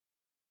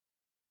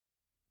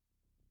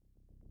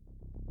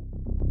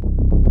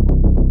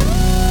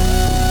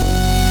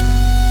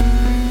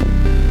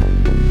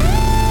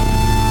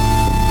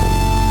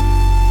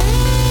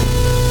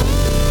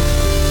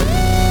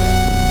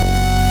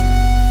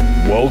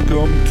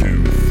Welcome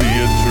to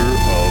Theater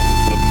of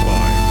the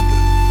Mind.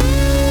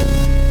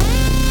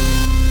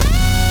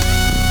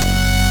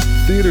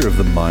 Theater of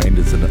the Mind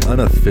is an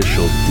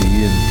unofficial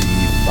D&D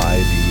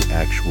 5e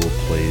actual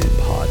play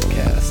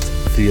podcast.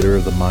 Theater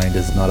of the Mind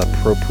is not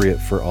appropriate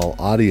for all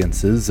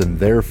audiences, and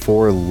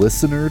therefore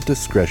listener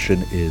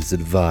discretion is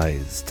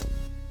advised.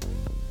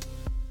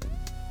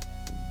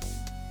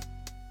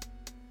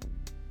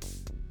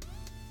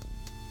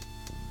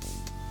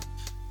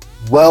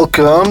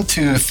 Welcome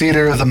to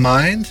Theater of the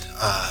Mind.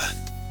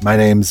 My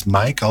name's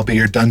Mike. I'll be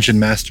your dungeon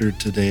master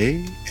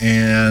today.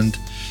 And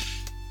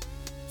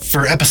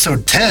for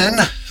episode 10,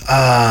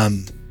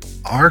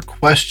 our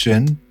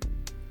question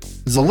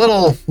is a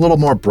little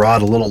more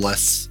broad, a little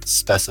less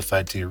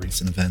specified to your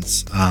recent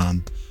events.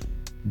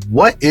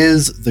 What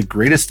is the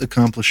greatest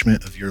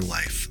accomplishment of your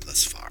life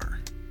thus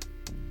far?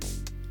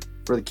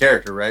 For the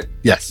character, right?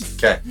 Yes.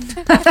 Okay.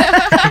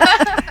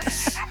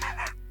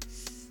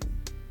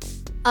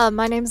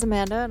 My name's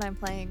Amanda, and I'm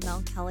playing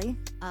Mel Kelly.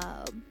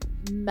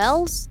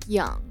 Mel's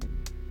young.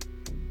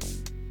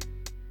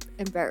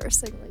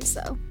 Embarrassingly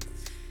so.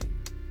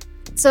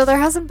 So there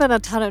hasn't been a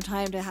ton of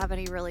time to have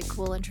any really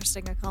cool,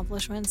 interesting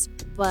accomplishments,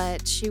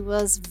 but she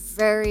was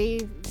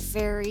very,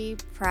 very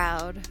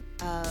proud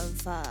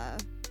of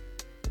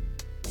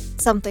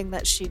something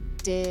that she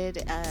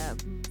did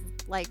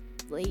like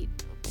late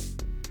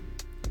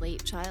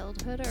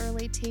childhood,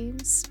 early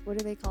teens. What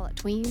do they call it?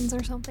 Tweens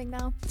or something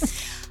now?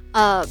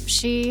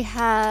 She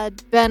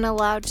had been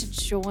allowed to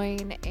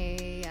join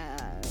a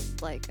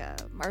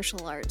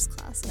martial arts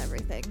class and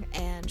everything,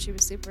 and she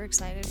was super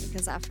excited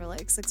because after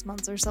like 6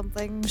 months or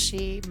something,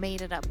 she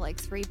made it up like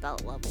 3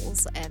 belt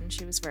levels, and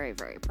she was very,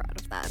 very proud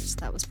of that.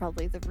 That was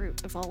probably the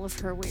root of all of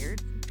her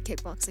weird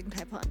kickboxing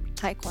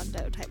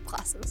taekwondo type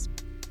classes.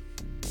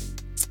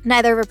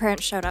 Neither of her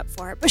parents showed up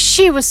for it, but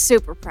she was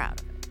super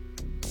proud of it.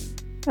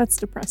 That's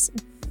depressing.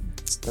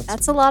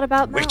 That's a lot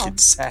about Mel. Wicked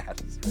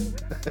sad.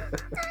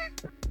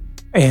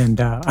 And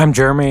I'm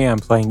Jeremy. I'm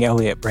playing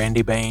Elliot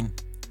Brandybane.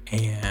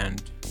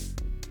 And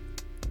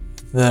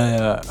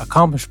the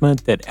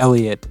accomplishment that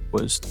Elliot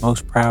was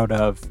most proud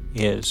of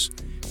is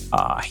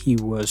he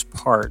was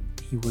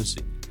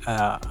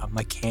a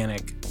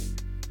mechanic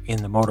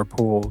in the motor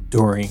pool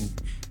during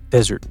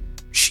Desert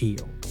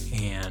Shield.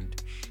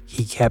 And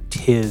he kept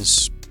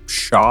his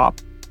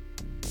shop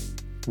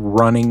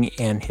running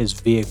and his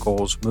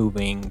vehicles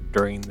moving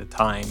during the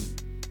time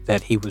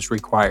that he was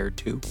required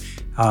to.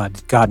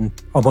 Gotten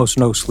almost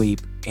no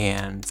sleep,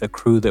 and the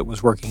crew that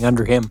was working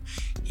under him,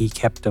 he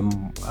kept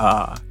them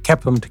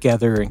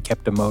together and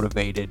kept them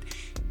motivated.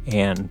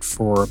 And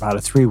for about a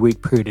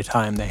 3-week period of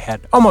time, they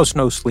had almost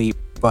no sleep,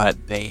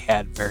 but they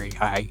had very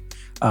high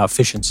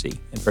efficiency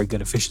and very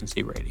good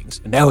efficiency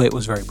ratings. And Elliot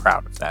was very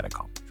proud of that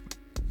accomplishment.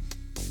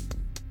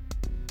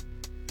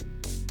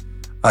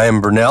 I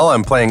am Brunel.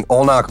 I'm playing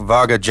Olnok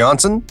Vaga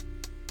Johnson.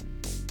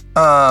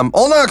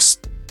 Olnok's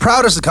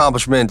proudest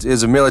accomplishment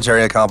is a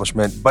military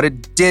accomplishment, but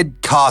it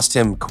did cost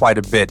him quite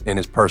a bit in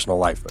his personal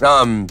life.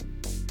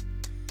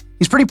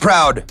 He's pretty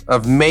proud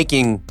of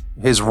making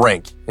his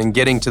rank and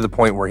getting to the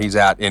point where he's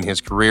at in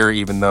his career,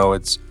 even though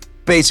it's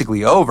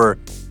basically over,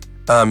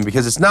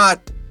 because it's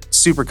not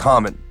super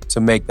common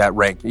to make that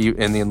rank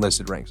in the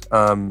enlisted ranks.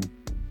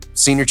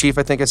 Senior chief,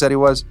 I think I said he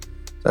was.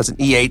 That's an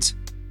E8.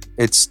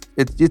 It's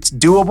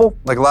doable.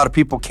 Like, a lot of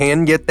people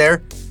can get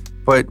there,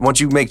 but once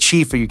you make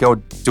chief, you go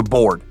to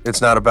board.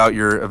 It's not about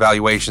your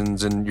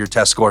evaluations and your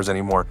test scores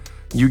anymore.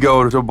 You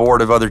go to a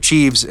board of other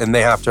chiefs, and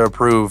they have to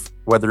approve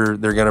whether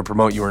they're going to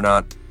promote you or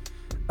not.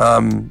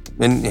 And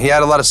he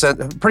had a lot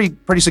of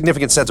pretty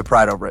significant sense of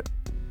pride over it.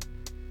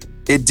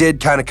 It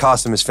did kind of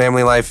cost him his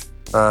family life,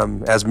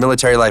 as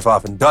military life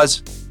often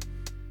does.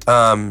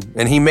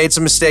 And he made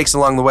some mistakes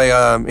along the way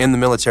in the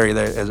military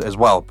there as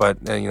well,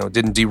 but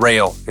didn't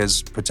derail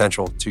his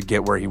potential to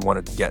get where he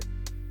wanted to get.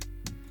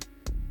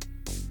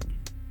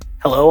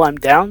 Hello, I'm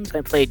Downs.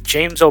 I played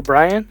James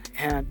O'Brien,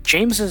 and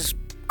James's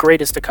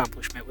greatest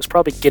accomplishment was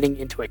probably getting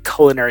into a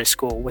culinary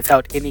school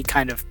without any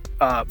kind of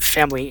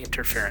family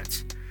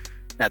interference.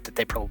 Not that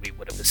they probably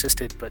would have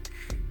assisted, but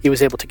he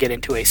was able to get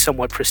into a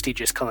somewhat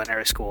prestigious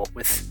culinary school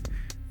with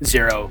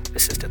 0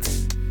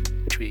 assistance,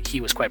 which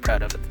he was quite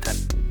proud of at the time.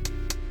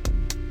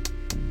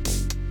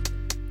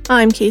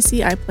 I'm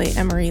Casey. I play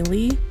Emery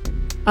Lee.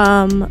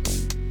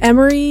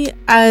 Emery,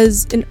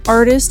 as an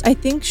artist, I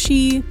think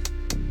she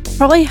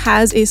probably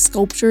has a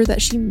sculpture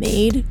that she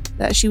made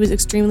that she was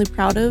extremely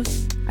proud of.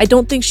 I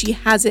don't think she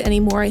has it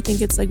anymore. I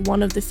think it's like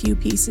one of the few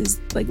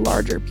pieces, like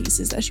larger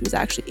pieces, that she was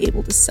actually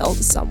able to sell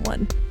to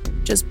someone,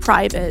 just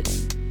private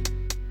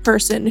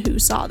person who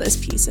saw this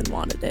piece and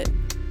wanted it.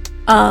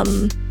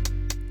 But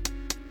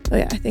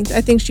yeah,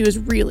 I think she was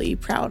really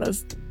proud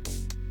of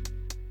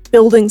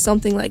building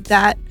something like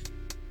that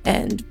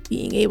and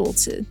being able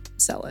to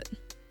sell it.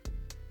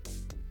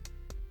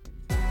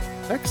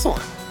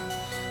 Excellent.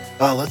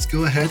 Let's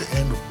go ahead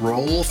and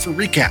roll for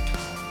recap.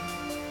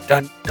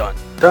 Dun, dun,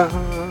 dun.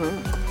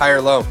 High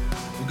or low?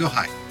 We'll go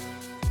high.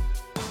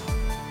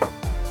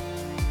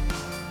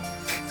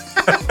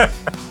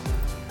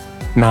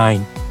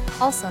 9.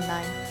 Also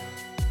 9.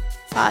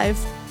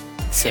 5.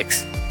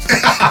 6.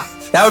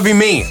 That would be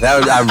me.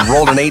 I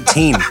rolled an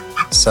 18.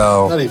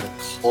 So Not even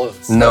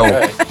close. No. All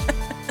right.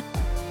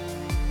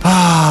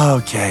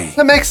 Okay.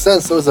 That makes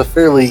sense. It was a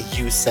fairly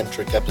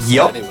you-centric episode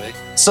Yep. anyway.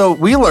 So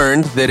we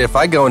learned that if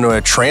I go into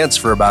a trance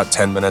for about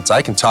 10 minutes,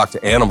 I can talk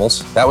to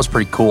animals. That was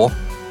pretty cool.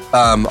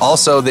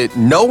 Also, that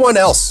no one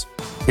else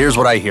hears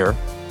what I hear,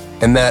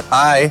 and that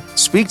I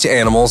speak to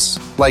animals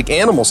like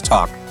animals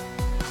talk.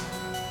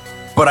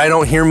 But I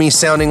don't hear me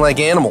sounding like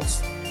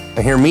animals.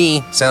 I hear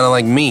me sounding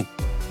like me.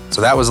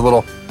 So that was a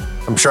little,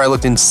 I'm sure I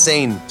looked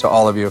insane to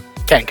all of you.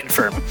 Can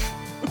confirm.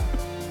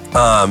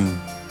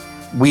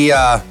 We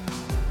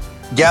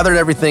gathered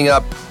everything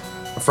up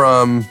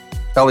from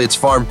Elliot's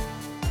farm.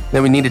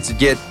 Then we needed to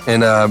get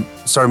and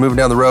started moving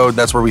down the road.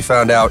 That's where we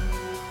found out.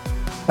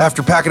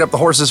 After packing up the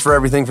horses for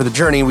everything for the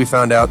journey, we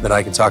found out that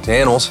I can talk to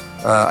animals.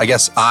 I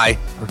guess I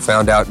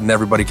found out, and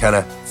everybody kind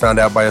of found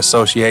out by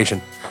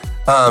association.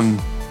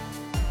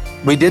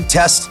 We did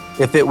test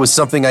if it was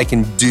something I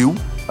can do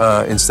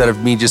instead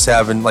of me just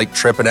having like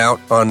tripping out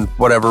on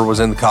whatever was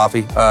in the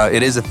coffee.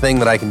 It is a thing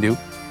that I can do.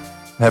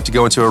 I have to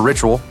go into a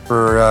ritual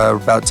for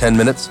about 10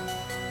 minutes,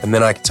 and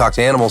then I can talk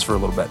to animals for a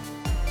little bit.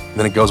 And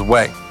then it goes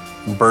away.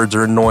 And birds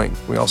are annoying.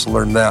 We also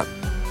learned that.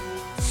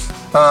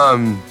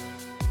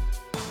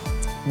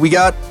 We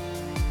got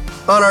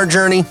on our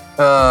journey.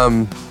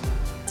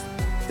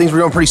 Things were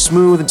going pretty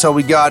smooth until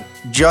we got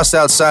just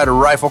outside a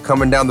rifle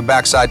coming down the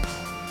backside.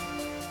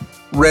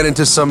 Ran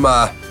into some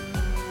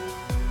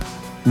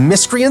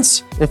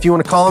miscreants, if you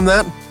want to call them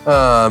that.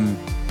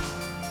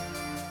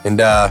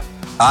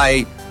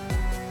 I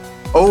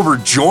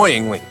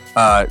overjoyingly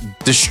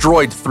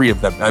destroyed 3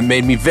 of them. It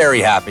made me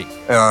very happy.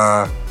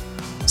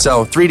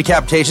 So 3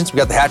 decapitations. We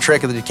got the hat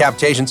trick of the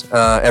decapitations.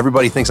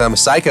 Everybody thinks I'm a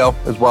psycho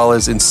as well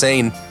as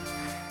insane.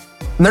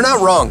 And they're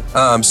not wrong.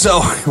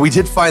 So we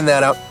did find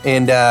that out,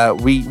 and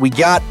we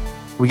got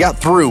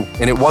through.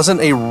 And it wasn't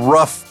a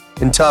rough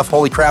and tough,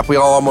 holy crap, we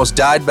all almost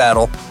died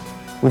battle.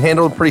 We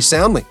handled it pretty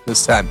soundly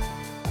this time.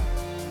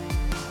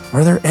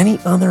 Are there any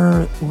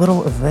other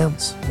little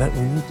events that we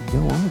need to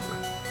go over?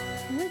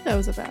 I think that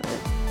was about it.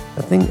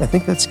 I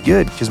think that's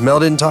good, because Mel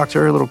didn't talk to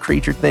her little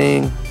creature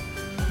thing.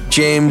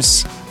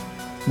 James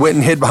went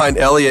and hid behind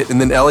Elliot,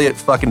 and then Elliot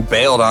fucking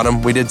bailed on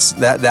him. We did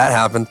that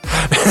happened.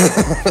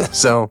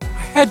 So I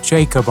had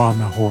Jacob on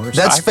the horse.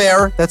 that's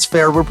fair. That's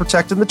fair. We're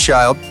protecting the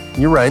child.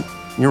 You're right.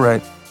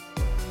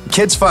 The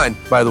kid's fine,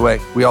 by the way.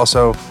 We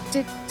also Do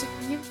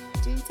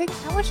you think,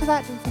 how much of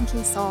that do you think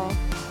he saw?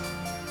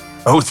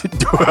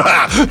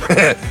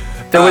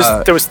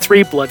 There was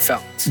 3 blood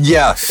fountains.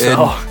 Yeah,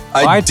 So-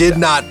 and I did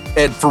not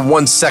for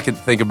 1 second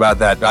think about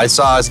that. I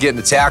saw us getting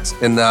attacked,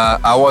 and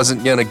I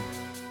wasn't gonna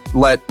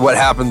let what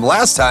happened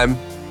last time,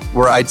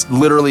 where I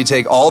literally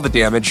take all the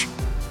damage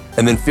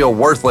and then feel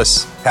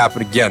worthless,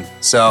 happen again.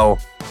 So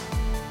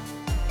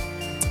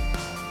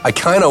I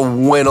kind of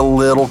went a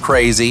little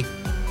crazy.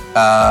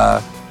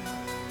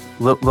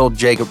 Little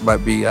Jacob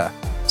might be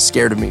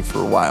scared of me for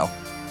a while.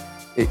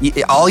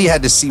 All you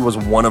had to see was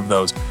one of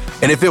those.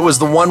 And if it was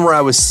the one where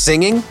I was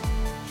singing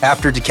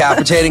after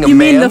decapitating a You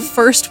man. mean the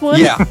first one?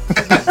 Yeah.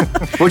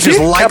 Which is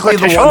likely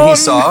the one he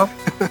saw.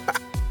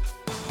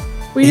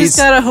 We He's- just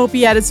gotta hope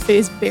he had his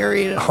face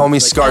buried. Homie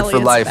like scarred for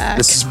Elliot's life. back.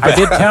 This is I bad.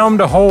 did tell him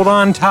to hold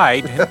on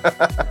tight.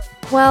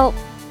 Well,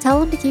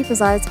 tell him to keep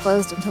his eyes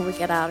closed until we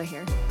get out of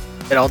here.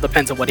 It all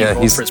depends on what he Yeah,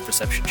 rolled he's- for his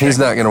perception check. He's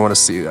not going to want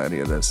to see any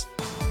of this.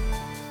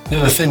 The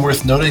other thing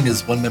worth noting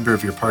is one member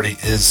of your party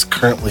is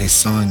currently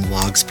sawing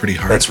logs pretty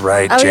hard. That's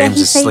right. Oh, James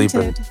yeah, is he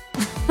sleeping.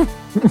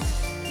 fainted.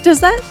 Does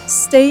that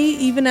stay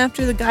even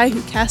after the guy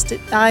who cast it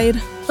died?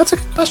 That's a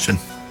good question.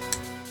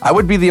 I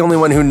would be the only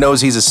one who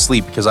knows he's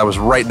asleep because I was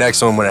right next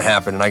to him when it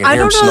happened and I can I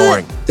hear him don't know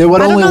snoring. It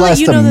would I don't only know that last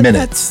you a know that minute.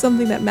 that's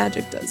something that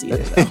magic does either.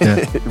 Though. Yeah.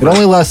 It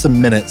only lasts a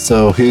minute,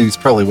 so he's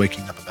probably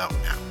waking up about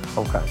now.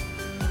 Okay.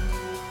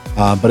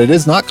 But it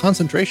is not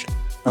concentration.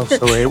 Oh,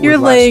 so it would You're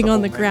last laying a on whole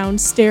the minute. ground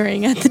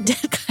staring at the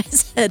dead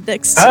guy's head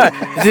next to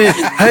you.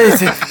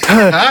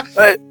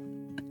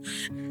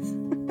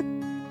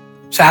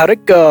 So how'd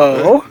it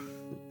go?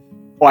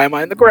 Why am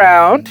I on the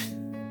ground?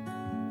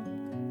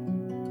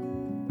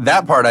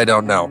 That part I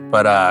don't know,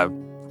 but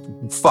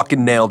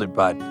fucking nailed it,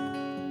 bud.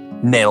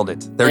 Nailed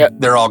it.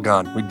 They're all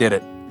gone. We did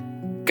it.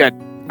 Good.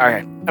 All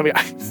right. I mean,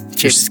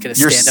 James is gonna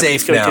You're stand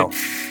safe up. now.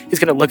 He's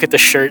gonna look at the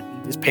shirt.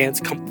 His pants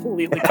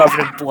completely covered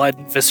in blood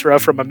and viscera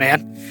from a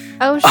man.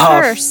 Oh,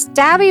 sure.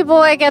 Stabby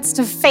boy gets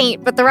to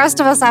faint, but the rest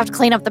of us have to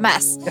clean up the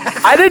mess.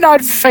 I did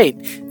not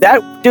faint.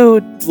 That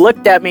dude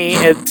looked at me,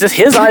 and just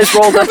his eyes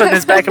rolled up in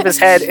his back of his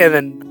head, and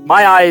then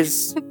my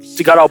eyes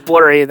got all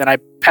blurry, and then I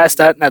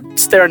passed out, and I'm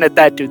staring at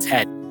that dude's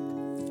head.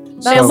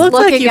 It looked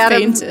like you at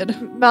fainted.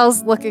 him.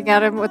 Mel's looking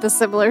at him with a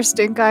similar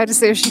stink eye to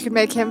see if she can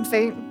make him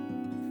faint.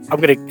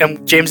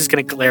 James is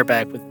gonna glare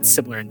back with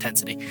similar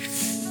intensity.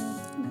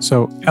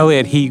 So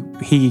Elliot, he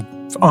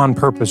on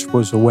purpose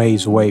was a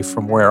ways away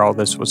from where all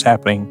this was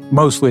happening,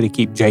 mostly to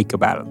keep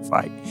Jacob out of the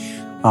fight.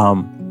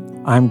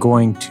 I'm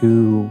going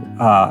to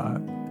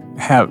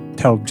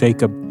tell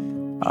Jacob,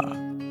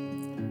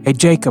 Hey,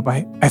 Jacob,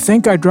 I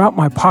think I dropped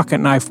my pocket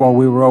knife while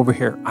we were over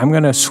here. I'm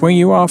going to swing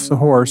you off the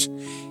horse,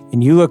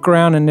 and you look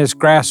around in this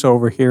grass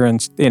over here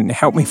and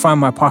help me find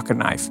my pocket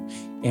knife.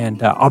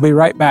 And I'll be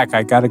right back.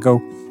 I got to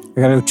go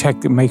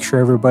check to make sure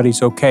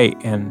everybody's okay.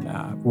 And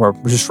we're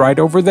just right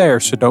over there,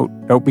 so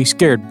don't be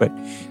scared. But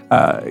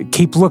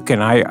keep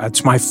looking.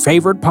 It's my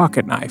favorite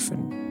pocket knife,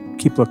 and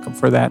keep looking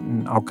for that.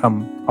 And I'll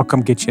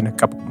come get you in a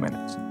couple of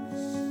minutes.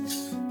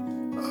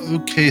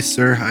 Okay,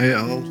 sir.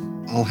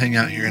 I'll hang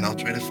out here and I'll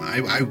try to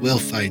I will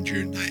find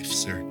your knife,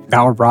 sir.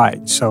 All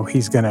right. So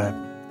he's gonna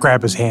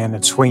grab his hand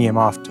and swing him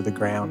off to the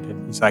ground.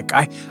 And he's like,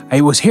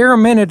 I was here a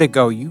minute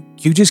ago. You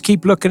just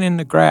keep looking in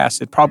the grass.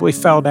 It probably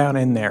fell down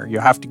in there.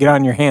 You'll have to get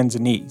on your hands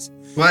and knees.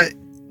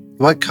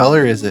 What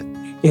color is it?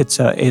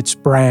 It's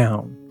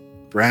brown.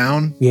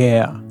 Brown?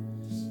 Yeah.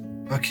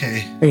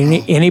 Okay.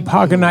 Any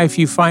pocket knife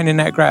you find in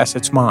that grass,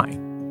 it's mine.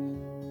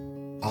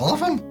 All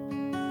of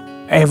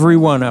them? Every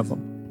one of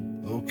them.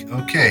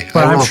 Okay.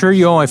 But I'm sure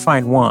you only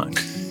find one.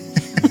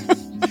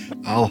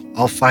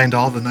 I'll find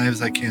all the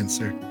knives I can,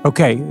 sir.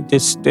 Okay.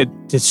 This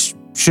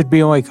should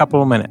be only a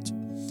couple of minutes,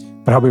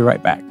 but I'll be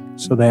right back.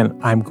 So then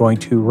I'm going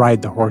to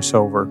ride the horse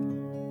over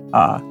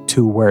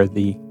to where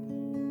the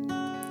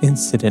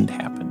incident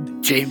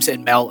happened. James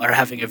and Mel are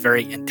having a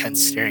very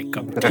intense staring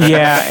competition.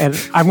 Yeah, and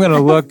I'm going to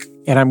look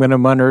and I'm going to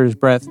mutter under his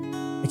breath,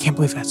 I can't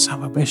believe that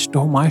son of a bitch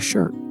stole my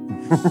shirt.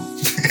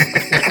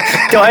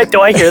 Do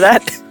I hear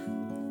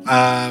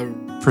that?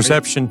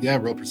 Perception. Yeah,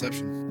 roll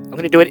perception. I'm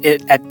going to do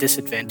it at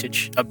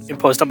disadvantage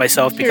imposed on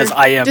myself because You're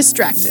I am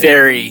distracted.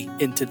 very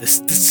into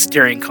this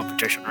steering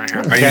competition right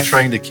here. Are you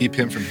trying to keep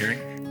him from hearing?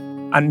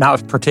 I'm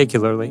not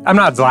particularly. I'm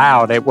not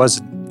loud. It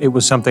was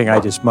something I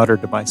just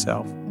muttered to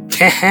myself.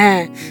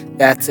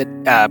 That's a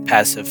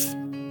passive.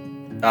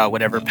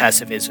 Whatever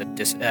passive is a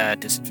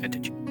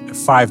disadvantage.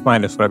 5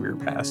 minus whatever your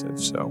passive.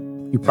 So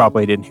you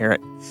probably didn't hear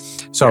it.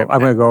 So I'm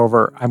going to go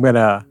over. I'm going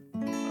to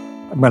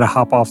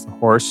hop off the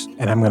horse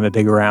and I'm going to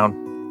dig around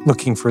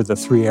looking for the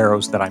 3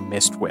 arrows that I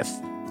missed with.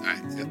 All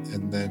right.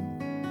 And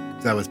then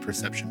that was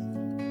perception.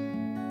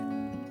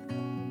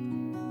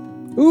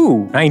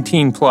 Ooh,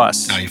 19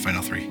 plus. Now you find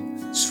all 3.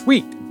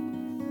 Sweet.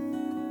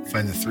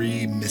 Find the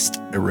 3 missed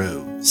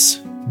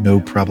arrows.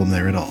 No problem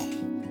there at all.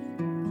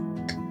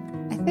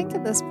 I think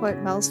at this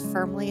point, Mel's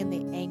firmly in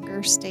the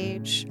anger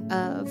stage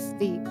of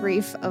the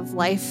grief of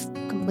life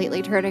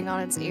completely turning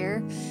on its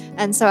ear.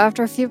 And so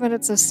after a few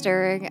minutes of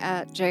staring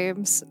at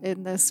James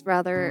in this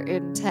rather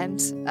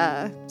intent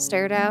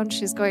stare down,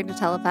 she's going to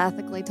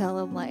telepathically tell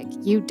him, like,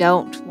 you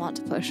don't want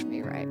to push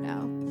me right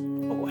now.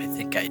 Oh, I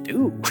think I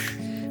do.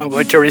 I'm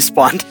going to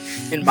respond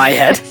in my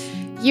head.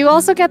 You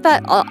also get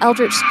that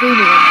eldritch screaming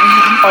in your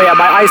hand. Oh yeah,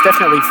 my eyes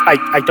definitely,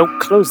 I don't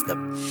close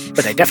them,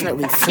 but I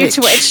definitely You flinch.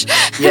 twitch.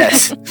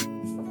 Yes.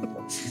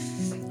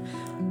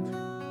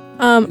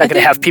 I'm not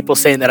going to have people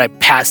saying that I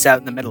passed out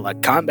in the middle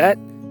of combat.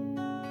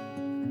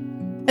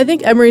 I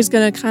think Emery's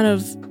gonna kind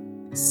of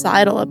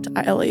sidle up to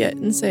Elliot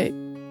and say,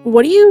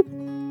 "What do you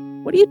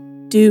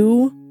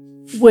do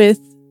with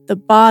the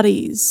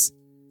bodies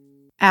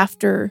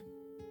after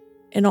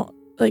and all?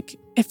 Like,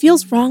 it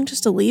feels wrong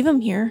just to leave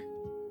them here.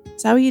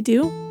 Is that what you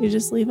do? You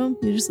just leave them?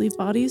 You just leave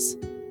bodies?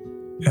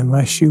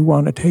 Unless you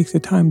want to take the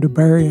time to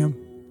bury them,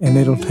 and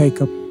it'll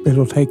take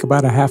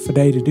about a half a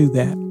day to do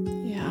that.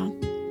 Yeah.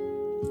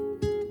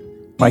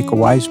 Like a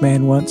wise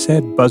man once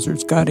said,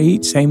 buzzards got to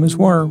eat, same as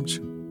worms.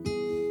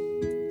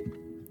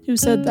 Who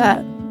said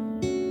that?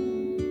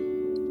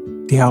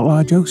 The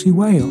outlaw Josie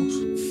Wales.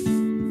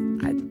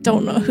 I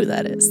don't know who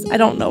that is. I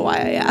don't know why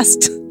I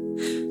asked.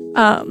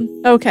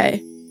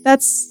 Okay.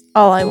 That's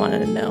all I wanted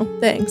to know.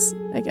 Thanks,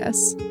 I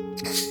guess.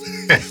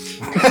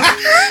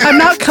 I'm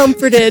not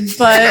comforted,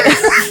 but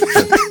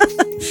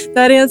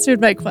that answered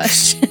my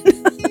question.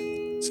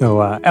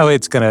 So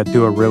Elliot's going to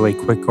do a really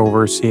quick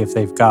over, see if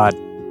they've got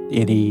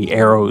any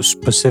arrows,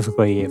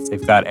 specifically if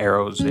they've got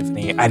arrows. If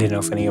any, I didn't know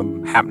if any of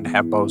them happen to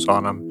have bows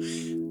on them.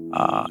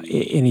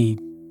 Any,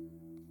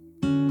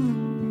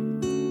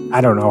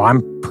 I don't know.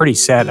 I'm pretty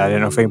set. I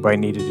didn't know if anybody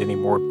needed any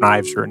more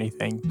knives or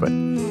anything, but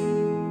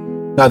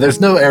No,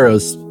 there's no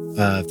arrows.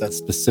 If that's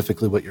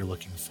specifically what you're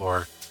looking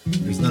for.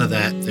 There's none of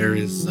that. There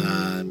is,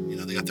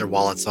 they got their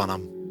wallets on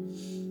them.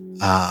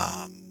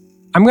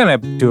 I'm going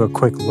to do a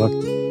quick look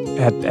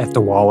at the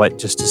wallet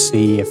just to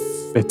see if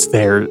it's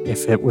there,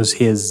 if it was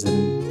his,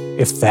 and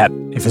if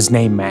his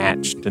name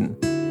matched, and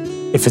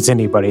if it's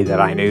anybody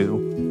that I knew.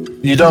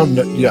 You don't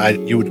know.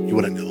 You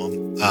wouldn't know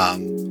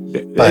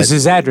him. But Is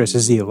his address?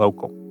 Is he a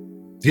local?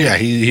 yeah,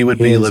 he would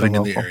He be is a living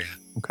in the local. area.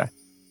 Okay.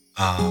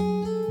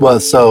 Well,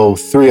 so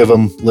 3 of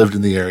them lived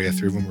in the area.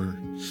 3 of them were.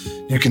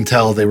 You can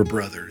tell they were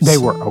brothers. They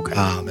were okay.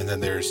 And then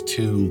there's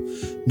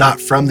 2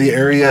 not from the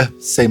area,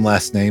 same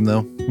last name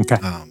though. Okay.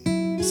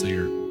 So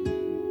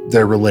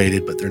they're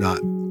related, but they're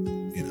not.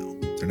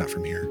 They're not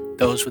from here.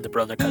 Those were the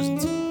brother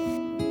cousins.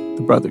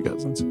 The brother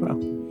cousins.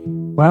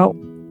 Well,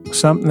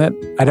 something that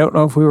I don't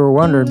know if we were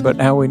wondering, but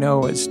now we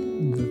know is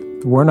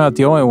we're not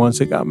the only ones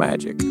that got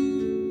magic.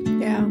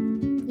 Yeah.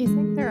 You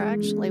think there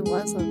actually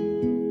was a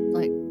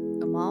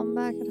mom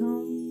back at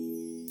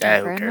home? My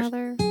Who cares?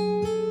 grandmother?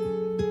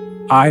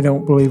 I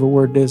don't believe a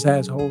word this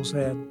asshole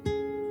said.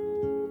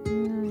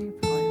 No, you're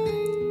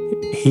probably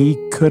right. He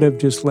could have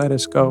just let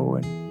us go.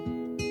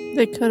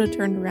 They could have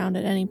turned around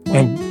at any point.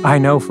 And I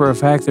know for a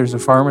fact there's a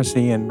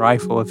pharmacy in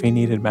Rifle. If he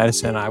needed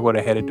medicine, I would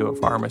have headed to a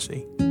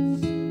pharmacy.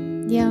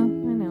 Yeah, I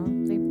know.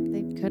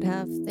 They could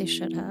have. They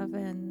should have.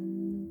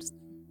 And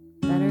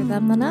better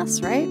them than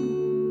us, right?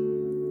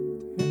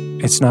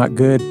 It's not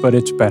good, but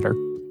it's better.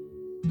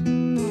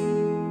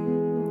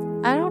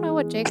 I don't know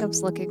what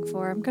Jacob's looking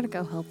for. I'm gonna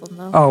go help him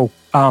though. Oh,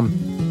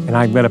 and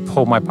I'm going to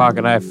pull my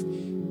pocket knife.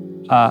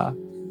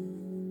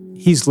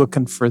 He's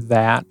looking for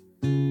that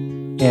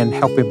and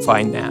help him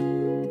find that.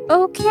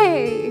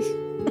 Okay.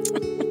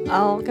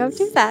 I'll go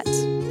do that.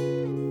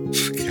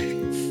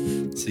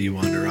 Okay. So you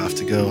wander off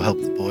to go help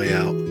the boy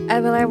out.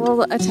 And then I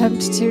will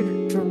attempt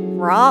to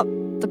drop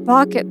the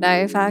pocket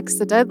knife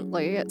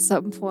accidentally at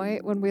some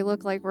point when we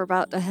look like we're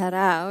about to head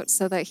out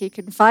so that he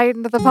can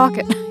find the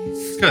pocket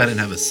knife. Go ahead and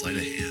have a sleight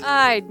of hand.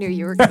 I knew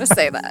you were going to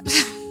say that.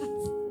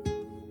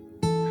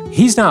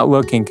 He's not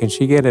looking. Can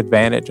she get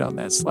advantage on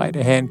that sleight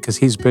of hand? Because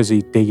he's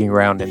busy digging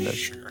around in the...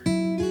 Sure.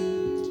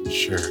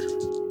 Sure.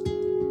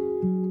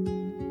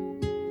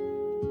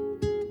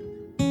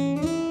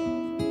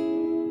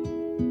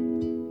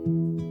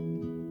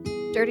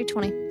 Dirty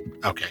 20.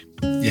 Okay.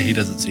 Yeah, he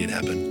doesn't see it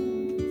happen.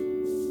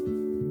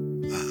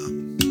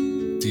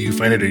 Do you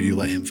find it or do you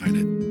let him find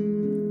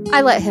it?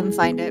 I let him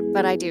find it,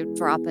 but I do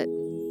drop it.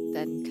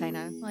 Then kind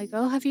of like,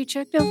 oh, have you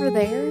checked over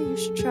there? You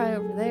should try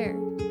over there.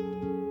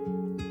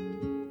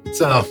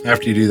 So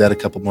after you do that, a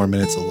couple more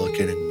minutes will look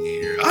in and you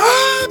hear,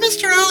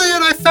 Mr.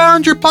 Elliot, I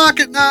found your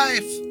pocket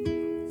knife.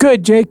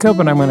 Good, Jacob.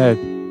 And I'm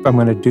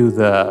gonna do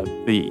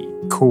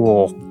the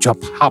cool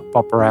hop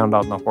up around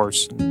on the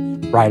horse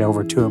and ride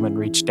over to him and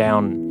reach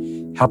down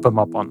and help him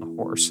up on the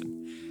horse.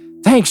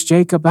 And, thanks,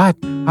 Jacob. I'd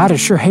have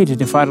sure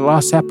hated if I'd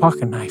lost that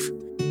pocket knife.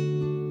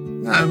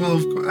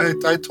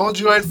 Well, I told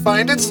you I'd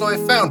find it, so I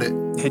found it.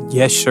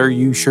 Yes, sir.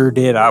 You sure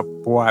did. I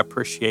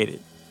appreciate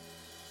it.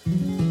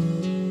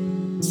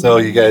 So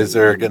you guys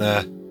are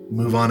gonna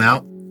move on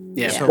out?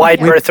 Yeah, Yeah. wide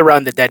berth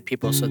around the dead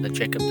people so that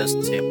Jacob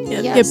doesn't see him.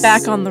 Yeah, Yes. get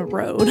back on the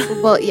road.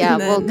 Well, yeah,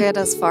 And we'll then- get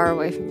as far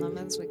away from them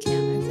as we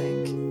can, I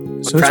think.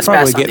 So it's trespass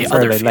probably on getting the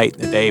other fairly field. late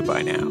in the day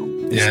by now.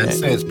 Yeah, I'd isn't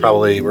say it?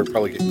 we're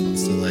probably getting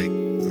close to like, I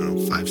don't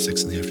know, 5,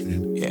 6 in the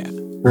afternoon. Yeah.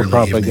 We're Early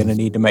probably evening. going to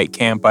need to make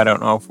camp. I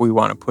don't know if we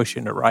want to push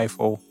into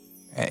Rifle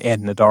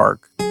in the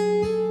dark.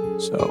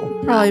 So,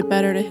 Probably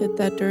better to hit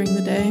that during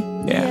the day.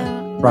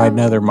 yeah. Ride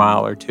another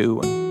mile or two.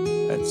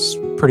 And that's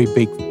pretty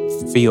big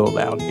field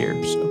out here.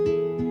 So,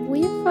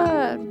 We've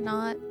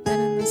not been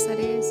in the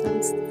city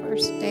since the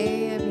first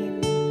day. I mean,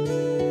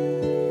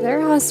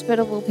 they're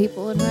hospitable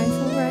people in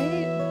Rifle,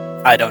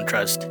 right? I don't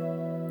trust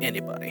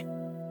anybody.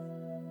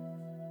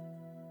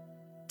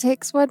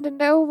 Takes one to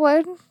know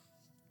one.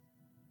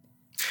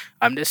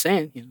 I'm just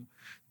saying,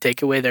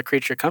 take away their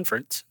creature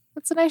comforts.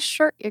 That's a nice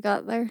shirt you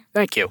got there.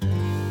 Thank you.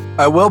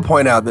 I will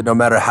point out that no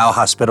matter how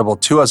hospitable,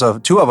 two of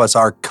us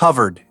are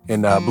covered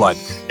in blood.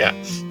 Yeah.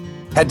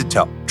 Head to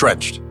toe,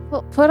 drenched.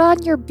 Well, put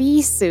on your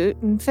bee suit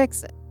and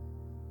fix it.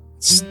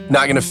 It's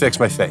not going to fix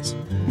my face.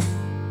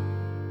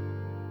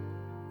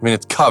 I mean,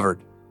 it's covered.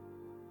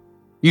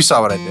 You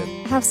saw what I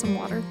did. Have some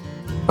water.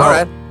 All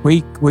right.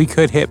 we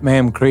could hit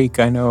Mam Creek.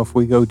 I know if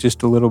we go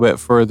just a little bit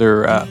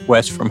further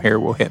west from here,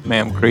 we'll hit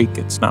Mam Creek.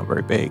 It's not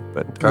very big,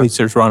 but Okay. at least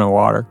there's running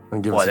water.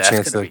 And give Boy, us a that's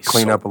chance gonna to be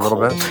clean so up a little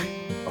cold. bit.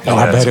 Oh,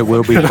 I bet it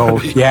will be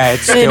cold. Yeah,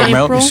 it's still In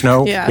melting April?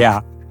 snow. Yeah.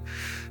 Yeah.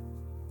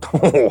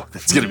 Oh,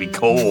 that's going to be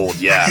cold.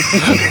 Yeah.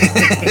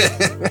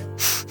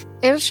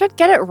 It should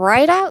get it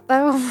right out,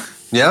 though.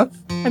 Yeah?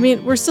 I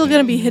mean, we're still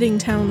going to be hitting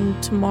town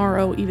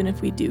tomorrow, even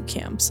if we do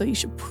camp. So you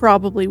should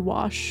probably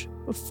wash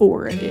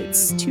before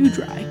it's too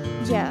dry.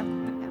 Yeah.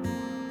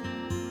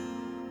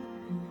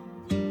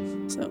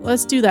 So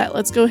let's do that.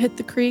 Let's go hit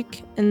the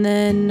creek, and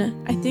then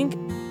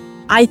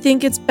I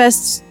think it's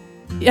best.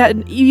 Yeah,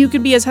 you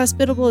can be as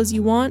hospitable as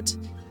you want.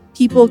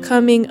 People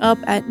coming up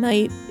at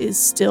night is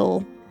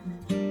still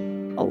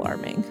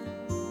alarming.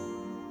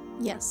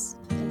 Yes.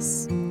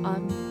 Yes.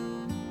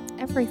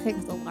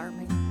 Everything's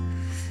alarming.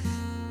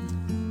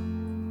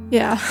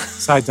 Yeah.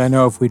 Besides, I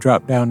know if we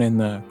drop down in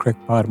the creek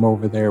bottom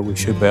over there, we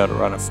should be able to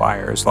run a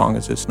fire as long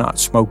as it's not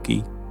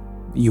smoky.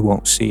 You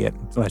won't see it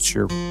unless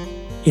you're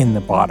in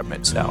the bottom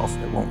itself.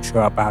 It won't show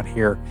up out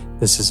here.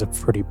 This is a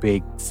pretty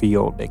big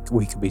field.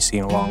 We could be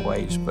seen a long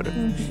ways, but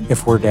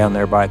if we're down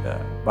there by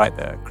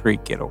the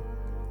creek, they won't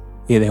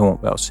be able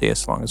to see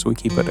us as long as we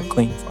keep it a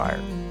clean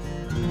fire.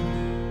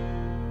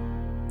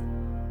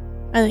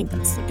 I think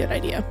that's a good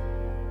idea.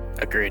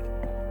 Agreed.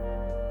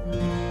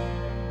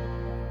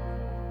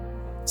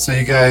 So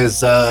you guys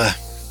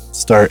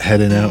start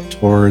heading out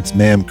towards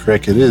Mam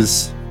Creek. It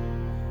is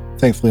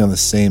thankfully on the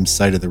same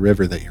side of the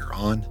river that you're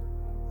on,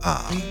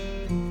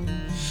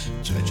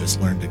 which I just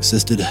learned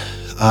existed.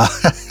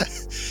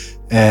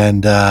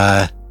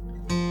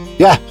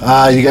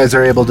 You guys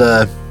are able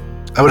to,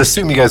 I would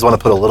assume you guys want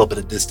to put a little bit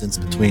of distance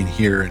between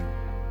here and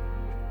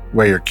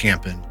where you're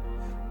camping.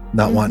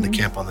 not wanting to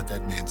camp on the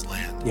dead man's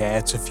land. Yeah,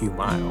 it's a few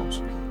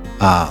miles.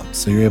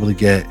 So you're able to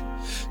get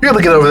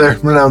over there.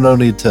 No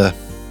need to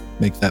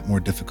make that more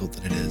difficult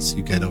than it is.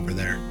 You get over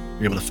there.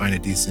 You're able to find a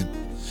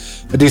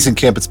decent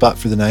camping spot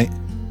for the night.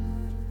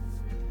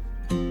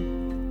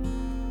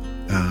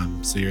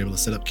 So you're able to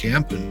set up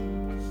camp,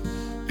 and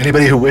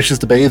anybody who wishes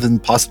to bathe in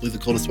possibly the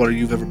coldest water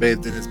you've ever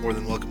bathed in is more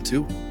than welcome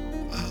to.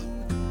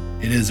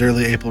 It is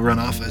early April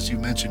runoff, as you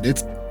mentioned.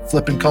 It's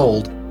flipping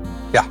cold.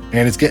 Yeah.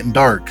 And it's getting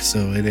dark, so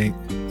it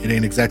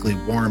ain't exactly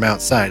warm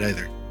outside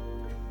either.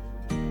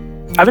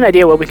 I have an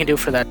idea what we can do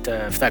for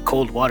that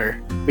cold water.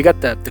 We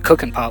got the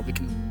cooking pot. We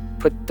can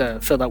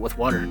fill that with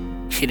water,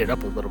 heat it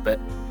up a little bit.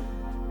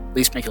 At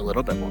least make it a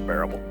little bit more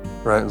bearable.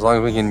 Right, as long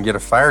as we can get a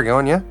fire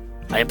going, yeah.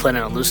 I am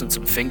planning on losing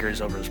some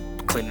fingers over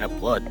cleaning up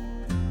blood.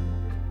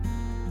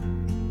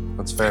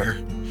 That's fair.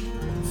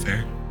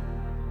 Fair.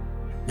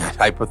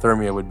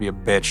 Hypothermia would be a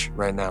bitch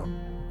right now.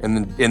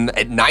 And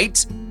at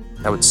night,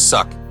 that would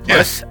suck.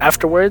 Yes.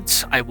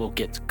 Afterwards, I will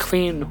get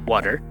clean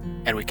water,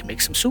 and we can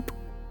make some soup.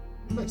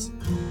 Nice.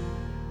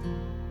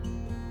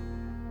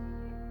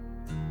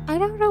 I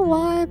don't know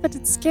why, but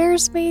it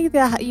scares me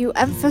that you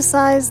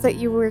emphasized that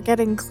you were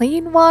getting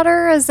clean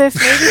water as if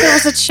maybe there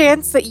was a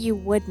chance that you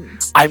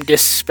wouldn't. I'm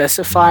just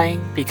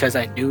specifying because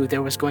I knew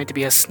there was going to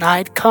be a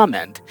snide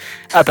comment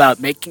about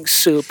making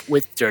soup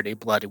with dirty,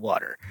 bloody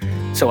water.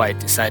 So I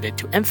decided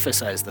to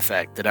emphasize the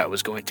fact that I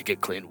was going to get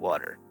clean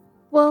water.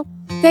 Well,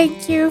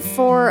 thank you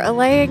for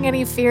allaying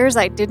any fears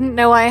I didn't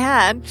know I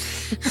had.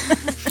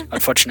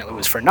 Unfortunately, it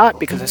was for naught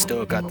because I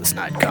still got the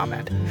snide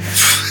comment.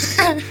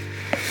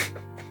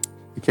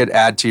 You could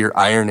add to your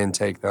iron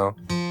intake, though.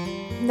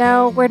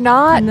 No, we're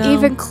not No.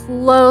 even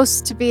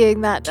close to being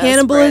that desperate.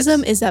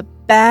 Cannibalism is a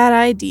bad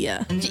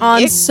idea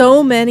on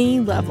so many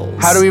levels.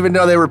 How do we even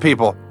know they were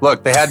people?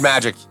 Look, they had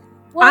magic.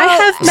 I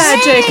have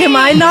magic. Am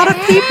I not a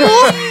people?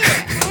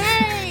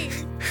 Hey!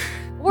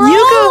 We're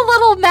You all a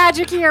little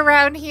magic-y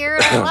around here.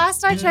 And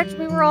last I checked,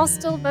 we were all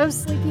still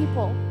mostly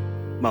people.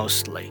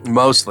 Mostly.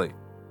 Mostly.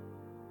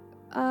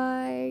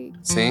 I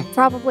See?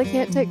 probably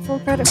can't take full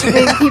credit for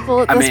being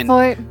people at I this mean-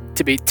 point.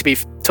 To be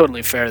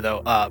totally fair,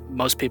 though,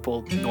 most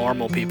people,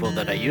 normal people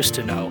that I used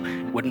to know,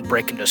 wouldn't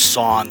break into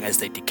song as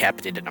they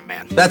decapitated a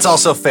man. That's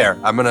also fair.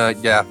 I'm gonna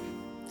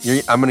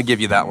give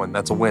you that one.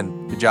 That's a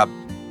win. Good job.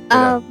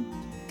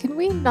 Can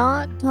we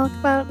not talk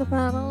about the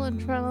battle in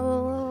front of the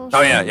little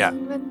Oh, yeah.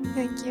 human?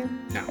 Thank you.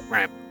 No,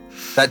 right.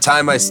 That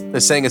time I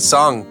sang a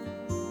song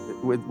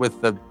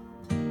with the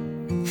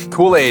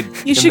Kool-Aid.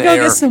 You should go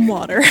get some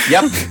water.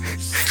 Yep.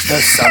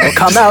 The sun will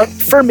come out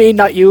for me,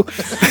 not you.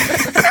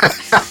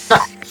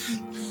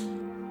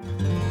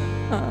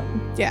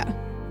 Yeah.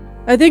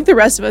 I think the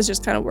rest of us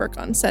just kind of work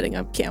on setting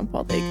up camp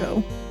while they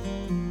go.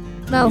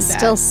 Mel Do that.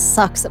 still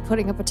sucks at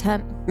putting up a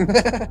tent.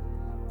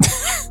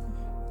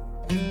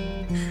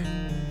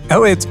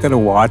 Elliot's gonna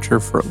watch her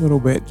for a little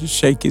bit, just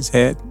shake his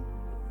head.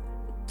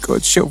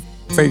 She'll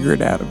figure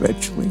it out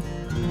eventually.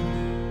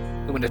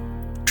 I'm going to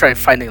try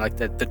finding like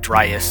the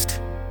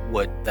driest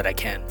wood that I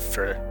can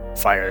for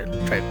fire.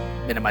 Try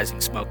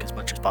minimizing smoke as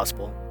much as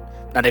possible.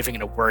 Not even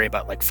going to worry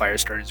about like fire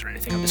starters or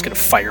anything. I'm just going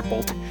to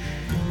firebolt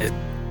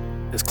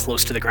as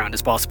close to the ground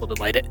as possible to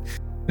light it.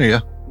 There you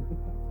go.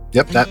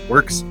 Yep, that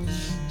works.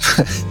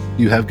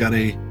 You have got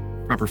a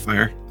proper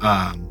fire.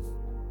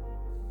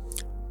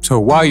 So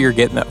while you're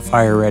getting that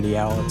fire ready,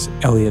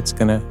 Elliot's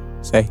gonna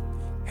say,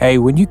 "Hey,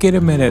 when you get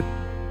a minute,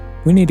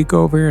 we need to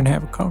go over here and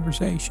have a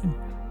conversation."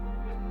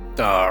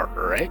 All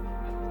right.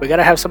 We got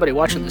to have somebody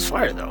watching this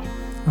fire, though.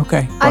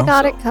 Okay. I well,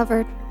 got it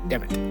covered.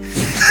 Damn it.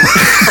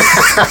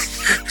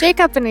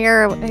 Jacob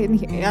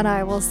and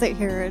I will sit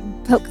here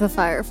and poke the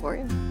fire for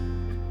you.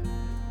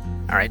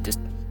 All right, just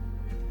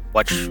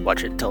watch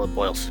it until it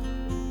boils.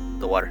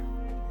 The water.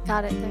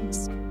 Got it,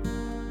 thanks.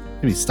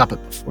 Maybe stop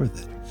it before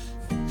then.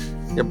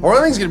 Yeah,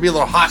 boiling's gonna be a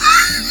little hot.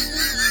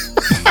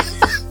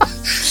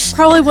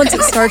 Probably once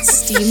it starts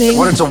steaming. I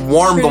wanted to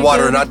warm the Pretty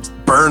water good. and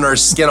not burn our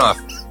skin off.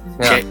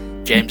 Yeah.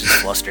 James is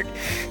flustered.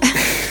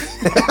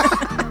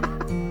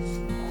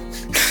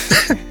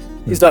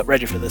 He's not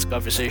ready for this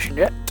conversation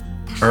yet.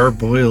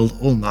 Parboiled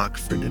Olnock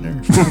for dinner.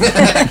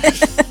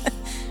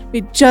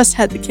 We just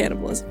had the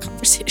cannibalism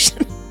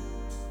conversation.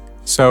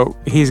 So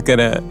he's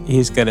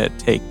gonna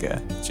take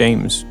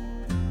James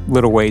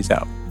little ways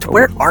out.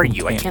 Where over are from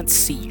you? I camp. can't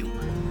see you.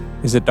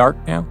 Is it dark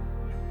now?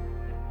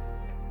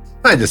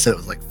 I just said it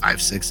was like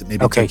 5-6. It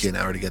maybe Okay. took you an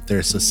hour to get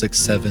there, so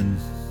 6-7.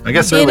 I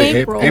guess In early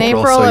April. In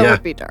April, so it yeah.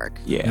 would be dark.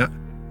 Yeah. Yeah.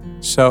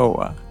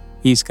 So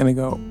he's gonna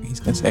go. He's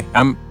gonna say,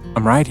 "I'm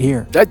right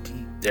here."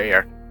 There you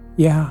are.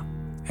 Yeah.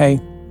 Hey,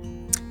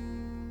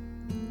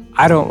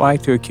 I don't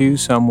like to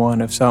accuse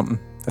someone of something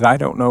that I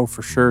don't know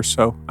for sure,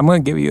 so I'm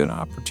going to give you an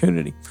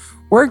opportunity.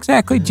 Where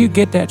exactly did you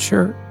get that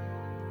shirt?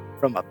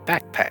 From a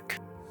backpack.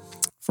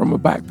 From a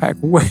backpack.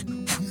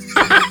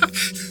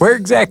 Where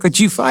exactly did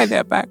you find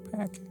that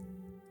backpack?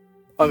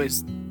 I mean,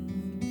 it's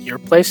your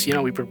place. You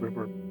know, we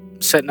were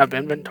setting up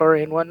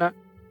inventory and whatnot.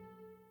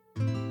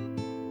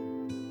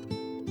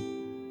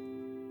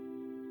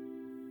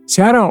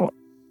 See, I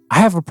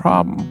have a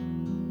problem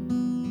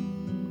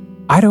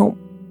I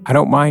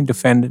don't mind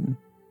defending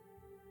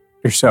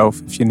yourself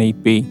if you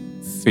need be,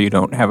 if you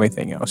don't have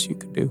anything else you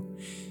could do.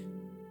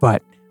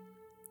 But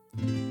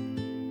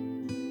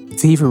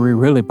thievery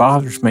really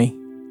bothers me.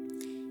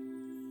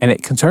 And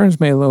it concerns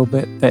me a little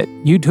bit that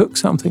you took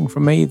something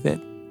from me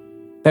that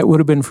would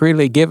have been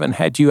freely given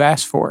had you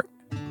asked for it.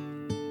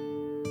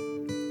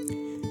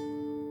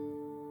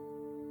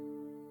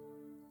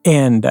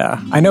 And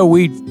I know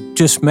we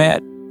just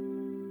met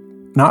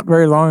not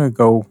very long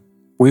ago.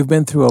 We've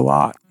been through a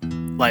lot.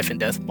 Life and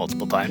death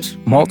multiple times.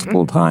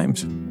 Multiple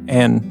times.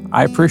 And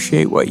I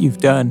appreciate what you've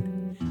done.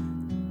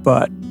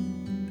 But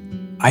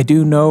I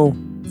do know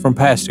from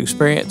past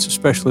experience,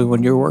 especially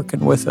when you're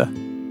working with a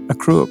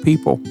crew of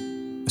people,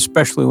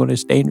 especially when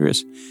it's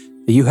dangerous,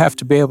 that you have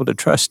to be able to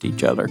trust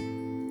each other.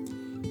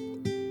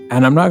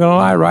 And I'm not going to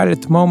lie, right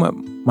at the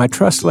moment, my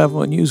trust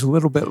level in you is a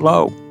little bit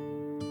low.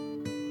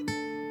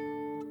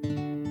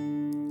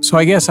 So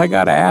I guess I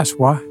got to ask,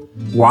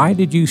 why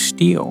did you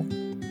steal?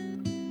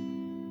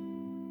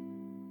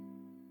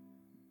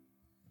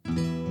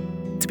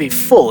 To be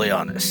fully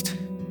honest,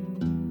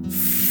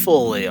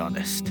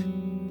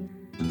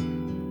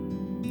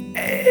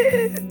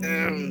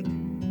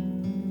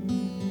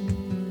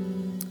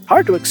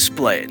 hard to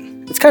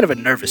explain. It's kind of a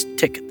nervous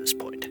tick at this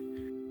point.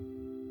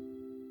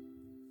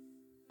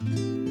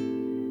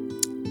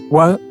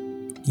 Well,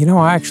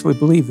 I actually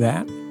believe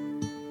that.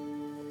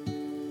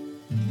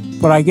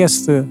 But I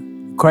guess the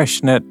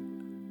question that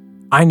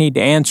I need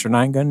to answer, and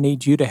I'm going to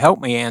need you to help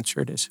me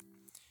answer it, is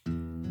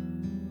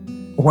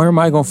where am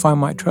I going to find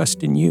my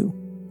trust in you?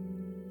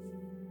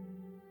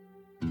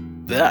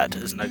 That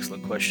is an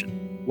excellent question.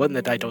 One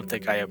that I don't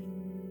think I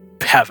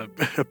have an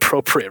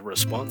appropriate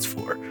response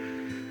for.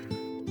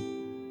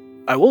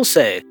 I will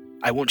say,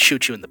 I won't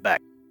shoot you in the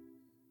back.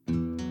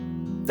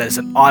 That is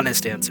an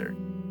honest answer.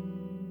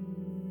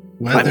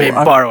 I may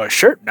borrow a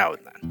shirt now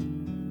and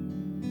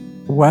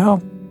then. Well,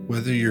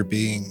 whether you're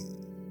being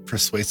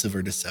persuasive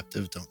or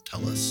deceptive, don't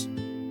tell us.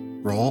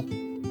 Roll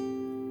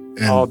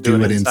and I'll do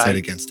an insight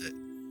against it.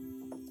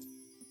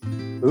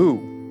 Ooh.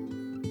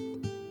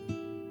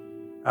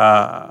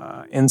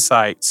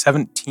 Insight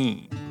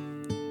 17.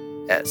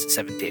 Yes,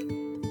 17.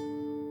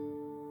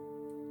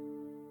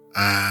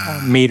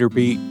 Meter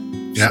beat.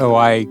 Yeah. So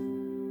I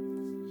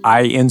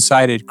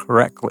incited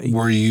correctly.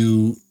 Were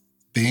you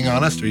being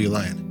honest or are you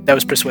lying? That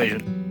was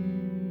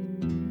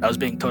persuasion. I was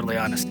being totally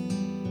honest.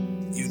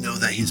 You know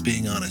that he's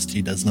being honest.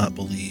 He does not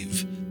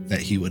believe that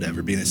he would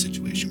ever be in a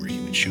situation where he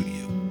would shoot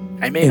you.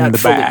 I may in not the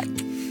fully... back.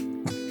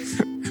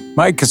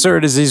 My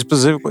concern is he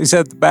specifically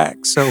said the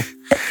back, so...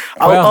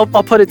 I'll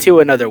put it to you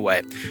another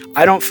way.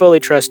 I don't fully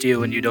trust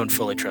you and you don't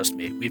fully trust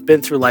me. We've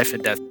been through life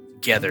and death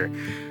together.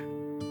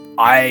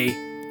 I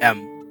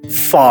am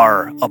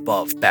far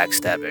above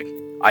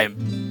backstabbing. I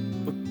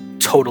am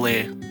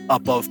totally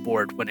above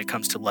board when it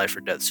comes to life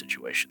or death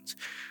situations.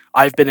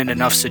 I've been in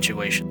enough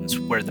situations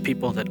where the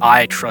people that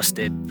I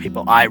trusted,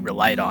 people I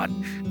relied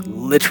on,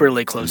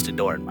 literally closed the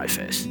door in my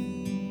face.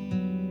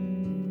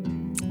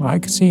 Well, I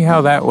can see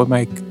how that would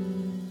make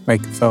a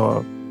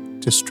fellow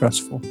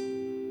distrustful.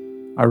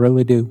 I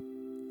really do.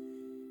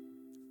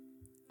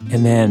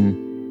 And then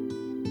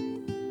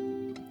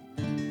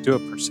do a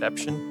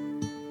perception.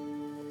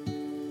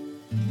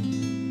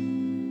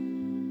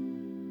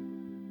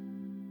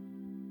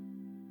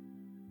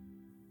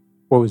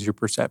 What was your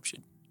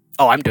perception?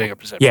 Oh, I'm doing a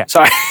perception. Yeah.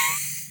 Sorry.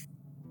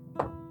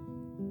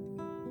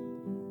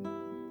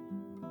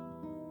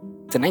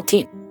 It's a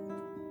 19.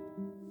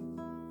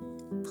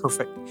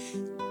 Perfect.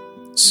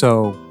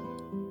 So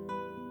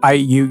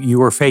you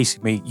were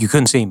facing me. You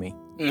couldn't see me.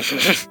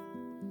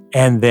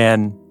 And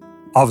then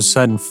all of a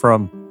sudden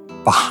from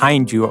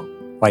behind you,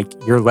 like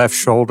your left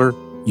shoulder,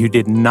 you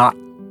did not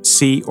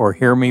see or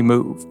hear me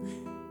move.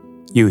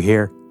 You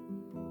hear,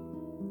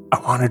 I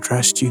want to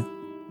trust you.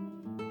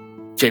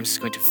 James is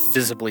going to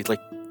visibly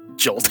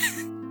jolt.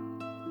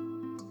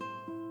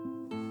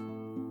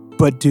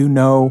 But do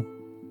know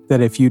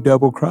that if you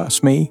double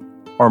cross me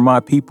or my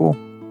people,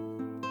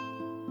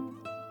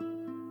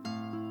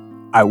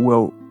 I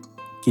will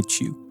get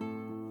you.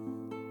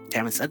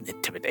 Damn, is that an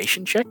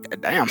intimidation check?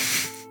 Damn.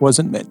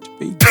 Wasn't meant to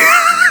be.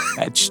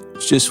 That's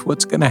just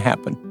what's going to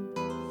happen.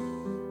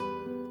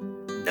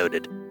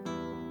 Noted.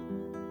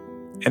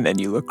 And then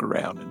you look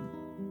around and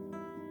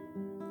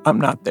I'm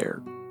not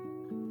there.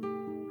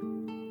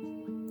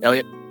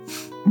 Elliot.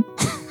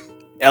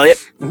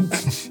 Elliot.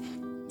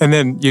 And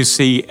then you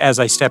see as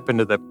I step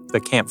into the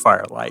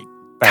campfire light.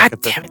 God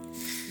damn it.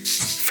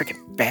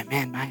 Freaking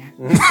Batman, Maya.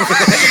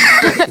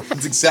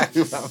 That's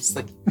exactly what I was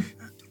thinking.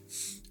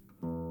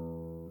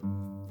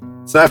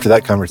 So after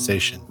that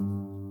conversation,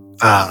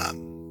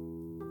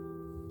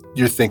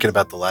 you're thinking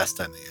about the last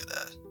time they had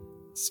a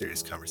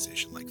serious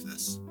conversation like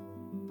this.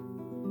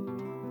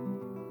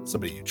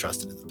 Somebody you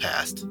trusted in the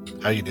past.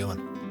 How you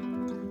doing?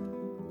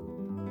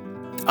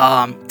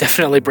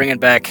 Definitely bringing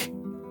back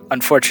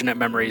unfortunate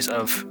memories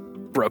of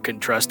broken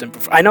trust. And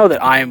I know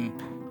that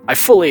I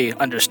fully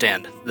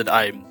understand that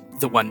I'm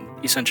the one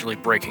essentially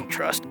breaking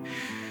trust.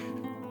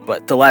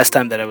 But the last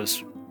time that I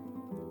was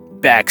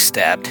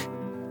backstabbed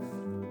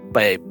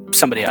by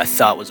somebody I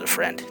thought was a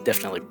friend.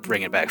 Definitely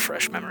bringing back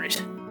fresh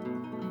memories.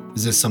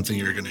 Is this something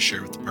you're going to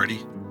share with the party?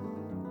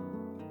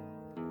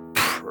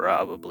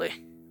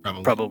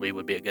 Probably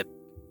would be a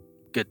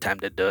good time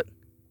to do it.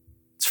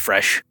 It's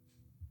fresh.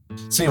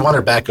 So you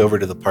wander back over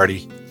to the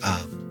party.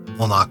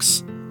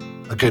 Wilnock's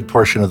a good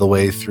portion of the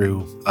way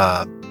through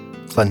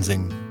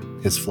cleansing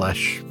his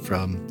flesh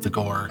from the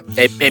gore.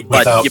 Hey,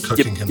 without bud,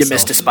 cooking you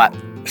missed a spot.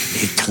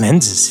 It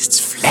cleanses its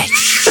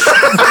flesh.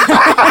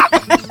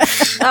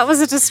 That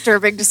was a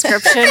disturbing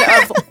description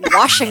of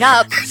washing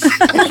up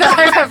that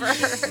I've ever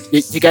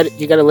heard.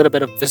 You got a little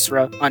bit of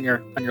viscera on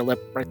your lip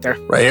right there.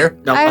 Right here?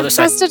 No, I other have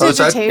side. Other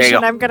side? There you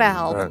prestidigitation. go. I'm gonna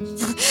help.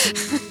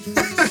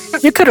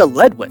 You could have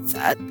led with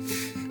that.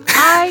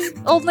 I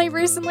only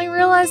recently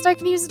realized I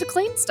can use it to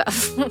clean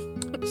stuff.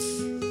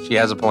 She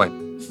has a point.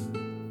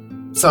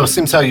 So it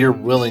seems how you're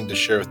willing to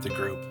share with the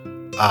group.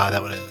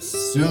 That would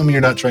assume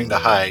you're not trying to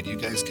hide. You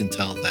guys can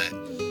tell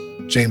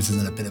that James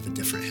is in a bit of a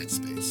different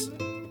headspace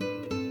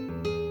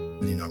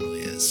than he normally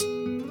is.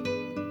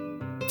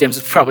 James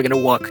is probably going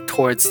to walk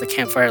towards the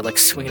campfire, like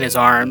swinging his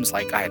arms,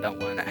 like, I don't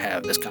want to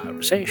have this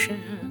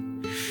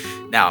conversation.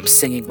 Now I'm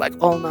singing like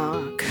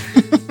Olnock.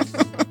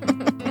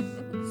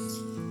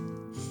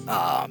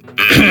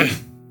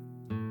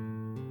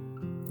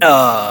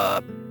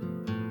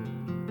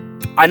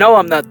 I know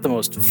I'm not the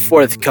most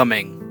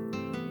forthcoming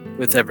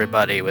with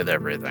everybody, with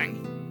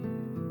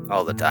everything,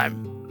 all the time.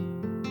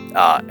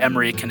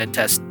 Emery can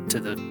attest to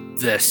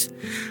this.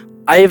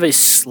 I have a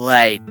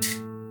slight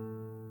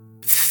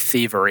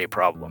thievery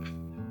problem.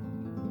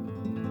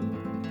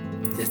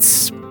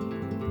 It's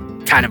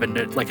kind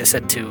of like I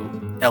said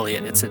to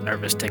Elliot, it's a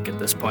nervous tick at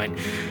this point.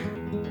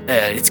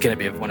 It's going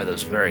to be one of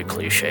those very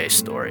cliche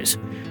stories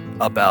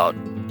about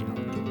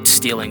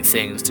stealing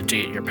things to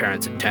get your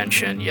parents'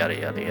 attention, yada,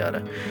 yada,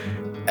 yada.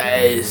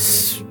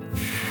 As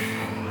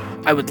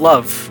I would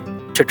love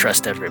to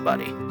trust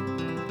everybody.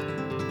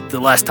 The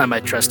last time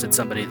I trusted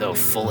somebody, though,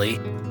 fully,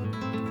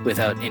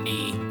 without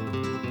any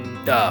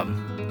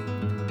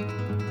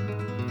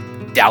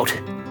doubt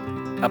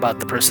about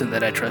the person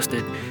that I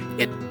trusted,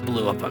 it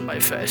blew up on my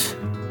face.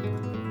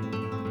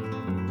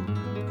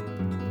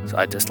 So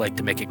I'd just like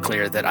to make it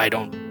clear that I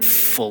don't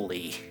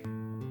fully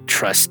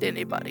trust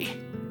anybody.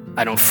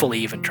 I don't fully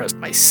even trust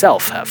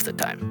myself half the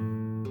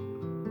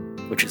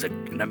time, which is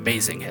an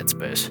amazing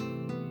headspace.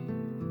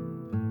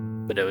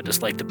 But I would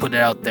just like to put it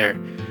out there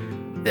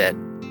that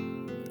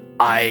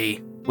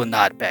I will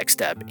not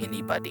backstab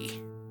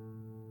anybody.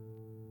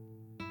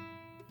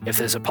 If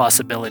there's a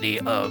possibility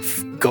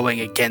of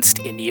going against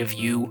any of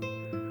you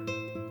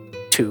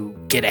to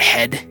get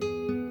ahead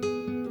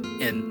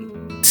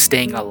in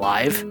staying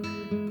alive,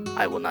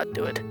 I will not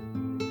do it.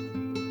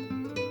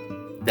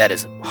 That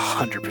is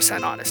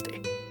 100% honesty.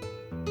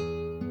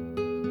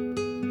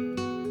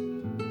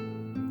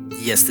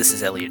 Yes, this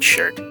is Elliot's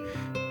shirt.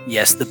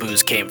 Yes, the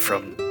booze came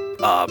from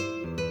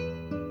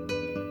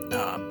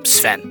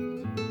Sven.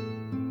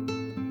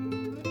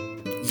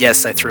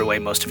 Yes, I threw away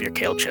most of your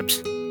kale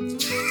chips.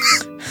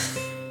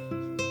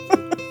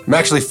 I'm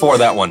actually for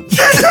that one.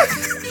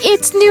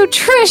 It's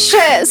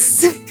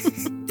nutritious.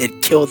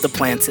 It killed the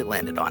plants it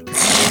landed on.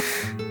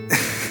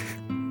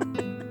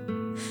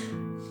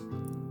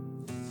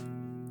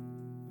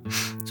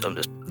 So I'm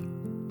just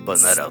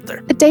putting that out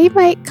there. A day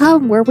might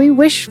come where we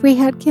wish we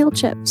had kale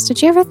chips.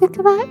 Did you ever think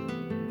of that?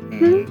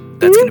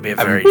 That's going to be a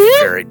very,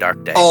 very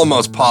dark day.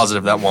 Almost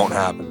positive that won't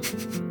happen.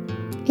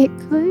 It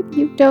could.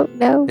 You don't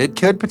know. It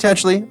could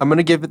potentially. I'm going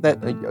to give it that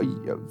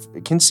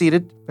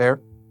conceded, fair.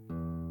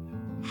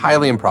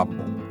 Highly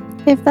improbable.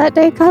 If that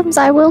day comes,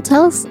 I will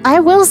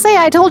say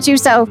I told you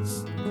so.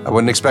 I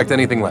wouldn't expect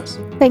anything less.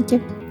 Thank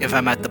you. If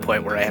I'm at the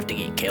point where I have to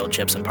eat kale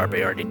chips, I'm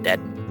probably already dead.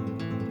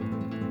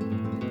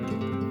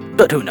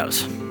 But who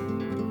knows?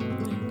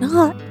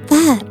 Not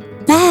that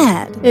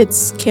bad.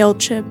 It's kale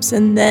chips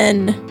and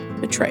then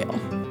betrayal.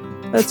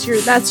 That's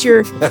his that's line.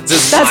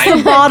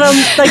 the bottom,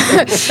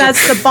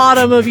 that's the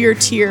bottom of your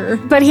tier.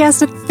 But he has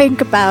to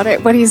think about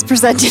it when he's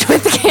presented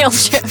with the kale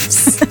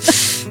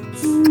chips.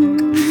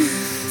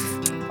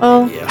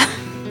 Oh, Yeah.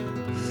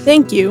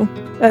 thank you.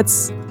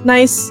 That's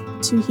nice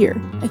to hear,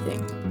 I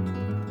think.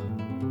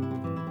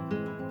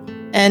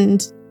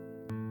 And,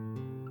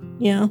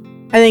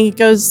 I think it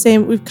goes the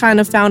same. We've kind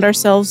of found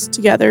ourselves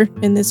together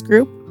in this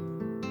group.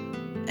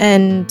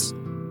 And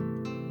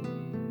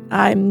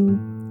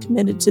I'm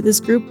committed to this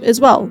group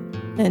as well.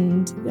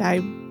 And I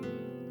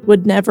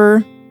would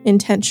never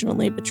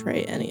intentionally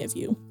betray any of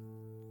you.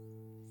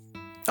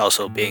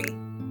 Also,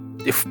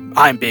 if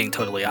I'm being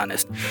totally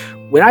honest,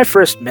 when I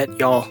first met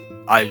y'all,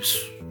 I was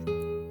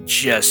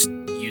just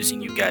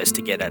using you guys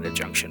to get at a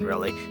junction,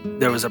 really.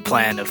 There was a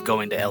plan of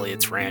going to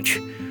Elliot's ranch,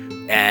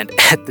 and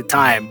at the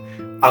time,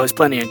 I was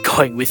planning on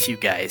going with you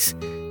guys,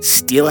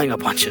 stealing a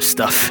bunch of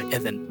stuff,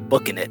 and then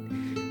booking it.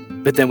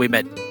 But then we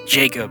met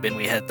Jacob, and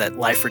we had that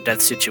life or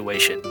death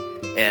situation,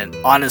 and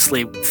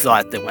honestly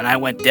thought that when I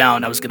went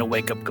down, I was going to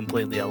wake up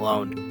completely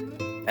alone,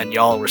 and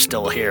y'all were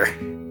still here.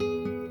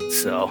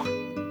 So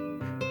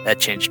that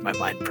changed my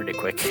mind pretty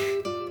quick.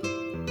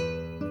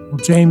 Well,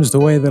 James, the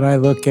way that I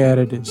look at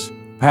it is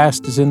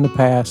past is in the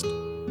past.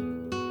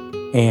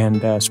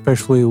 And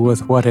especially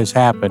with what has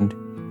happened,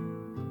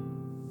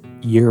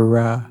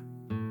 you're,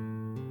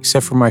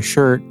 except for my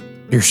shirt,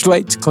 your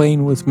slate's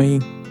clean with me.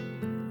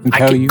 I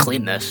can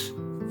clean this.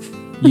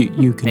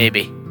 You can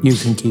Maybe. You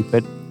can keep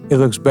it. It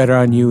looks better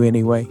on you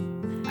anyway.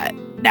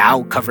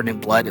 Now, covered in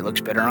blood, it looks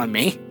better on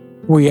me.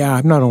 Well, yeah,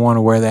 I'm not going to want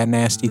to wear that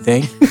nasty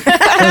thing.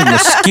 Those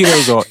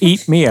mosquitoes will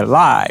eat me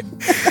alive.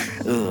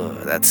 Ugh,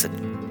 that's it.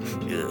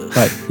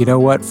 But you know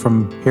what?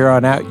 From here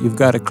on out, you've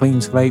got a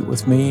clean slate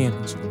with me.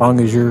 And as long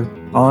as you're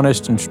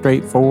honest and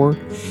straightforward,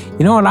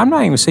 you know what? I'm not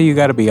even going to say you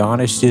got to be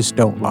honest. Just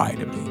don't lie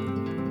to me.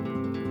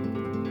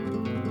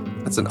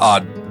 That's an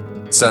odd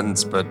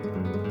sentence, but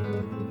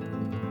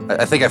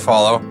I think I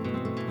follow.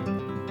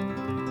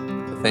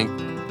 I think.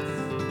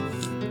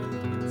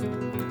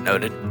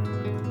 Noted.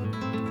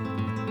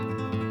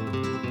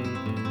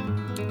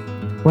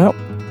 Well,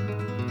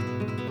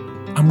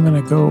 I'm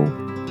going to go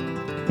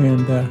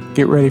and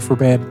get ready for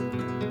bed.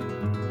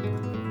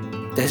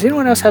 Does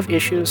anyone else have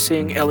issues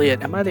seeing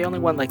Elliot? Am I the only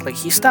one? Like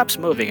he stops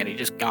moving and he's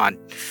just gone.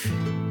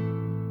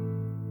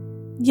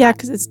 Yeah,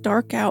 because it's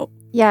dark out.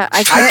 Yeah,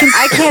 I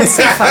can't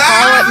see football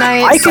at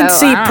night. I can so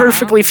see I don't know.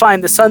 perfectly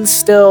fine. The sun's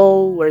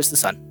still. Where's the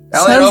sun?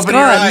 Elliot, Sun's open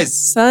your gone.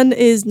 eyes. Sun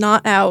is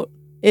not out.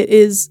 It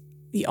is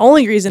the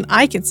only reason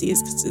I can see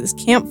is because of this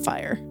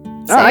campfire.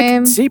 No, I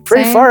can see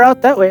pretty same. far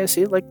out that way. I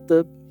see like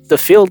the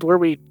field where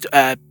we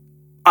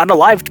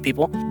unalived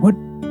people.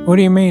 What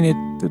do you mean?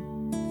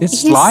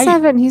 It's He's light.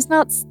 7. He's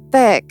not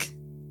thick.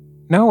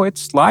 No,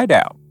 it's light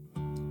out.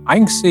 I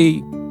can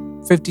see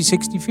 50,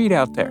 60 feet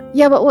out there.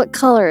 Yeah, but what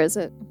color is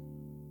it?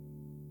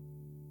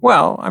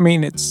 Well, I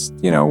mean, it's,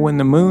 when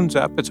the moon's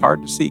up, it's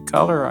hard to see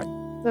color.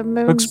 The moon.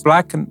 It looks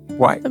black and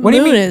white. The What do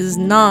you moon mean? is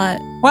not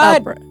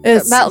What? up.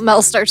 It's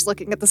Mel starts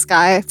looking at the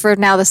sky for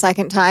now the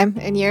second time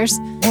in years.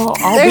 Well,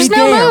 I'll There's be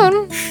no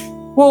damned.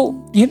 moon.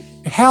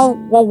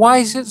 Well, why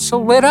is it so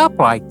lit up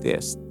like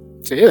this?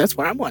 See, that's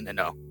what I'm wanting to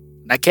know.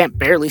 And I can't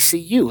barely see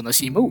you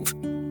unless you move.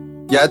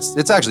 Yeah,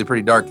 it's actually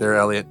pretty dark there,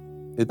 Elliot.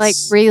 It's Like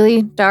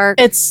really dark.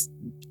 it's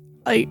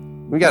like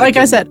we got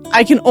I said,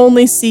 I can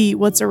only see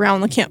what's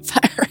around the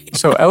campfire.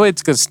 So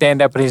Elliot's going to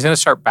stand up and he's going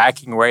to start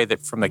backing away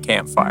from the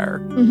campfire.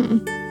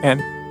 Mm-hmm. And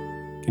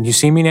can you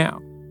see me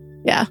now?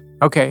 Yeah.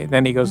 Okay,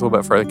 then he goes a little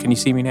bit further. Can you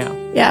see me now?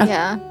 Yeah.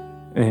 yeah.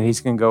 And he's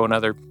going to go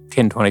another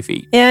 10, 20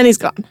 feet. And he's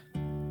gone.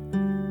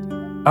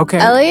 Okay.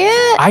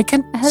 Elliot? I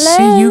can Hello?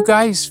 see you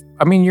guys.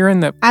 I mean, you're in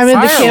the I'm in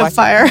the firelight.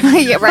 campfire.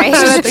 yeah, right.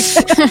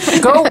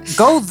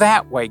 Go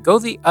that way. Go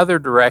the other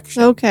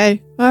direction.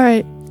 Okay. All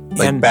right.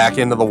 like and- back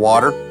into the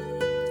water.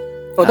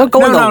 Oh, don't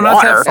go in the no, not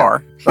water. that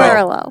far.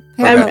 Parallel.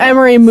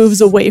 Emery moves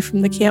away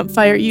from the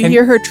campfire. You And-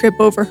 hear her trip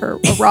over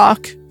a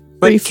rock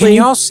But briefly. can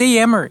y'all see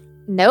Emery?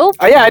 Nope.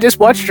 Oh yeah, I just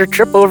watched her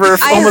trip over.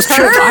 Almost I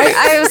tripped. heard.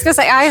 I was gonna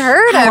say I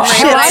heard Emery,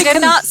 shit, but I I did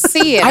can- not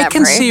see it. I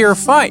can see her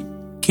fight.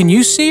 Can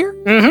you see her?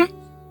 Mm-hmm.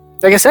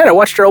 Like I said, I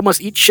watched her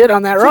almost eat shit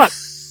on that rock.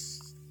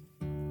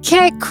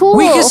 Okay, cool.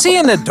 We can see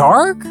in the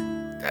dark?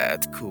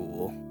 That's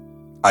cool.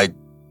 I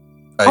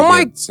Oh my-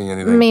 can't see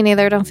anything. Me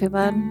neither. Don't feel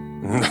bad.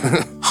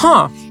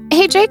 Huh.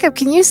 Hey, Jacob,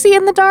 can you see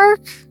in the dark?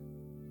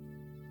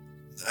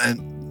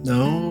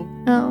 No.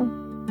 No.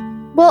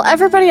 Well,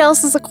 everybody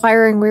else is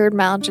acquiring weird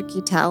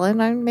magic-y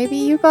talent, and maybe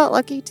you got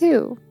lucky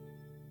too.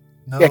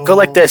 No. Yeah, go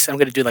like this. I'm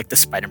gonna do like the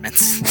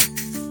Spider-Mans.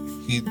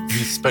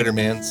 He's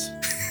Spider-Man's.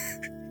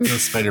 No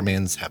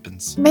Spider-Man's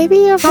happens. Maybe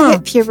you have Huh.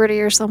 hit puberty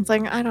or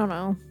something. I don't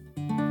know.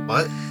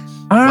 What?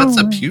 I What's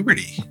a don't-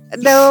 puberty?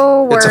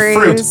 No It's a fruit.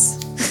 worries.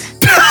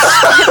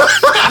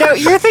 No,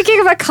 you're thinking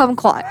of a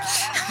kumquat.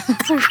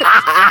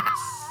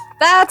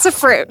 That's a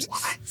fruit.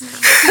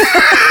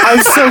 I'm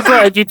so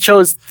glad you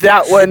chose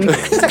that one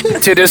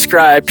to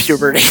describe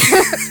puberty.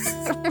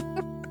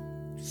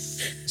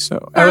 So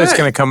Elliot's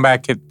going to come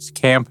back at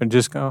camp and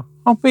just go,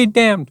 I'll be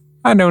damned.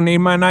 I don't need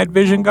my night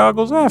vision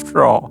goggles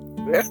after all.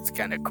 That's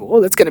kind of cool.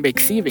 That's gonna make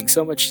thieving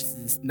so much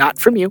not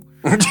from you.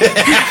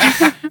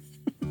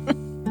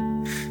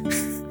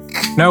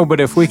 No, but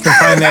if we can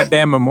find that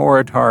damn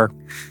Amoritar,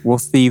 we'll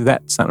thieve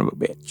that son of a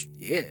bitch.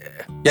 Yeah.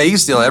 Yeah, you can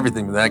steal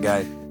everything from that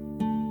guy.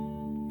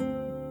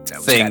 That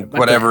was Thing, kind of my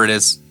whatever it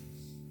is.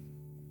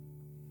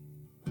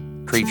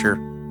 Creature.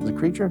 Is it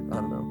creature? I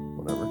don't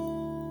know. Whatever.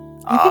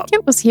 I think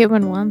it was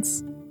human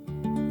once.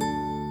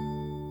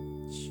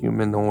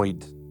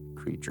 Humanoid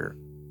creature.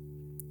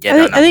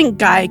 Yeah, I think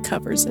Guy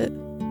covers it.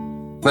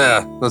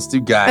 Yeah, let's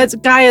do guy.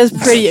 Guy is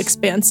pretty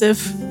expansive.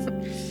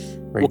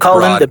 Very we'll call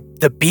broad. him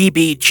the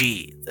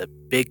BBG, the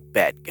big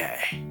bad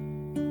guy.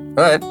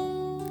 All right.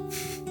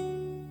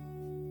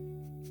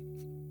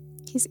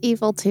 He's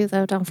evil too,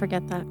 though. Don't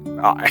forget that.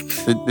 All right.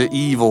 The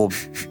evil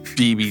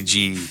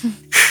BBG.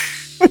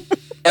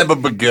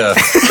 Ebabaga.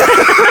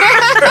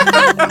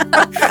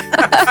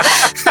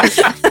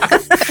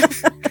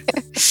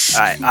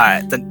 All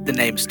right. The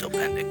name's still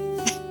pending.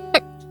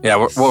 Yeah,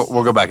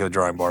 we'll go back to the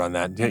drawing board on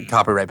that.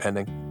 Copyright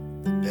pending.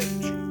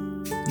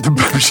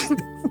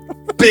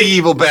 Big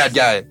evil bad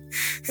guy.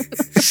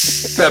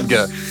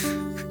 Pebga.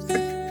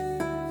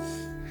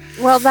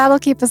 Well, that'll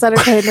keep us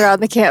entertained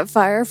around the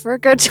campfire for a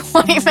good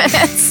 20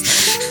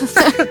 minutes.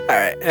 All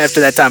right.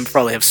 After that time, I'll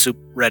probably have soup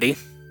ready. Do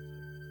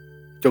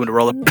you want me to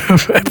roll a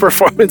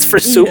performance for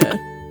soup? Yeah.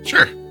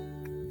 Sure.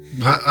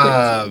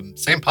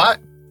 Same pot?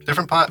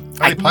 Different pot?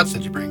 How many pots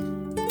did you bring?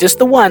 Just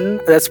the one.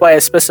 That's why I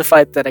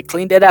specified that I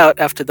cleaned it out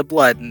after the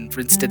blood and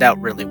rinsed it out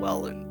really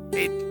well and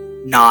made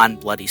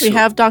non-bloody soup. We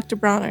have Dr.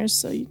 Bronner's,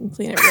 so you can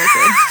clean it real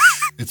good.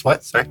 It's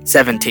what? Sorry?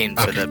 17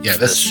 for Okay. the Yeah, for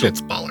this the soup.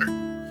 shit's baller.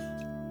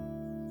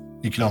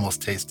 You can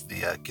almost taste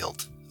the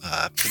guilt.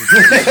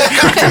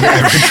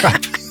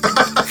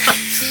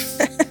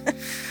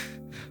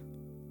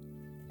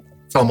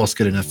 It's almost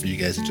good enough for you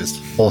guys to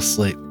just whole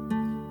slate.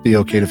 Be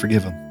okay to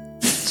forgive him.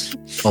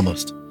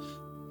 Almost.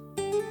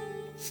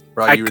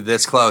 Bro, you were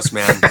this close,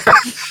 man.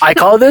 I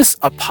call this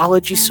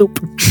apology soup.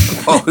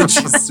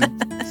 Apologies.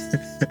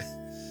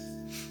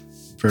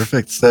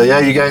 Perfect. So yeah,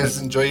 you guys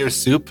enjoy your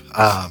soup.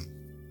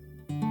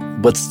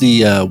 What's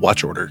the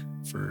watch order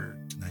for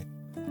tonight?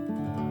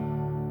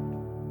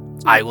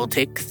 I will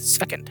take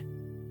second.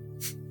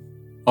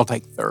 I'll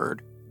take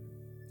third.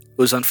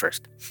 Who's on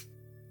first?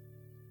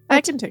 I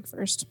can take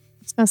first.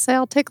 I was going to say,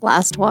 I'll take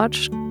last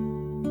watch.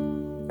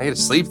 I get to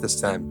sleep this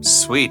time.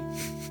 Sweet.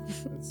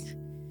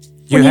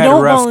 You When you had a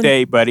don't rough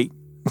day, buddy.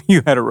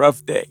 You had a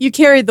rough day. You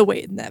carried the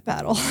weight in that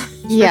battle.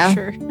 Yeah.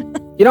 For sure.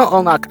 You know,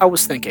 Olnak, I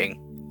was thinking,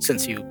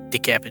 since you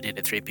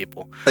decapitated 3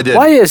 people, I did.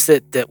 why is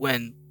it that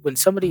when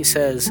somebody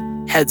says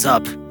heads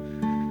up,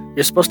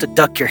 you're supposed to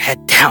duck your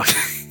head down?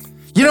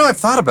 You know, I've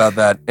thought about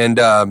that, and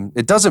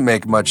it doesn't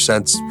make much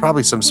sense.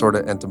 Probably some sort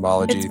of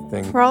entomology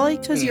thing. Probably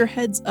because your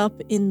head's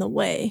up in the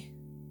way.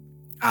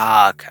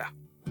 Ah, okay.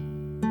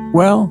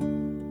 Well,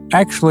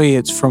 actually,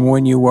 it's from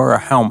when you wore a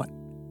helmet.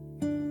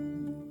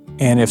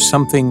 And if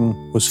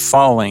something was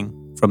falling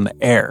from the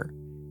air,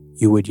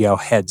 you would yell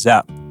heads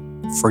up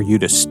for you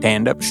to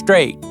stand up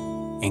straight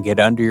and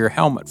get under your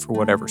helmet for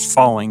whatever's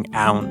falling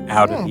out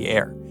of the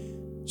air.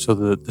 So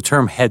the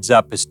term heads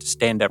up is to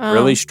stand up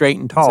really straight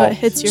and tall So it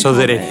hits your so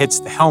that it helmet hits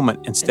the helmet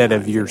instead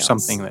and of you're everything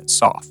else. something that's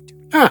soft.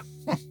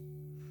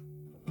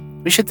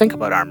 We should think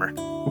about armor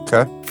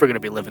Okay. if we're going to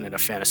be living in a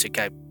fantasy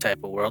type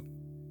of world.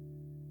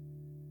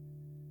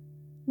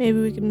 Maybe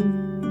we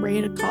can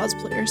raid a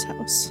cosplayer's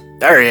house.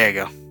 There you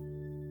go.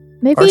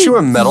 Maybe Aren't you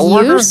a metal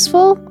worker?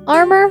 useful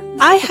armor?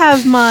 I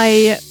have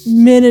my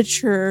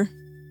miniature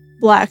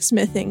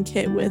blacksmithing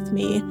kit with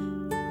me.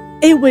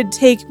 It would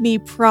take me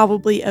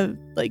probably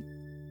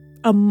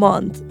a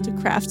month to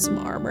craft some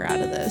armor out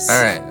of this.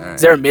 All right.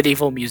 Is there a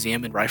medieval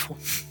museum in Rifle?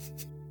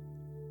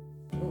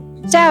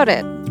 Doubt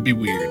it. It'd be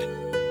weird.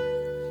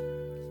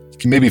 You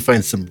can maybe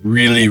find some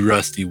really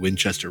rusty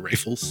Winchester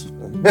rifles.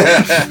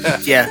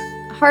 Yeah.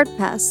 Hard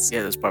pass.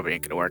 Yeah, this probably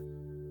ain't going to work.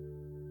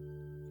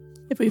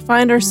 If we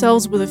find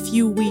ourselves with a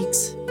few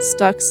weeks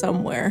stuck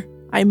somewhere,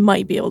 I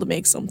might be able to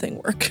make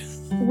something work.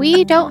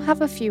 We don't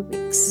have a few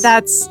weeks.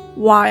 That's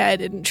why I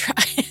didn't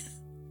try.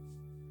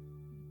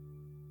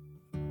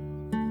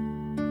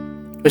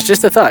 It's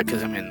just a thought,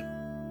 because, I mean,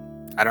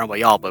 I don't know about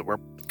y'all, but we're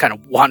kind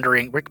of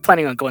wandering. We're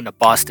planning on going to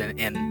Boston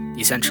in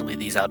essentially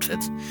these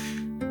outfits.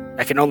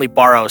 I can only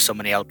borrow so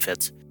many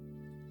outfits.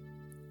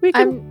 We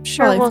can I'm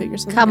sure probably we'll figure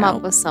something come out.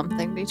 up with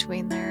something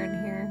between there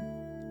and here.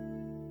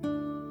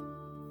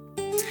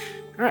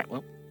 All right,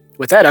 well,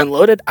 with that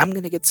unloaded, I'm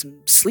going to get some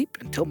sleep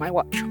until my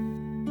watch.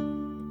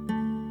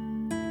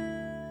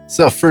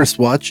 So first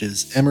watch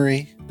is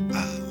Emery.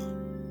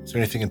 Is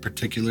there anything in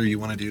particular you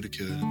want to do to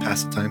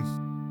pass the time?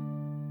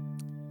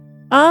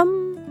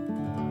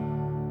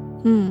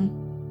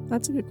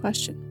 That's a good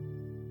question.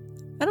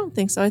 I don't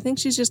think so. I think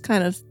she's just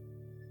kind of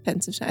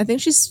pensive. I think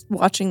she's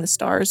watching the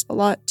stars a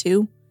lot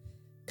too,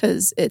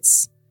 because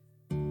it's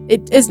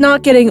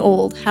not getting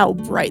old how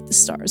bright the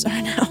stars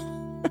are now.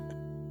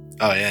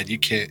 Oh yeah, you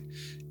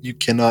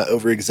cannot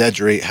over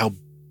exaggerate how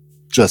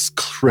just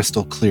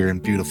crystal clear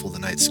and beautiful the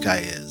night sky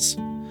is.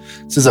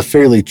 This is a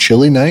fairly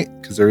chilly night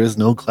because there is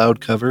no cloud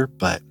cover,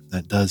 but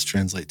that does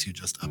translate to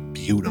just a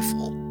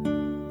beautiful,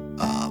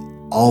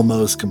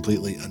 almost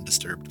completely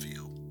undisturbed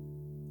view.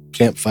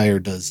 Campfire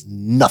does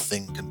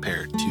nothing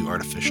compared to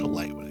artificial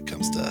light when it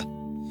comes to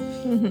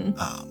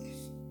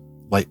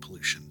light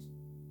pollution.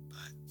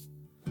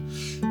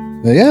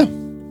 But yeah,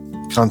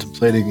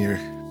 contemplating your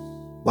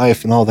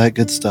life and all that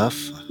good stuff.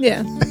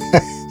 Yeah.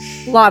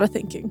 A lot of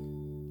thinking.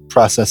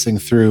 Processing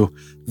through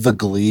the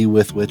glee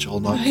with which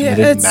Olnok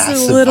committed It's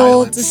massive a little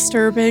violence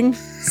disturbing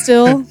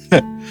still.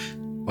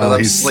 while I'm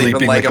he's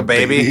sleeping like a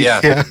baby.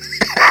 Yeah.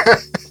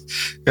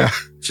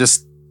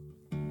 Just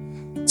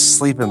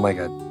sleeping like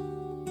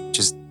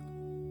just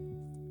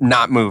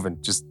not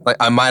moving. Just like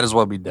I might as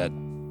well be dead.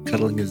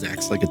 Cuddling his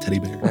axe like a teddy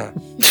bear. Yeah.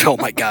 Oh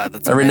my God,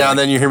 that's Every now and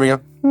then you hear me go,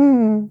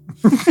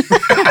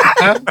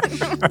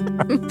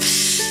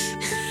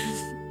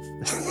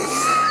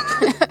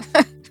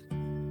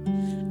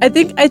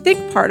 I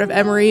think part of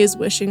Emery is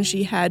wishing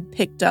she had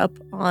picked up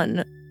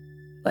on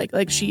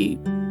like she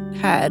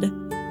had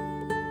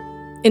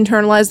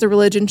internalized the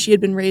religion she had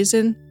been raised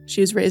in.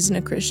 She was raised in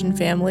a Christian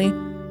family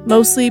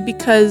mostly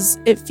because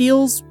it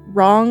feels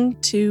wrong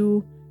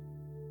to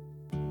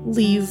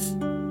leave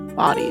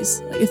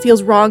bodies. Like, it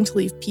feels wrong to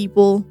leave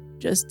people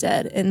just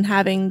dead, and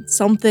having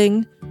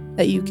something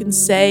that you can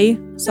say,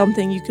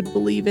 something you could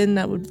believe in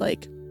that would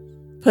like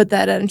put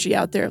that energy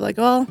out there, like,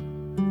 well,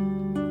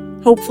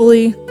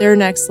 hopefully their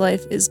next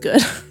life is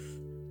good.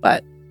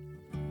 But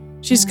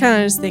she's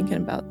kind of just thinking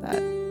about that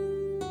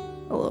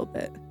a little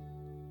bit.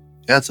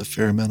 Yeah, it's a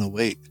fair amount of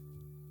weight.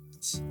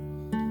 It's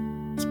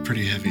a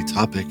pretty heavy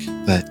topic,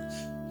 but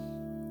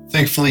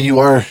thankfully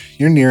you're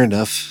near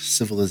enough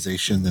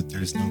civilization that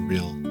there's no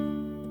real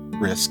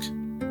risk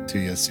to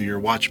you. So your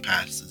watch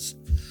passes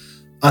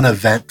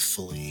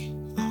uneventfully.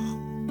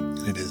 And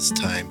it is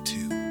time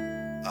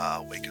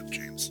to wake up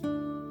James.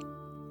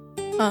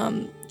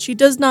 She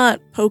does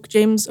not poke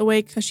James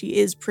awake because she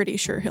is pretty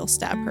sure he'll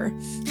stab her.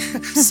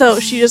 So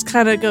she just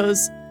kind of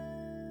goes,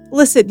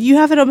 listen, you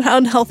have an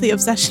unhealthy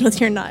obsession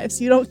with your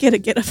knives. You don't get to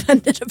get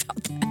offended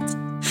about that.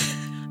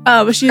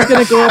 But she's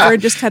going to go over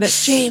and just kind of,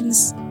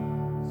 James,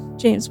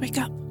 wake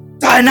up.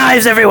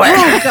 Knives everywhere.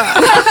 Oh,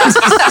 God.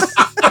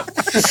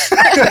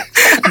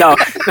 No.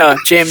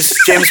 James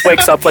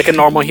wakes up like a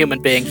normal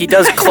human being. He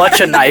does clutch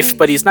a knife,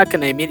 but he's not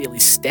going to immediately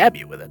stab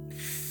you with it.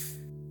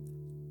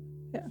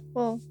 Yeah,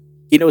 well,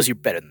 He knows you're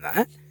better than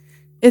that.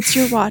 it's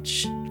your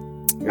watch.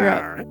 You're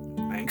up. All right,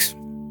 thanks.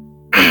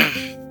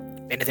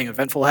 Anything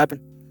eventful happen?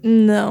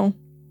 No.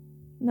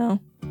 Okay.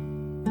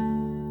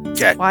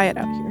 It's quiet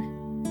out here.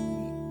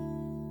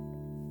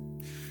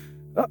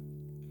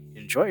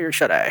 Enjoy your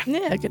shut-eye.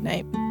 Yeah, good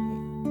night.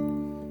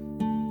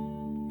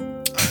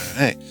 All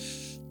right.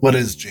 What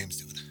is James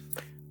doing?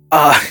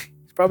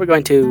 He's probably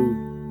going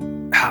to.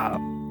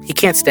 He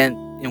can't stand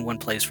in one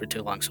place for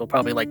too long, so he'll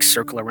probably like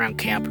circle around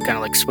camp, kind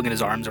of like swinging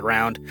his arms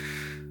around.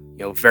 You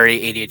know, very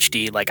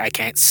ADHD. Like I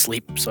can't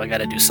sleep, so I got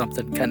to do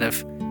something. Kind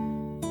of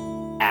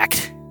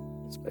act.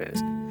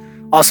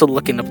 Also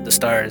looking up at the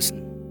stars,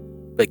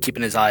 but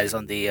keeping his eyes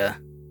on the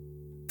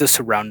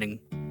surrounding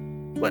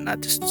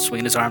whatnot. Just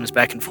swinging his arms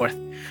back and forth,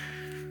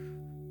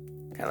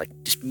 kind of like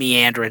just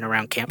meandering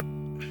around camp.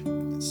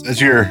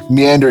 As you're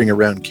meandering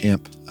around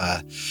camp,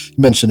 you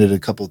mentioned it a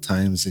couple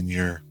times in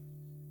your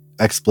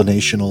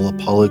explanational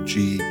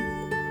apology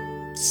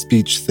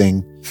speech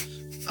thing,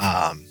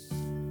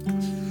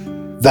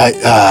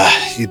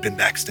 that you'd been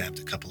backstabbed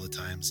a couple of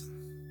times.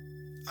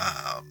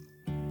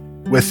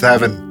 With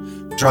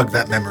having drug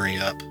that memory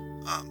up,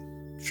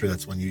 I'm sure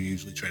that's one you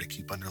usually try to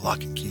keep under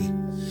lock and key.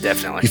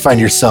 Definitely. You find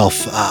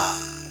yourself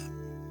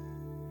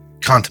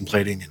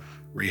contemplating and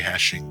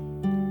rehashing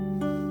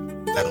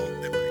that old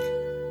memory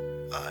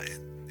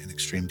in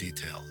extreme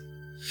detail.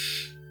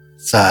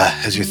 So,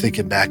 as you're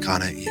thinking back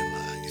on it,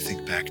 you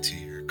think back to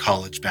your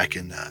college back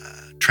in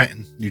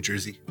Trenton, New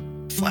Jersey.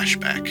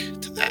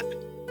 Flashback to that.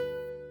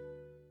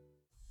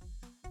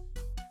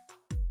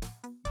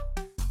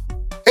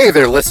 Hey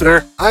there,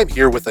 listener. I'm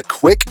here with a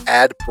quick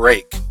ad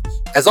break.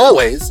 As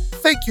always,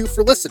 thank you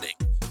for listening.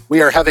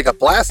 We are having a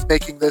blast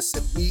making this,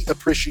 and we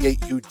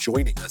appreciate you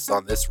joining us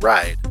on this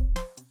ride.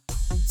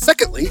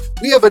 Secondly,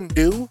 we have a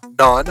new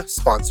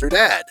non-sponsored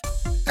ad.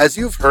 As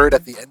you've heard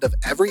at the end of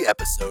every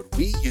episode,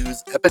 we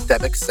use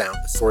Epidemic Sound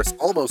to source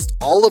almost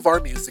all of our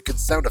music and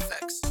sound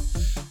effects.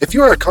 If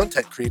you are a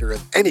content creator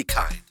of any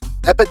kind,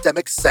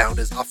 Epidemic Sound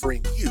is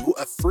offering you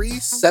a free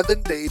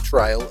 7-day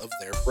trial of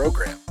their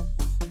program.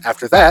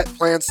 After that,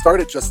 plans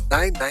start at just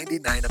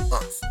 $9.99 a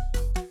month.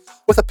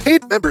 With a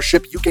paid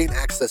membership, you gain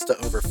access to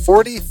over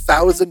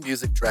 40,000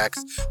 music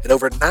tracks and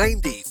over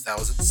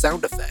 90,000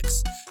 sound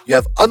effects. You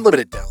have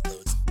unlimited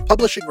downloads,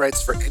 publishing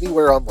rights for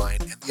anywhere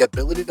online, and the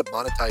ability to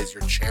monetize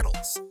your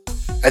channels.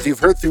 As you've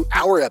heard through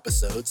our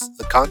episodes,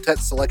 the content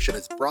selection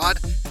is broad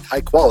and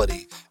high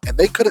quality, and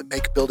they couldn't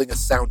make building a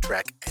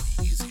soundtrack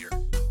any easier.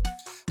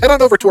 Head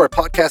on over to our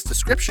podcast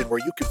description where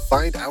you can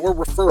find our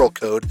referral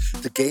code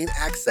to gain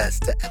access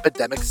to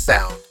Epidemic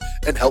Sound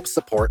and help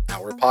support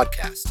our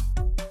podcast.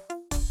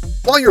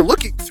 While you're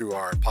looking through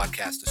our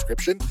podcast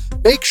description,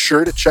 make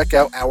sure to check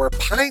out our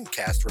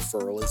Pinecast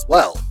referral as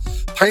well.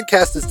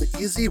 Pinecast is the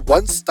easy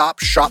one-stop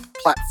shop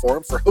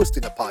platform for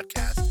hosting a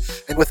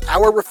podcast, and with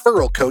our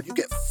referral code, you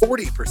get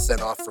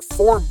 40% off for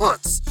 4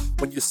 months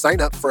when you sign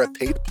up for a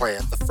paid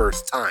plan the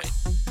first time.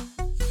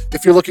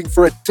 If you're looking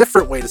for a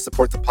different way to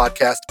support the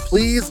podcast,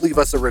 please leave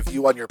us a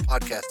review on your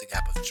podcasting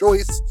app of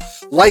choice.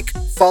 Like,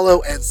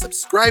 follow, and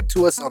subscribe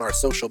to us on our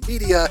social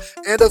media.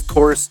 And of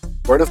course,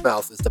 word of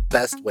mouth is the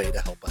best way to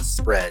help us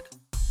spread.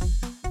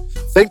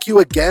 Thank you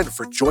again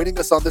for joining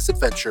us on this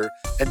adventure.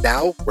 And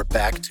now we're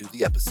back to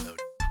the episode.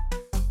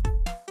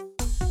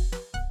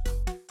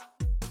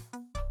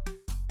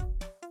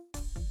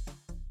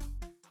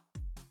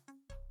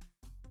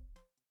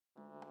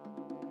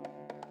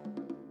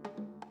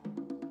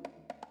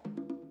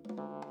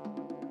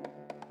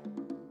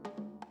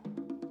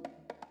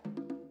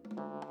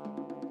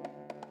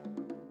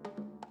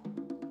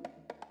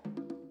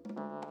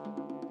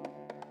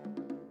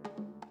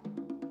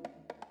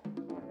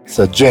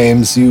 So,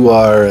 James, you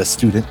are a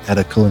student at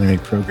a culinary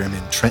program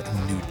in Trenton,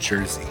 New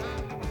Jersey.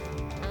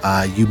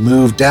 You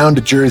moved down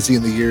to Jersey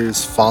in the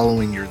years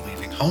following your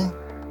leaving home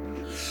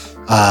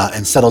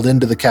and settled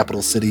into the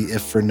capital city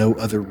if for no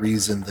other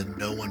reason than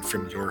no one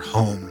from your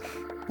home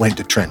went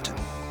to Trenton.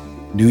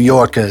 New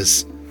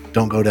Yorkers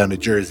don't go down to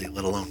Jersey,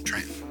 let alone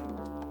Trenton.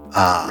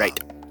 Right.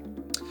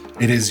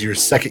 It is your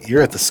second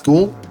year at the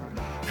school,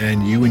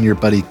 and you and your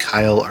buddy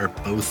Kyle are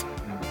both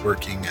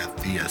working at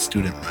the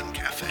student-run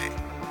cafe.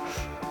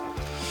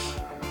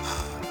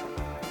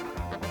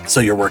 So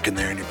you're working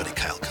there, and your buddy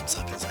Kyle comes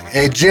up and is like,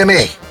 "Hey,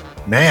 Jimmy,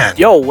 man,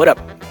 Yo, what up?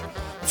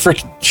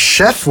 freaking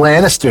Chef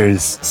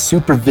Lannister's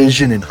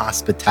supervision and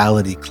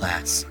hospitality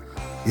class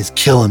is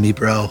killing me,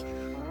 bro.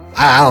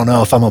 I don't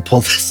know if I'm gonna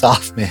pull this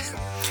off, man.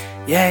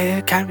 Yeah,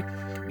 kind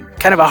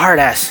of a hard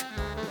ass.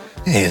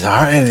 It's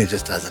hard, and it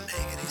just doesn't make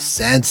any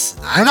sense.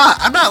 I'm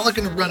not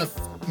looking to run a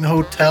fucking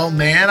hotel,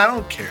 man. I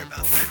don't care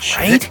about that shit.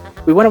 Right?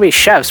 We want to be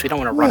chefs. We don't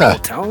want to run Yeah.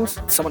 hotels.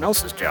 It's someone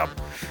else's job.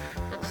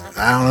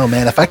 I don't know,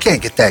 man. If I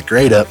can't get that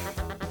grade up,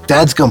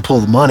 Dad's gonna pull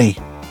the money.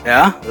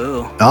 Yeah?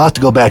 Ooh. I'll have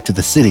to go back to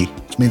the city,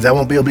 which means I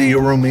won't be able to be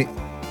your roommate.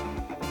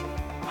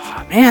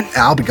 Oh, man.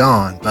 I'll be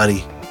gone,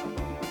 buddy.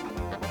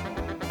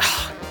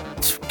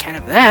 It's kind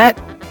of that.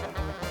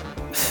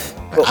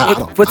 Well, I don't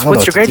know what's what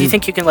your to grade? Do you do.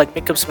 think you can like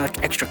make up some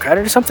like, extra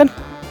credit or something?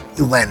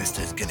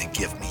 Lannister's gonna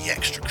give me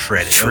extra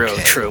credit. True,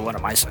 okay. true. What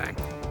am I saying?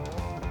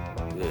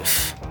 Ugh.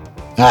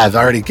 I've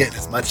already getting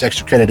as much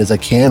extra credit as I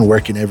can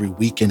working every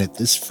weekend at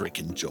this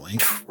freaking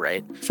joint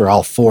Right. for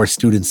all 4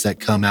 students that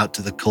come out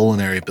to the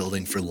culinary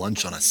building for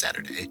lunch on a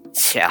Saturday.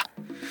 Yeah.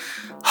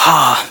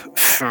 Ah,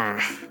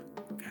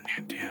 good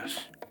ideas.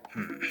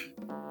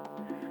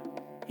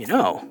 You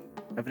know,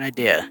 I have an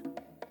idea.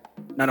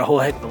 Not a whole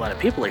heck of a lot of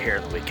people are here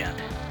on the weekend.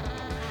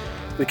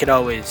 We could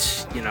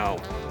always,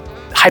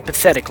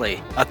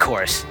 hypothetically, of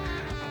course,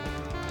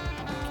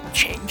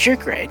 change your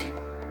grade.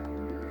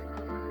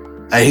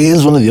 He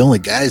is one of the only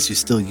guys who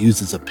still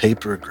uses a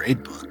paper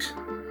grade book.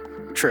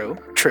 True.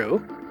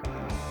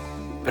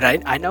 But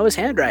I know his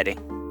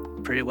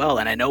handwriting pretty well,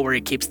 and I know where he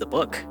keeps the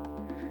book.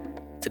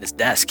 It's at his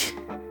desk.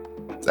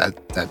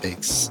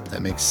 That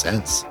makes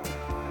sense.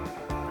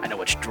 I know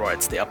which drawer.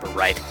 It's the upper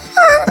right.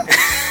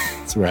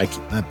 That's where I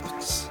keep my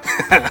books.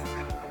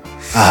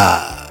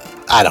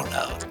 I don't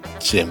know,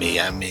 Jimmy.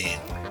 I mean,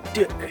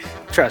 Dude,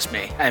 trust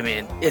me. I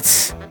mean,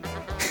 he's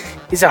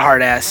a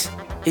hard ass.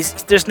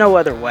 There's no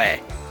other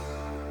way.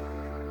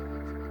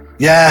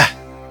 yeah.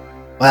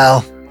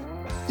 Well,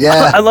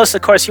 yeah. Unless,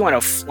 of course, you want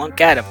to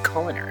flunk out of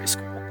culinary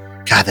school.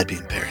 God, that'd be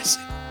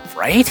embarrassing.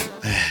 Right?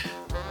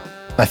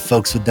 My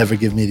folks would never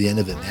give me the end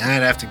of it,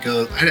 man. I'd have to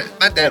go.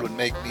 My dad would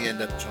make me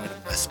end up joining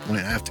West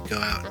Point. I'd have to go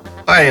out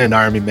and fight in an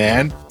army,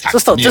 man.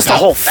 Just Talk to me a about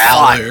whole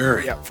valor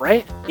fun. Yeah,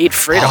 right? Need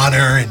freedom. honor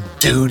and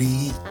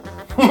duty.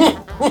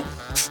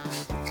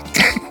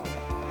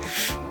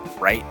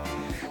 Right?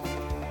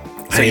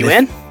 I So mean, you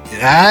in?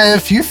 Yeah,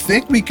 if you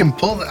think we can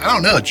pull that, I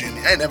don't know, Jimmy.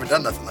 I ain't never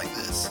done nothing like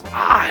this.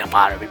 I'm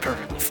on. It'll be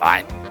perfectly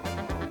fine.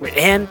 We're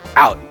in,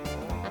 out.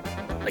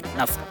 Like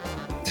nothing,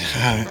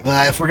 All right.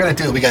 Well, if we're gonna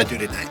do it, we gotta do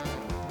it at night.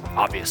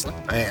 obviously.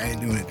 I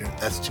ain't doing it. Dude.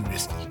 That's too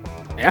risky.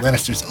 Yeah?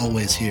 Lannister's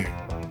always here.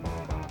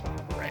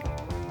 Right.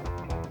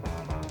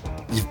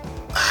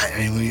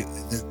 I mean,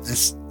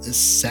 this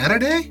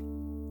Saturday.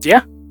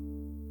 Yeah.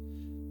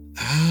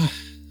 all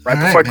Right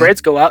right, before man.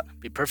 grades go out.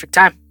 Be perfect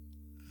time.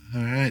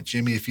 All right,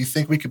 Jimmy. If you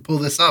think we could pull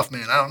this off,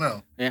 man, I don't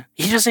know. Yeah.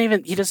 He doesn't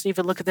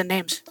even look at the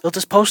names. He'll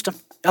just post them.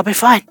 I'll be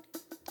fine.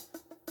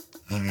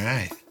 All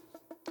right.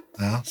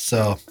 Well,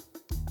 so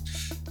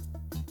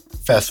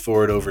fast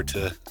forward over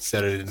to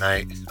Saturday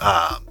night.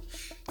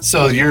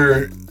 So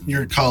your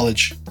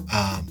college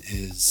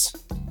is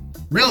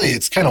really,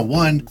 it's kind of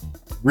one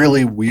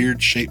really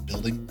weird shaped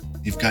building.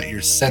 You've got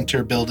your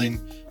center building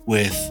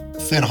with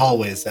thin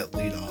hallways that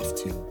lead off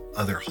to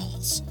other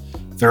halls.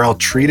 They're all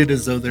treated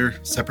as though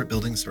they're separate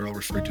buildings. They're all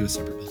referred to as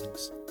separate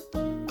buildings.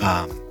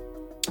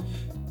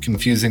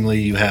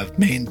 Confusingly, you have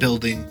main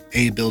building,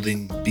 A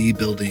building, B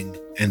building,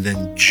 and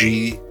then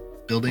G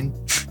building.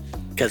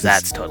 Because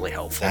that's totally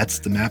helpful. That's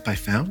the map I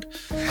found.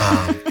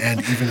 And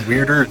even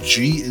weirder,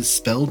 G is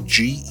spelled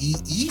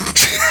G-E-E.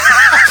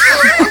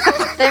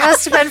 They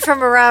must have been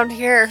from around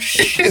here.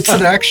 It's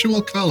an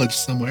actual college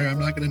somewhere. I'm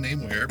not going to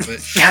name where, but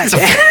God it's a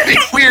damn. very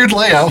weird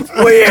layout.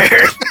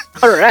 Weird.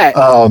 All right.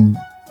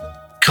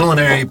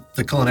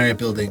 The culinary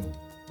building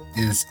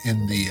is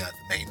in the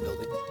main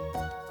building.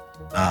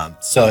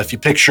 So if you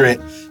picture it,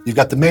 you've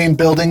got the main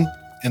building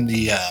in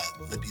the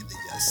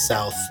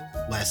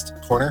southwest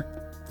corner.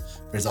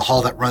 There's a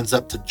hall that runs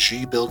up to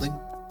G building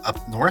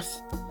up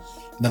north.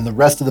 And then the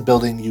rest of the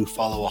building, you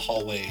follow a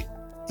hallway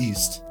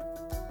east.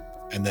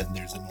 And then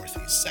there's a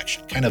northeast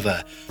section. Kind of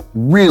a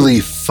really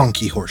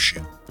funky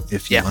horseshoe,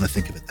 if you Yeah. want to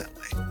think of it that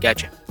way.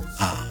 Gotcha.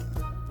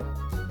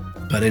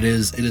 But it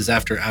is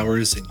after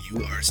hours, and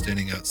you are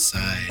standing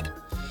outside,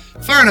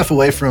 far enough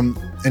away from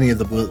any of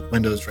the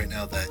windows right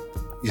now that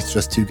it's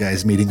just 2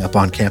 guys meeting up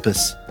on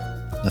campus.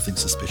 Nothing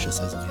suspicious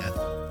as of yet.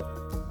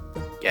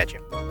 Gotcha.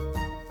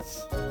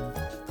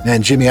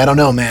 Man, Jimmy, I don't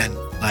know, man.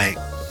 Like,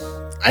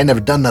 I never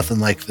done nothing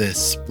like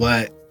this.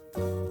 What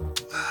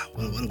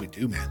do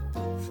do, man?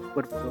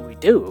 What we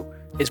do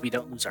is we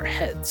don't lose our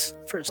heads,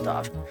 first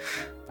off.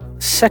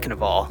 Second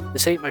of all,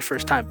 this ain't my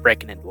first time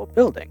breaking into a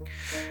building.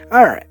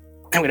 All right,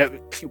 I'm going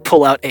to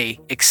pull out a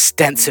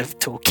extensive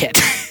toolkit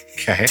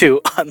Okay. to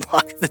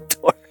unlock the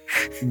door.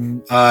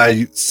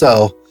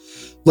 So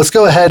let's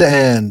go ahead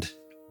and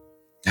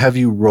have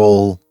you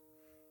roll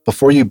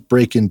before you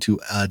break into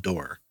a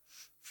door.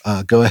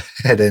 Go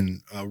ahead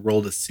and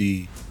roll to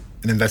see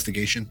an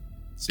investigation,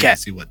 so you can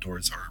see what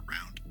doors are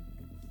around,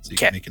 so you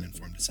can make an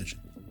informed decision.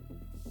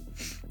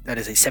 That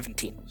is a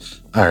 17.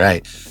 All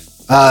right.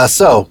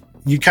 So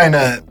you kind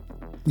of,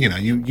 you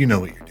know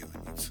what you're doing.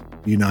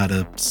 You know how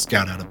to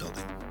scout out a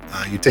building.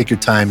 You take your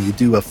time. You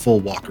do a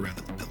full walk around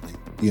of the building,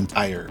 the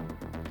entire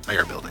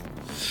building,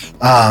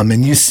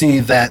 and you see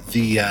that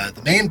the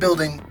main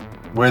building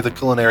where the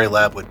culinary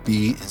lab would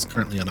be is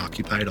currently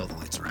unoccupied. All the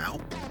lights are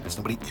out. There's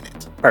nobody in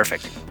it.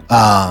 Perfect.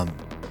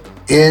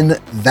 In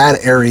that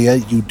area,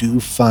 you do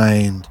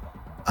find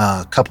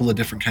a couple of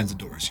different kinds of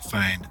doors. You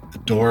find a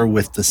door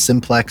with the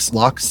simplex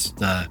locks,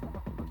 the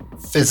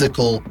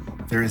physical.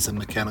 There is a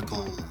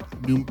mechanical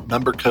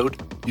number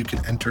code you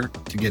can enter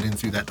to get in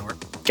through that door.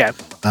 Okay.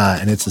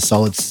 And it's a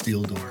solid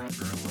steel door or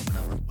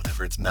aluminum or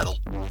whatever. It's metal.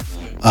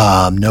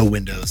 No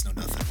windows, no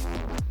nothing.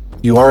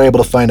 You are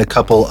able to find a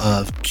couple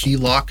of key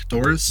lock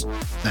doors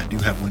that do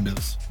have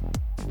windows.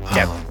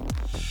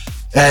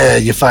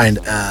 You find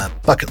a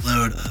bucket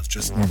load of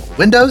just normal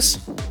windows.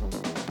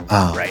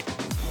 Right.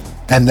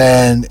 And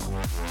then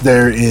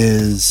there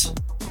is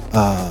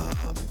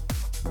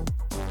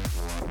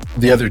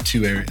the other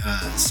two areas.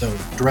 So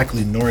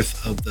directly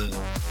north of the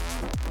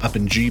up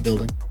in G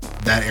building,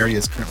 that area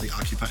is currently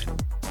occupied.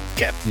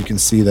 Okay. You can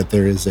see that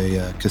there is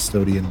a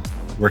custodian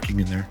working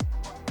in there.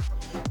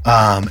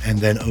 And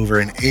then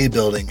over in A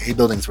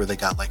building's where they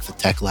got like the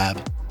tech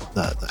lab,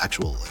 the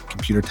actual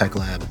computer tech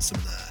lab, and some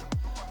of the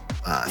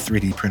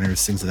 3D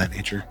printers, things of that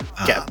nature.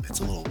 It's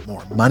a little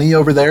more money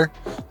over there.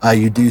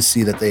 You do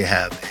see that they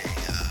have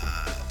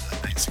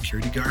a night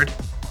security guard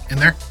in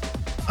there.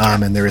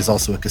 And there is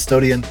also a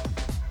custodian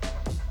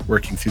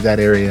working through that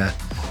area.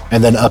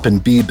 And then up in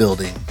B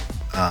building,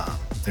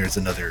 there's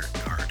another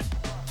guard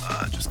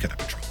just kind of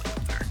patrolling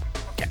up there.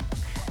 Okay.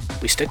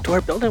 We stick to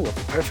our building, we'll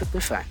be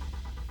perfectly fine.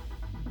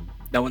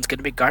 No one's going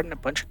to be guarding a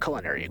bunch of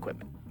culinary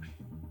equipment.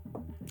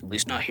 At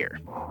least not here.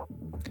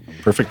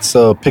 Perfect.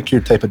 So pick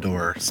your type of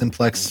door.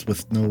 Simplex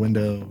with no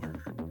window?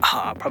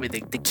 Or Probably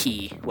the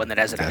key, one that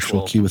has an the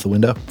actual key with a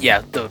window?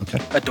 Yeah,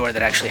 a door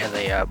that actually has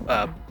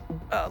a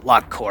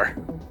lock core.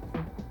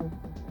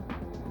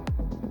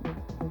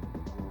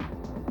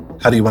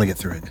 How do you want to get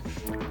through it?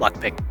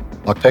 Lockpick.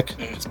 Lockpick?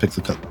 Mm. Just pick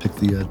the door?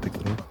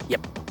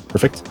 Yep.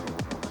 Perfect.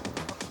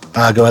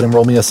 Go ahead and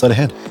roll me a sleight of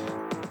hand.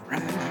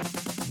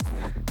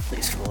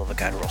 Please full of a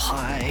guy roll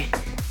high.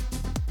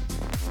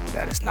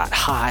 That is not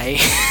high.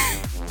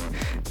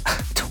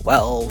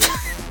 12.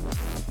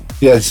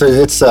 Yeah, so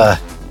it's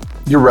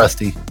you're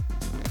rusty.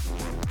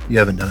 You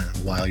haven't done it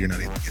in a while. You're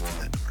not able to get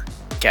through that door.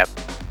 Okay.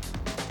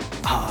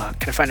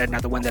 Can I find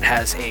another one that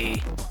has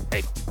a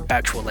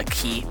actual like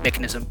key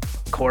mechanism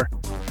core?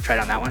 Try it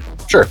on that one.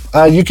 Sure.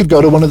 You could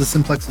go to one of the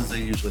simplexes.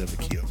 They usually have a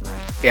key override.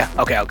 Yeah.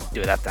 Okay, I'll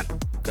do that then.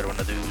 Go to one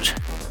of those.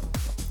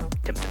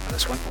 Tempted on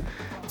this one.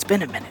 It's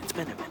been a minute.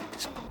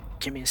 Just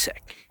give me a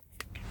sec.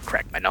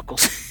 Crack my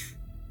knuckles.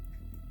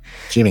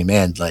 Jimmy,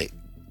 man, like,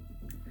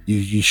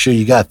 you sure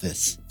you got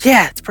this?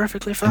 Yeah, it's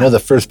perfectly fine. I know the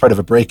first part of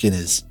a break-in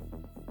is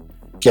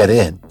get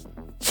in.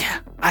 Yeah,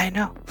 I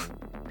know.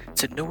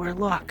 It's a newer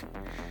lock.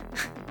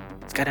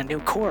 It's got a new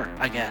core,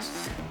 I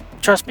guess.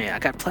 Trust me, I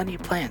got plenty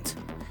of plans.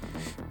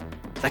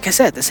 Like I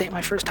said, this ain't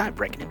my first time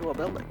breaking into a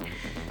building.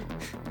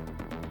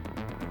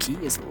 The key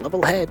is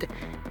level head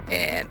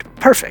and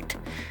perfect.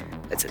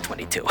 That's a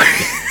 22.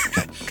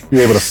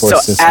 You're able to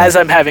force So this. as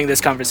I'm having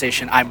this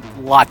conversation, I'm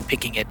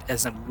lock-picking it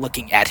as I'm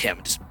looking at him.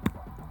 Just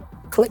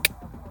click.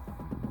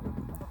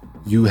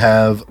 You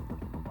have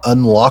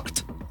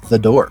unlocked the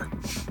door.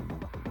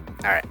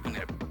 All right, I'm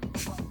gonna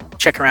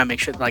check around, make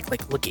sure, like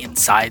look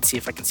inside, see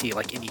if I can see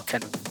like any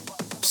kind of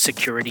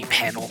security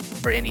panel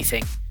or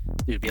anything.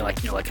 It would be like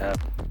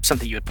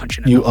something you would punch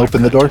in. You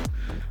open the door?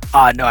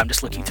 No, I'm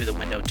just looking through the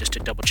window just to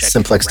double check.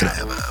 Simplex didn't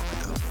have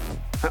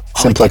a window.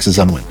 Simplex is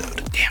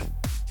unwindowed. Damn.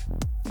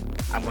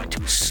 I'm going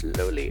to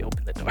slowly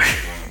open the door.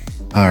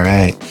 All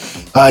right.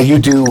 You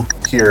do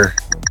hear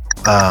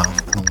an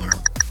alarm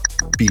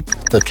beep,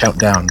 the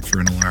countdown for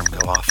an alarm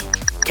go off.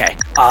 Okay.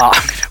 I'm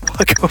gonna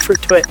walk over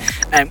to it.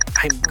 I'm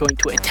going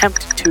to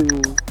attempt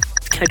to.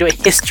 Can I do a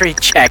history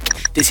check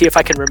to see if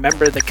I can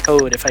remember the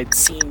code? If I'd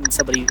seen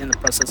somebody in the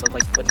process of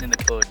like putting in the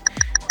code,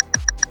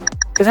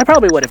 because I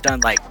probably would have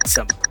done like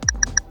some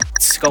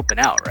scoping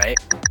out, right?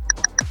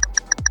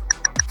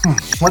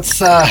 Let's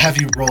have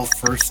you roll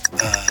first.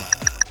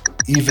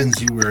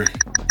 Evens, you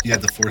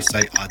had the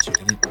foresight. Odds, you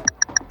didn't.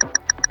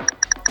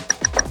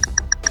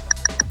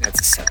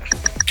 That's a 7.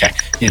 Okay,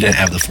 you didn't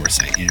have the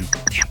foresight. You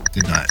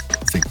did not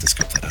think to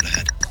scope that out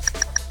ahead.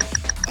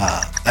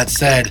 That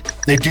said,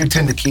 they do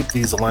tend to keep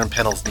these alarm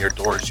panels near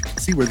doors. You can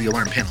see where the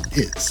alarm panel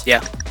is.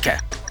 Yeah. Okay.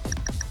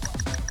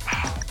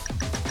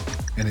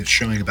 And it's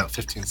showing about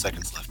 15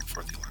 seconds left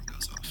before the alarm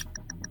goes off.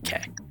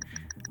 Okay.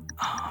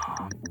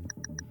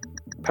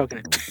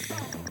 Probably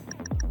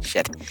gonna.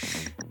 Shit.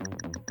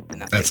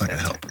 That's not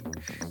gonna help.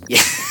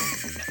 Yeah.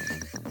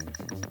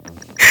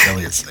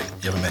 Elliot's like,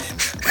 you haven't met him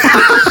yet.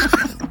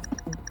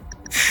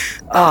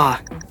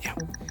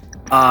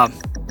 Yeah.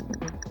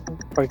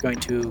 We're going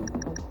to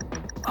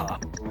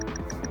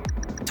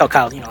tell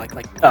Kyle, all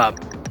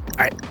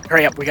right,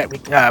 hurry up, we got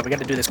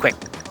to do this quick.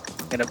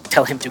 I'm gonna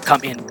tell him to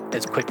come in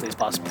as quickly as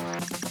possible.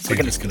 So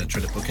you're just gonna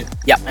try to book it?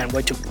 Yeah, and I'm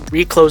going to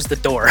reclose the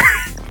door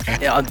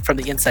from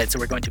the inside, so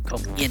we're going to go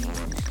in.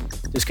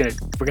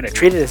 We're gonna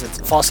treat it as it's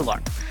a false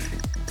alarm.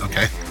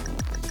 Okay.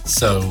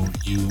 So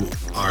you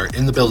are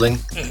in the building.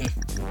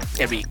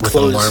 And we with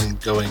close. an alarm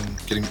going,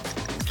 getting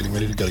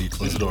ready to go. You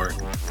close the door.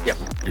 Yep.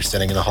 You're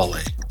standing in a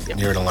hallway Yep.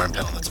 near an alarm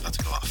panel that's about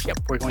to go off. Yep.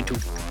 We're going to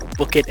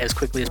book it as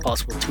quickly as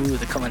possible to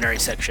the culinary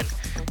section,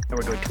 and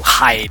we're going to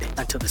hide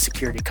until the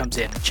security comes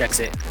in, checks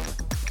it,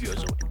 and goes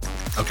away.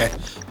 Okay.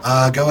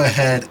 Go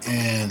ahead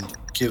and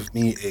give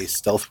me a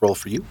stealth roll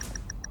for you.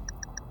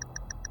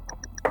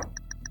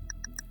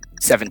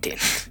 17.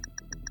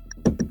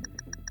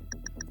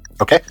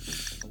 Okay.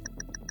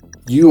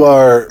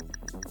 You're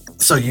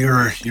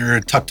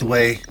tucked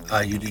away.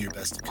 You do your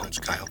best to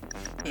coach Kyle.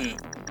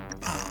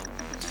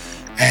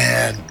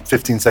 And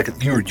 15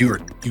 seconds, you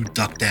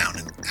duck down,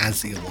 and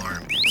as the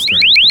alarm is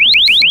starting to go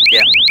off.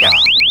 Yeah.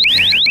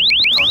 And I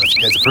don't know if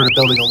you guys have heard a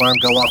building alarm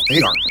go off.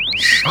 They are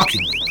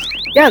shockingly loud.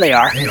 Yeah, they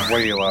are. They are.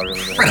 Way louder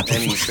than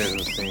any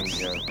business thing.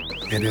 Yeah.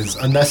 It is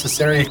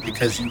unnecessary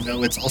because you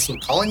know it's also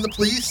calling the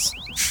police.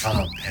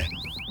 And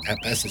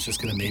at best, it's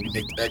just going to maybe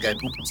make the bad guy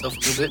poop himself a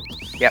little bit.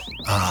 Yep.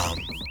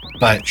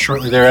 But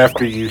shortly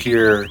thereafter, you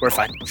hear We're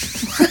fine.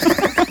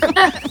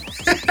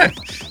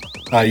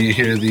 you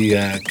hear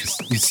you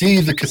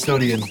see the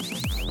custodian.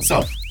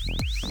 So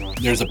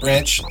there's a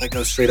branch that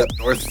goes straight up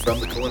north from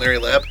the culinary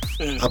lab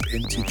up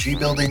into G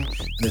building,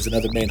 and there's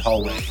another main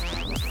hallway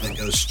that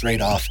goes straight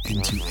off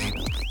into A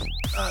building.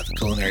 The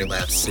culinary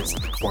lab sits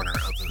in the corner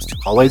of those two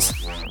hallways.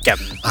 Yep.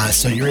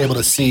 So you're able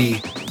to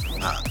see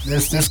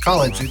this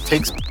college. It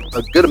takes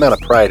a good amount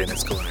of pride in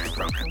its culinary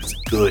program. It's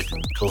a good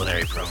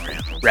culinary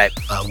program. Right.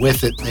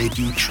 With it, they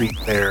do treat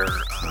their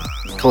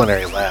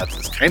culinary labs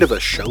as kind of a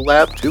show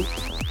lab too.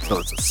 So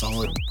it's a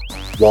solid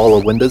wall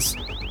of windows.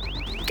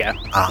 Yeah.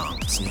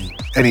 So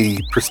any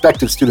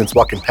prospective students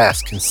walking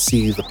past can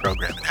see the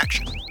program in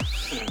action.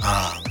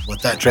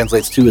 What that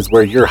translates to is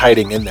where you're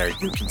hiding in there,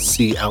 you can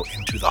see out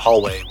into the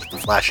hallway with the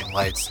flashing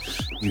lights.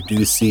 You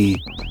do see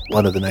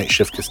one of the night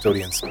shift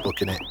custodians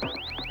booking it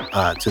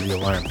to the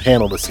alarm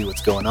panel to see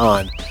what's going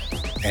on.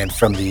 And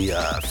from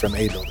from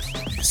A building,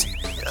 you see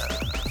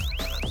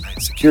the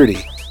night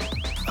security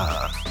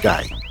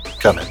guy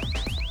coming.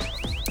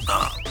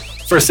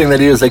 First thing they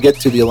do is they get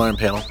to the alarm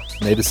panel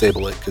and they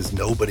disable it because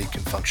nobody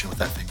can function with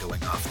that thing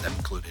going off, them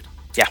included.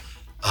 Yeah.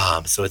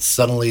 So it's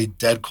suddenly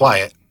dead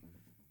quiet.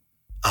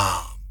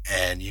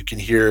 And you can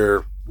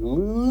hear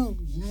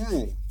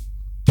from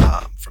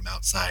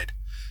outside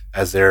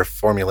as they're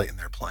formulating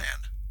their plan.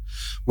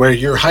 Where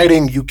you're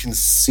hiding, you can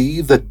see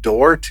the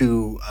door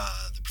to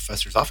the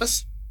professor's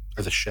office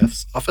or the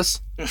chef's office,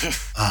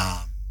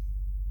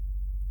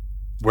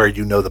 where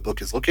you know the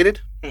book is located.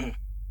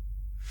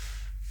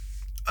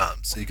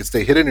 So you can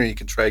stay hidden, or you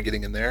can try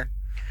getting in there.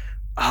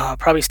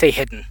 Probably stay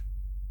hidden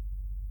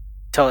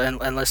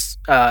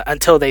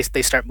until they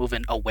start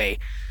moving away.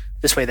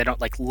 This way, they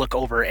don't look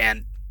over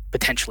and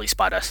potentially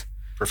spot us.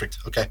 Perfect.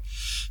 Okay.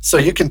 So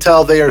you can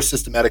tell they are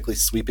systematically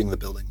sweeping the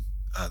building.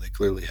 They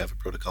clearly have a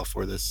protocol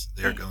for this.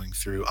 They are going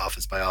through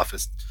office by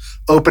office,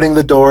 opening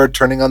the door,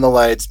 turning on the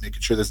lights,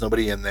 making sure there's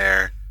nobody in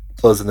there,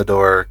 closing the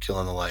door,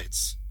 killing the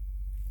lights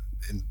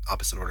in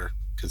opposite order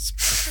because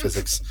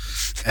physics.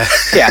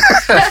 Yeah.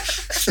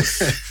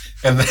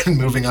 And then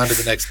moving on to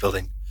the next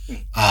building.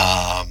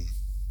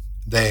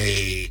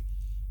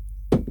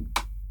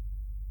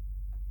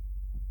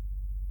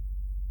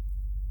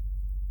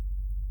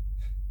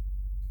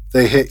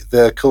 They hit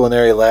the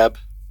culinary lab,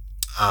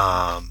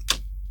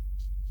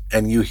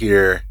 and you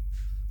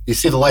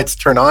see the lights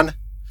turn on,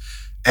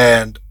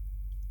 and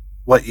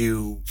what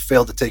you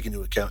failed to take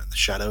into account in the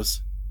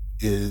shadows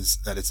is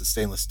that it's a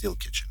stainless steel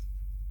kitchen.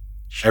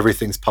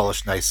 Everything's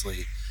polished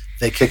nicely.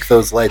 They kick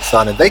those lights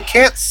on, and they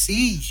can't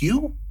see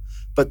you,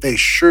 but they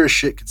sure as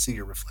shit can see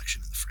your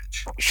reflection in the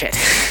fridge. Shit.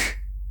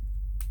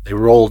 They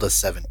rolled a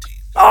 17.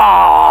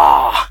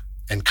 Oh.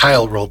 And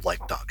Kyle rolled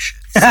like dog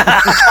shit.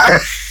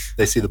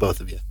 They see the both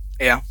of you.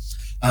 Yeah.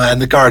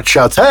 And the guard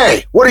shouts,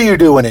 "Hey, what are you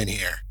doing in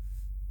here?"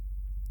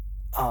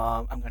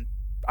 I'm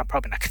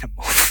probably not gonna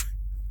move.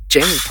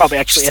 James is probably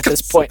actually at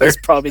this point is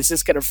probably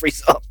just gonna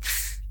freeze up.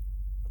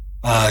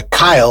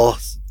 Kyle,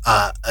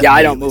 I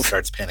don't move.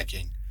 Starts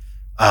panicking.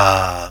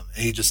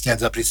 He just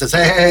stands up and he says,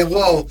 "Hey,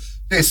 whoa,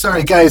 hey,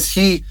 sorry guys.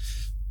 He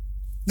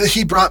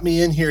brought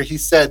me in here. He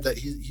said that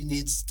he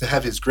needs to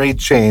have his grade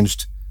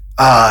changed.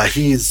 I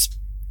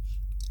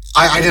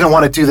didn't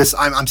want to do this.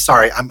 I'm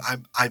sorry. I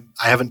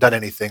haven't done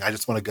anything. I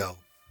just want to go."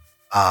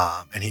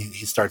 And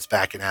he starts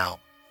backing out.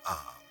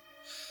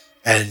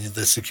 And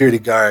the security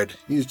guard,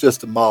 he's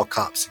just a mall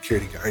cop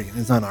security guard.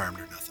 He's unarmed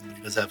or nothing, but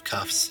he does have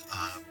cuffs.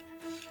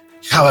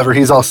 However,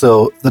 he's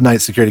also the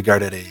night security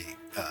guard at a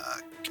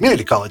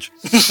community college.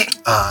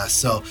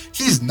 So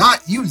he's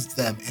not used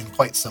them in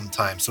quite some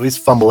time. So he's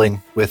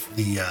fumbling with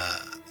the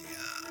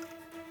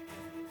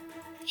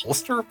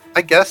holster,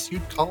 I guess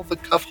you'd call the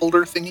cuff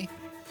holder thingy.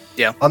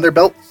 Yeah. On their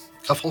belt,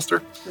 cuff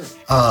holster.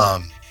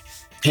 Sure.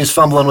 He's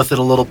fumbling with it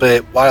a little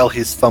bit. While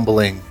he's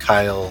fumbling,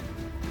 Kyle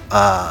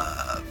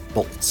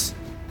bolts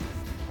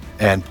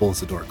and pulls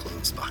the door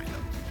closed behind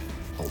him.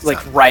 Bolts Like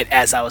out. right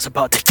as I was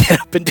about to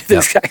get up and do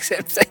this exact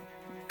same thing.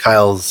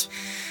 Kyle's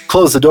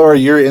closed the door.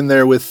 You're in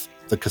there with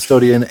the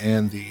custodian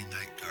and the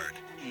night guard.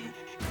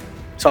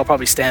 So I'll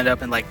probably stand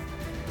up and like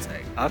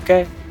say,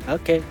 okay,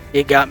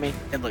 you got me.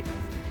 And look,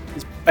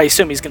 I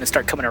assume he's going to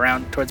start coming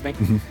around towards me.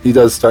 Mm-hmm. He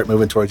does start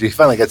moving towards you. He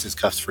finally gets his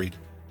cuffs freed.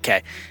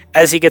 Okay.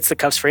 As he gets the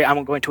cuffs free,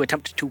 I'm going to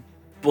attempt to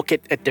book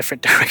it a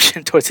different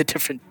direction towards a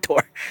different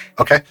door.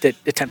 Okay. To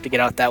attempt to get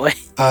out that way.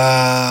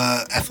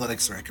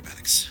 Athletics or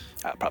acrobatics?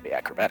 Probably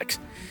acrobatics.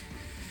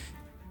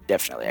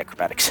 Definitely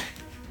acrobatics.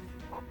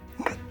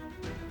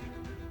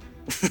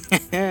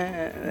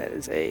 That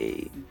is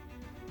a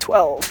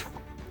 12.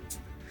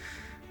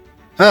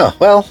 Oh,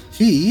 well,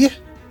 he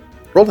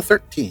rolled a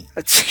 13.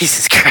 Oh,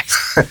 Jesus Christ.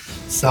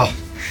 So,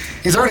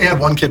 he's already had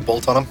one kid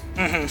bolt on him.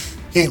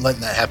 Mm-hmm. He ain't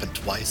letting that happen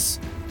twice.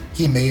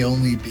 He may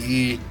only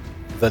be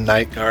the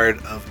night guard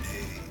of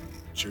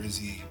a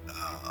Jersey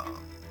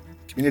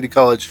community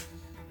college,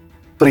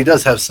 but he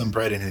does have some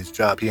pride in his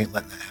job. He ain't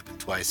letting that happen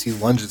twice. He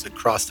lunges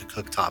across the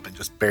cooktop and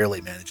just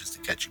barely manages to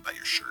catch you by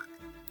your shirt,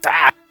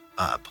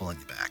 pulling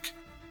you back.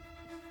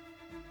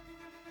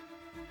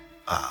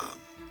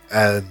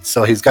 And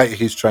so he's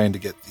trying to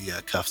get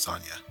the cuffs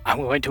on you. I'm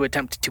going to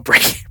attempt to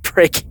break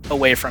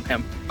away from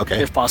him,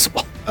 Okay. if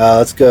possible.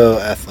 Let's go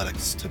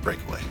athletics to break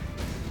away.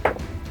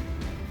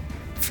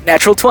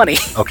 Natural 20.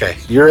 Okay,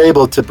 you're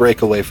able to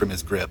break away from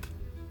his grip,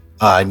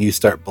 and you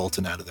start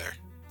bolting out of there.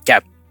 Okay.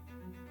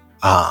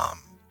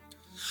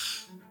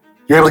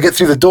 You're able to get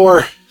through the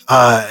door,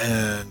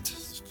 and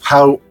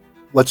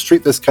let's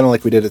treat this kind of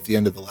like we did at the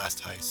end of the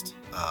last heist.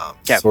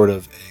 Sort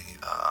of a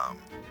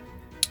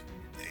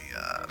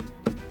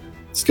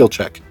skill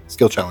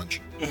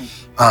challenge.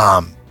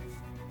 Mm-hmm.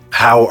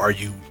 How are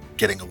you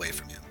getting away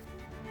from him?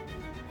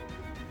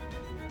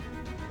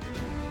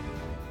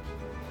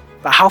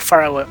 But how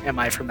far am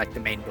I from like the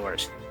main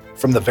doors?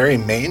 From the very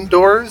main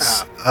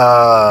doors,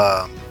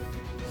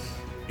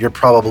 you're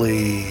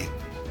probably,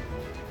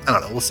 I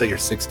don't know, we'll say you're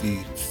 60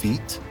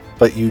 feet,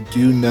 but you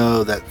do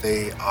know that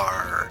they're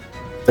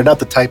not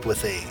the type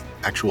with a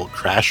actual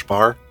crash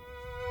bar.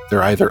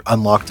 They're either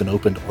unlocked and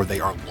opened or they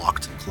are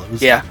locked and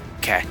closed. Yeah.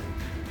 Okay.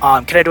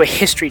 Can I do a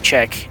history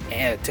check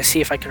to see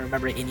if I can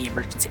remember any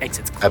emergency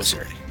exits closer?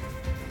 Absolutely.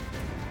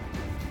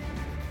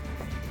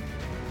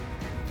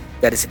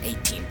 That is an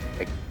 18.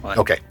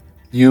 Okay.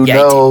 You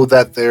know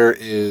that there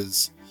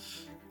is,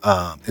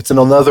 it's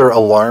another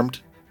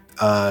alarmed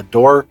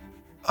door,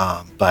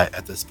 but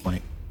at this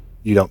point,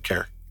 you don't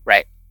care.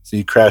 Right. So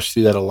you crash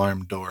through that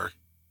alarmed door.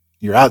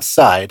 You're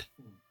outside.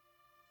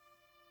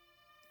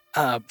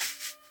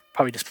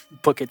 Probably just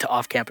book it to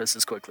off campus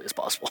as quickly as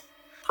possible.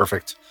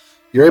 Perfect.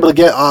 You're able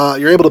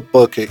to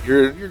book it.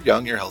 You're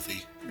young, you're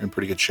healthy, you're in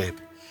pretty good shape.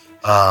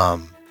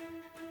 The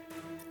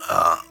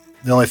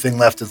only thing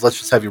left is let's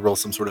just have you roll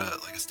some sort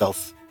of like a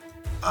stealth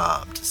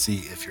to see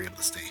if you're able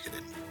to stay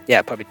hidden.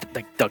 Yeah, probably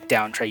like duck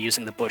down, try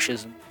using the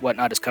bushes and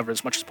whatnot as cover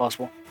as much as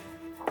possible.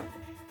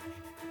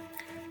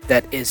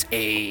 That is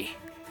a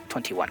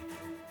 21.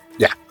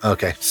 Yeah.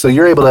 Okay. So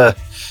you're able to,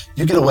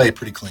 you get away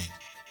pretty clean.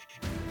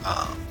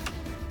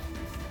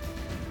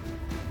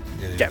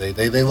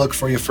 They look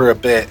for you for a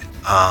bit,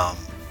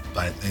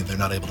 but they're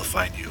not able to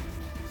find you.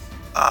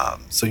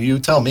 So you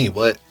tell me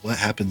what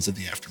happens in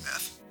the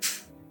aftermath.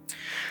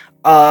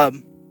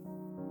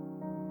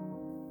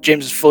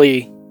 James is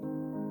fully.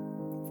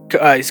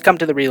 He's come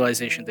to the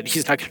realization that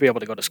he's not going to be able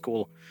to go to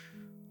school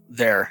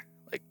there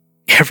like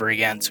ever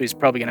again. So he's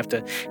probably going to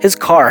have to. His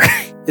car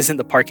is in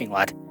the parking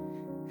lot,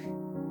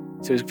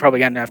 so he's probably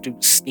going to have to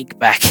sneak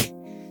back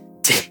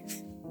to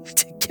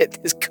get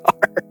his car.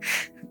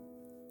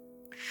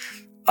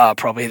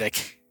 Probably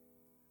like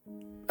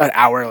an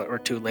hour or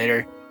two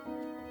later,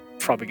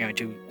 probably going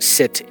to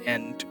sit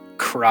and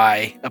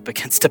cry up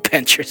against a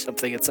bench or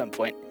something at some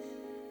point.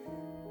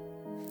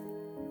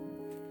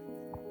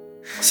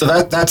 So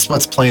that's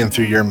what's playing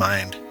through your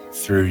mind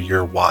through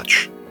your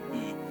watch.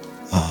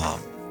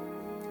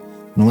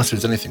 Unless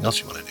there's anything else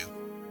you want to do.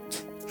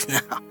 No.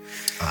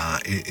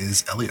 It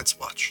is Elliot's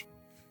watch.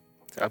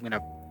 So I'm going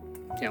to,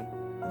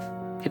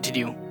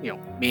 continue,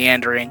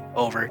 meandering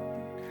over.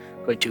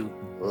 Going to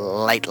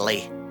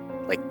lightly,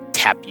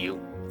 tap you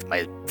with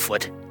my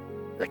foot,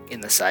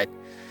 in the side.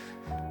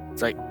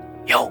 It's like,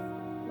 yo,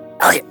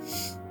 Elliot,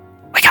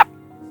 wake up.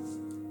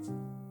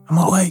 I'm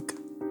awake.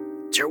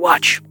 It's your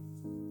watch.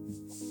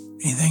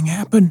 Anything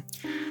happen?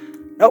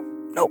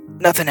 Nope,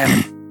 nothing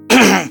happened.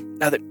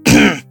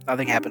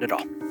 Nothing happened at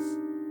all.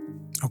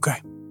 Okay.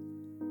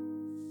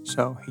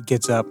 So he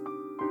gets up,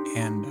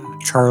 and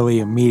Charlie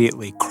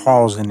immediately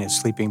crawls in his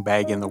sleeping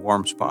bag in the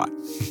warm spot.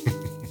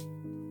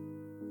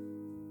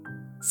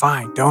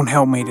 Fine, don't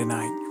help me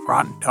tonight, you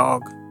rotten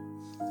dog.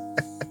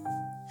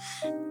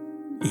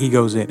 He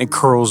goes in and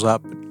curls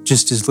up.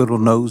 Just his little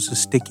nose is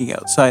sticking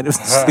outside of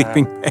the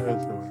sleeping bag.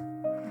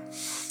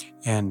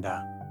 And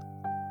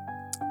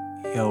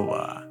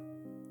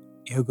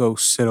he'll go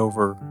sit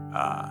over.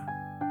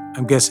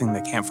 I'm guessing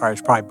the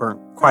campfire's probably burnt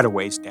quite a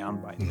ways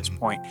down by this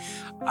point.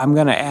 I'm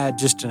going to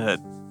add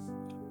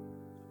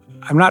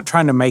I'm not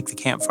trying to make the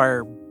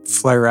campfire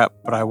flare up,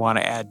 but I want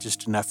to add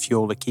just enough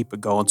fuel to keep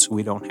it going so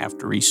we don't have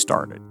to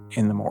restart it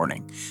in the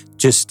morning.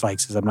 Just like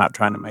says, I'm not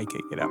trying to make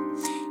it get up.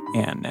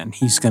 And then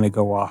he's going to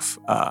go off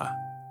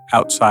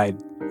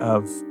outside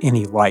of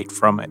any light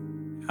from it,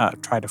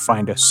 try to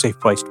find a safe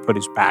place to put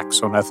his back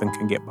so nothing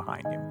can get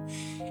behind him.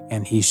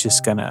 And he's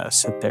just going to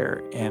sit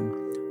there and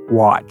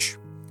watch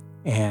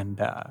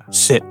and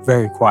sit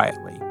very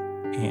quietly.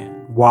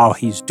 And while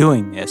he's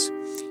doing this,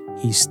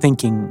 he's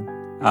thinking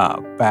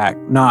back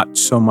not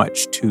so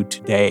much to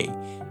today,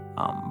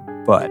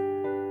 but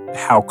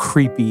how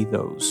creepy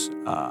those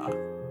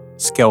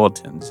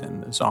skeletons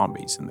and the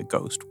zombies and the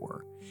ghost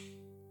were.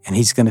 And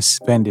he's going to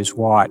spend his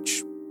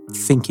watch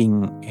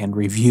thinking and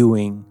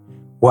reviewing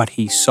what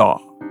he saw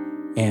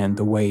and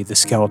the way the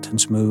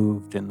skeletons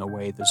moved and the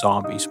way the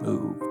zombies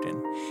moved,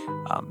 and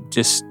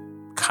just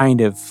kind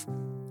of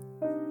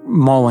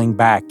mulling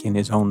back in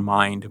his own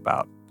mind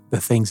about the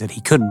things that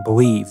he couldn't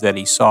believe that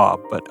he saw.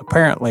 But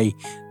apparently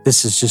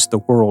this is just the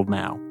world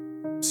now.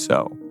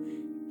 So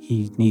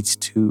he needs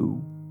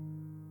to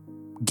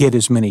get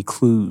as many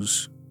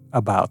clues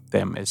about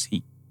them as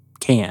he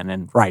can.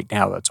 And right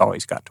now that's all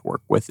he's got to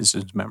work with is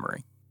his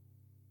memory.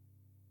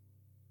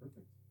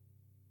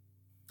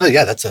 Oh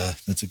yeah, that's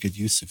a good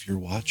use of your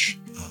watch.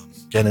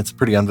 Again, it's a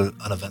pretty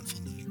uneventful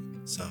night.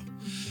 So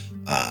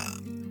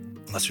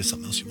unless there's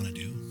something else you want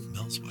to do,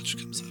 Mel's watch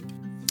comes up.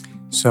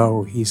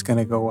 So he's going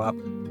to go up.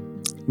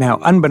 Now,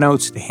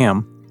 unbeknownst to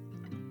him,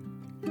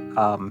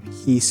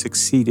 he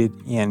succeeded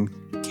in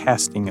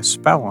casting a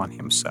spell on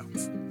himself.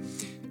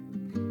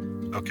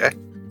 Okay.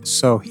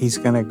 So he's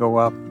going to go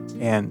up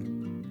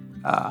and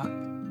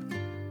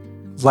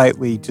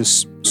lightly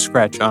just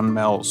scratch on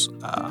Mel's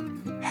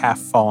half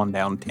fallen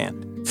down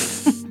tent.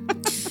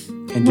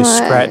 And just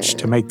scratch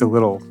to make the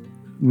little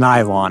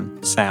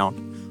nylon sound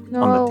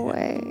on the tent.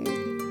 way.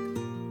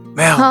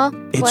 Mel,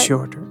 it's What?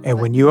 your turn. And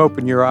when you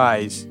open your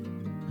eyes,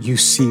 you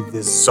see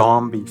this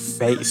zombie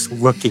face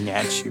looking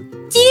at you.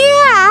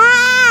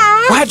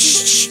 Yeah! What?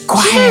 Shh,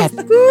 quiet.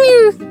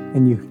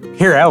 And you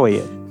hear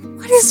Elliot.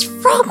 What is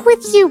wrong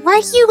with you?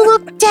 Why do you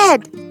look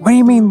dead? What do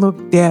you mean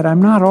look dead?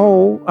 I'm not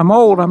old. I'm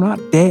old. I'm not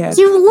dead.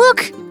 You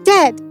look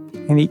dead.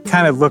 And he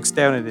kind of looks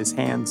down at his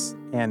hands,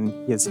 and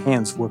his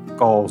hands look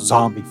all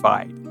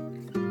zombified.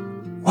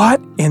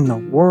 What in the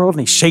world? And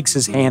he shakes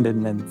his hand,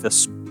 and then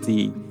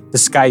the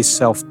disguise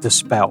self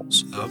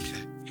dispels.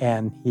 Okay.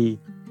 And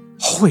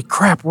holy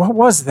crap, what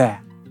was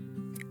that?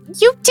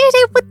 You did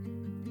it with...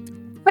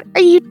 What,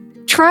 are you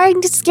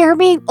trying to scare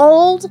me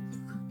old?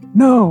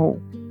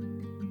 No.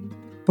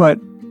 But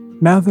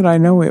now that I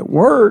know it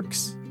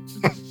works,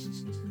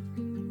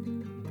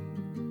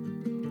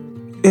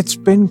 it's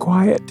been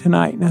quiet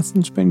tonight.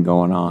 Nothing's been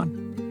going on.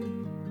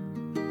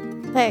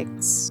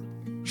 Thanks.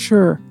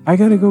 Sure, I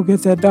gotta go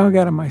get that dog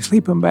out of my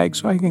sleeping bag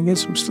so I can get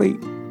some sleep.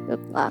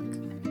 Good luck.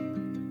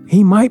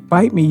 He might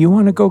bite me. You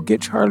want to go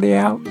get Charlie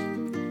out?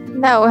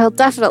 No, he'll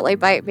definitely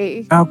bite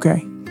me.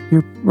 Okay,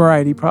 you're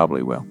right. He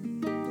probably will.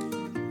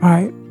 All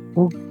right.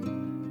 Well,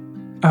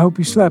 I hope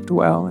you slept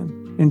well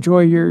and enjoy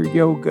your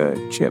yoga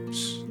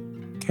chips,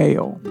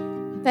 kale.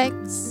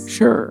 Thanks.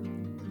 Sure.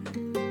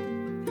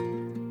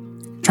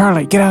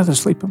 Charlie, get out of the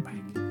sleeping bag.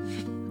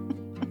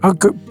 I'll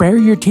go, bare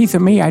your teeth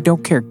at me. I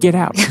don't care. Get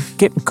out. It's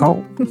getting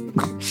cold.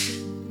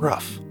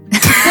 Rough.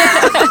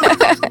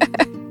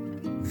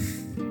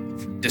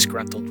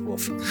 Disgruntled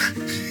wolf.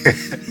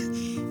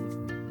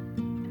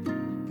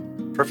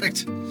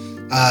 Perfect.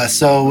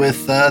 So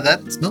with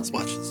that, Mel's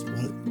watches.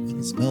 What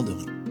is Mel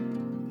doing?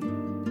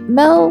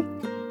 Mel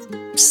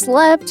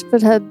slept,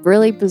 but had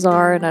really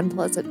bizarre and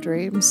unpleasant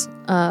dreams.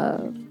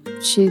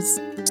 She's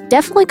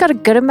definitely got a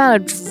good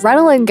amount of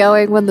adrenaline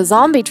going when the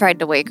zombie tried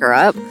to wake her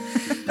up.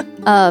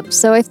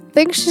 So I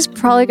think she's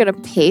probably going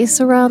to pace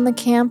around the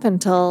camp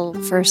until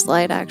first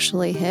light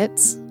actually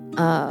hits.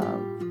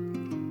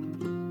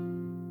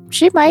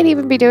 She might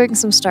even be doing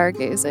some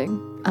stargazing.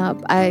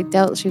 I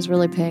doubt she's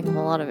really paying a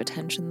whole lot of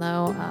attention,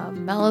 though.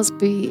 Mel has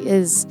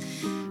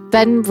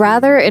been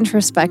rather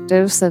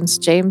introspective since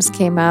James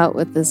came out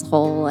with this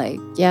whole,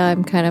 yeah,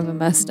 I'm kind of a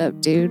messed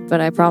up dude,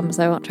 but I promise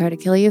I won't try to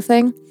kill you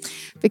thing.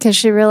 Because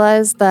she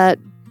realized that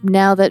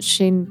now that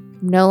she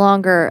no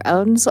longer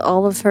owns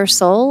all of her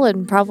soul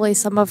and probably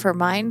some of her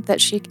mind,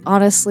 that she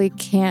honestly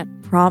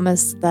can't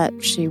promise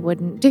that she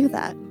wouldn't do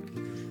that.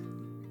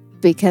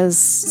 Because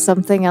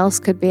something else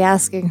could be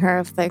asking her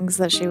of things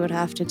that she would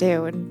have to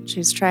do, and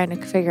she's trying to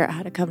figure out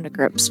how to come to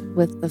grips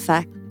with the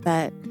fact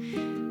that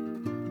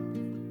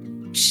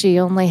she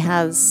only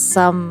has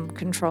some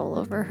control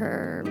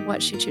over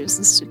what she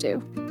chooses to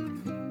do.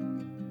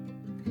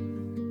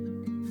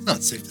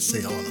 Not safe to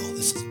say, all in all,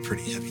 this is a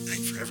pretty heavy night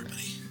for everybody.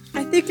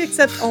 I think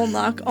except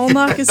Olnok.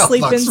 Olnok is Olnok's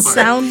sleeping smart.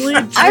 soundly,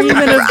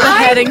 dreaming of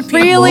beheading people.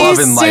 Really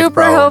Loving life, super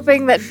bro.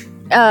 hoping that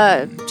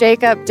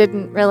Jacob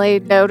didn't really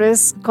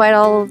notice quite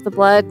all of the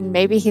blood, and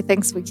maybe he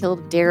thinks we killed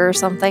a deer or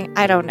something.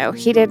 I don't know.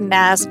 He didn't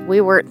ask.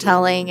 We weren't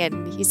telling,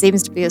 and he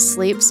seems to be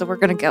asleep, so we're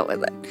going to go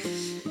with it.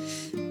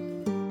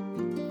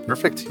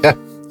 Perfect. Yeah.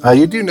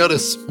 You do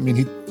notice, I mean,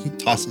 he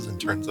tosses and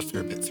turns a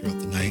fair bit throughout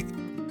the night.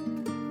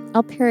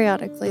 I'll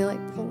periodically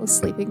pull the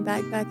sleeping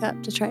bag back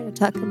up to try to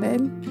tuck him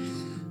in,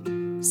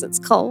 because it's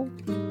cold.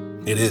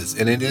 It is,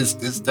 and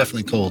it's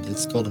definitely cold.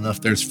 It's cold enough.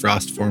 There's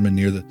frost forming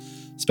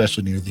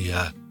especially near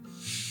the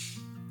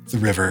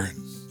river.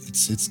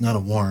 It's not a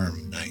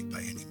warm night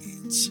by any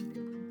means.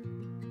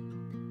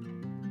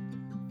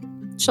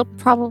 She'll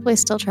probably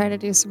still try to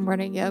do some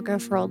morning yoga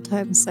for old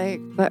time's sake,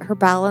 but her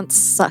balance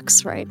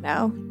sucks right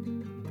now.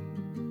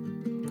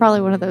 Probably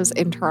one of those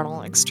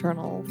internal,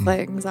 external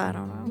things. I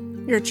don't know.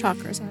 Your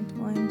chakras aren't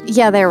aligned.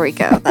 Yeah, there we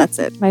go. That's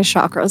it. My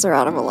chakras are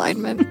out of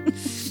alignment.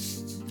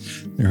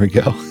 There we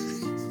go.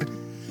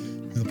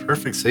 Well,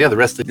 perfect. So yeah, the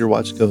rest of your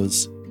watch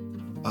goes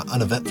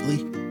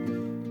uneventfully.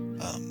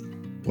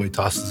 Boy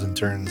tosses and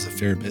turns a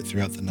fair bit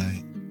throughout the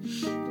night.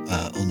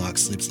 Olnok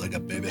sleeps like a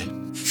baby.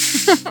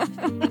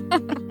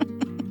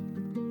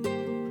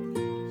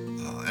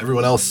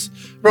 Everyone else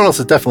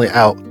is definitely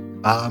out,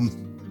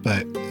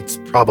 but it's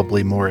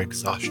probably more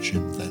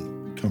exhaustion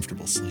than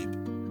comfortable sleep.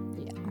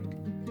 Yeah.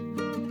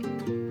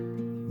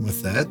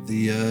 With that,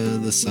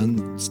 the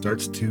sun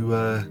starts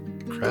to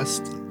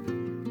crest.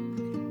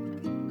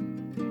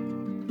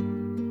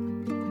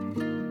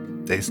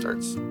 Day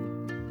starts.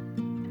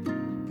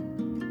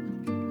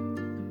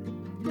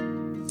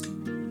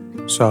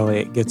 So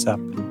Elliot gets up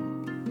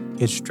and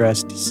gets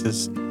dressed. He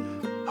says,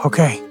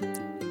 "Okay,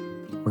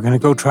 we're going to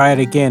go try it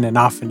again," and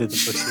off into the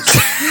bushes.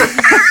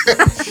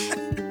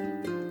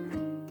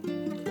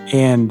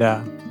 And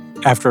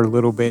after a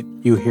little bit,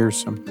 you hear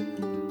some,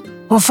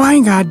 "Well,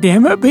 fine,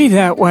 goddammit, be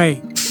that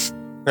way.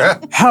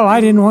 Hell,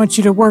 I didn't want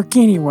you to work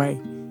anyway."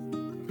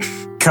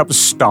 Comes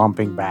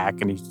stomping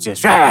back, and he's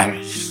just,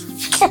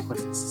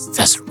 "This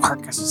doesn't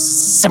work. It's a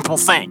simple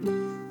thing.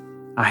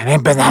 It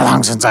ain't been that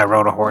long since I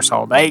rode a horse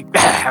all day."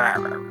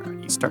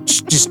 He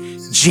starts just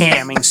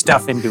jamming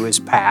stuff into his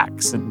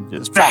packs and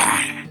just...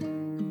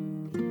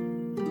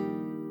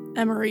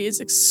 Emery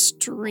is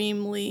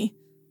extremely,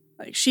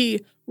 she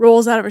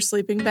rolls out of her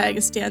sleeping bag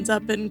and stands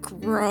up and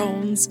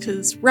groans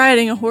because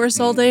riding a horse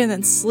all day and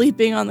then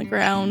sleeping on the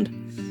ground,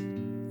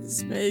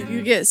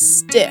 you get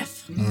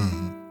stiff.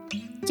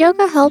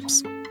 Yoga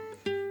helps.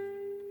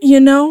 You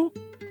know,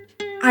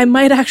 I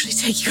might actually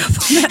take you up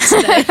on that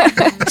today.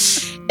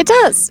 It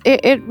does.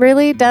 It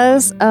really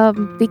does.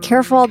 Be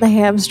careful on the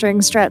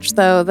hamstring stretch,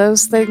 though.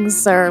 Those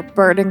things are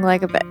burning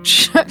like a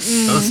bitch.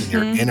 Those in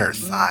your inner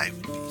thigh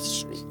would be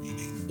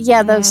screaming.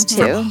 Yeah, those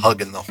From two.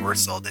 hugging the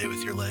horse all day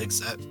with your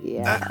legs, that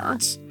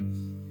hurts.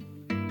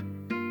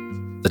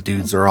 The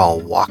dudes are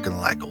all walking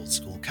like old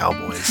school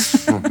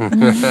cowboys.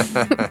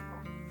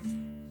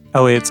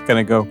 Elliot's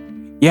going to go,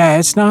 "Yeah,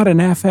 it's not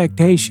an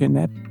affectation.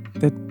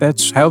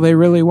 That's how they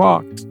really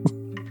walked."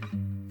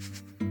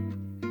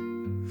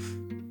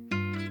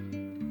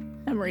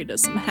 Emery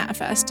does some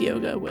half-assed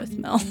yoga with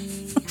Mel.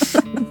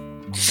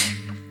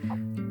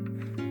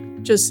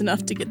 Just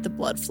enough to get the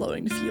blood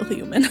flowing to feel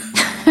human.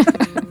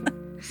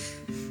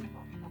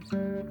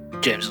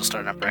 James will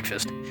start on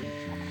breakfast.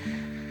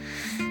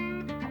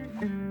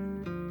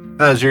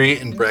 As you're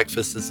eating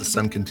breakfast, as the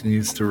sun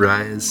continues to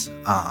rise,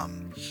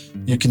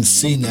 you can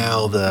see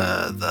now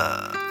the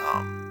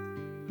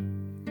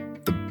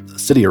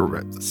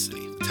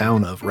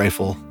town of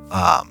Rifle.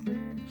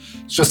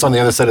 It's just on the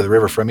other side of the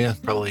river from you,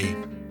 probably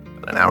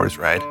about an hour's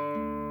ride.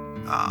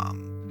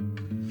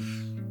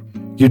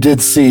 You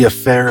did see a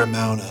fair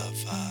amount of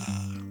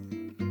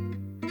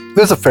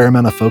there's a fair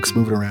amount of folks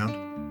moving around.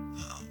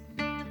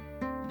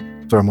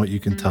 From what you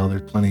can tell,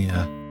 there's plenty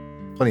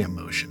of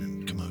motion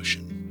and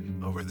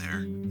commotion over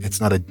there. It's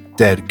not a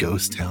dead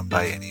ghost town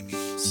by any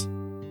means.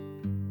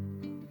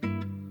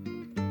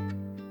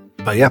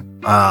 But yeah,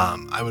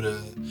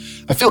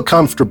 I feel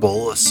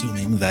comfortable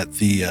assuming that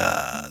the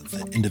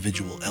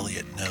individual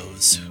Elliot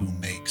knows who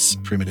makes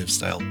primitive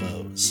style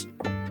bows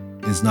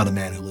is not a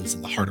man who lives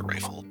in the heart of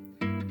Rifle.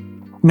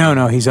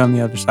 No, he's on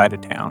the other side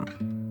of town.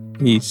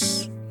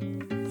 He's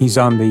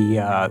on the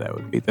that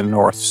would be the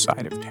north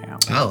side of town.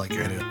 Oh, like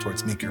you're headed up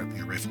towards Meeker up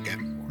near Rifle Gap.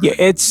 Yeah,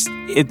 it's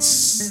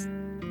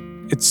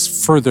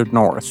further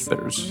north.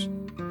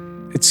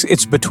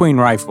 It's between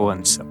Rifle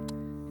and Silt.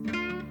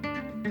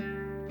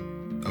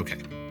 Okay.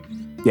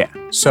 Yeah.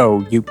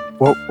 So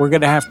we're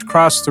gonna have to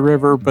cross the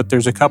river, but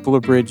there's a couple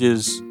of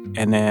bridges,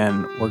 and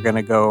then we're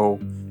gonna go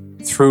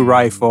through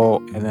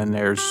Rifle, and then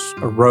there's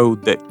a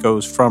road that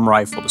goes from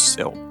Rifle to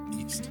Silt.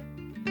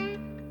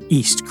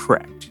 East,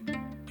 correct.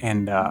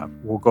 And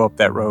we'll go up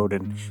that road,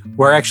 and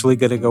we're actually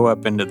gonna go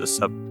up into the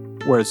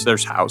where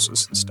there's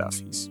houses and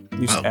stuff.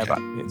 Used to have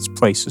Okay. its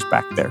places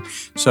back there.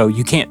 So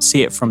you can't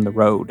see it from the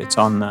road. It's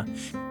on the,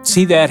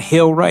 see that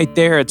hill right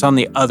there? It's on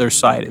the other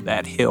side of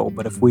that hill.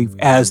 But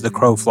as the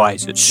crow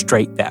flies, it's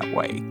straight that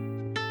way.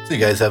 So you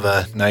guys have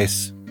a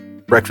nice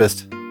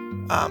breakfast.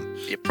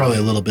 Yep. Probably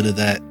a little bit of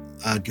that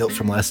guilt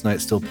from last night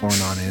still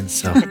pouring on in.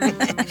 So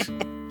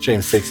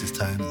James takes his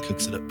time and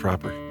cooks it up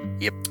proper.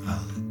 Yep.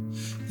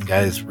 You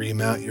guys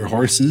remount your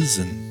horses,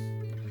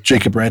 and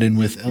Jacob ride in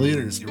with Elliot,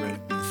 or is he riding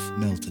with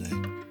Mel today?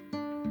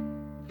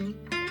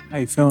 How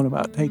you feeling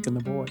about taking the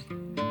boy?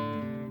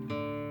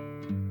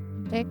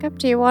 Jacob,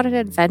 do you want an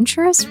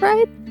adventurous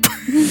ride?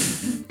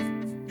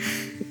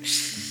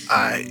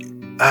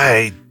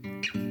 I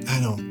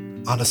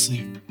don't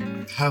honestly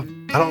I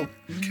don't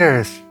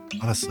care.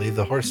 Honestly,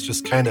 the horse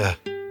just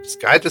this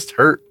guy just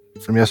hurt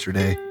from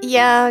yesterday.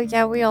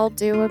 Yeah, we all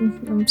do.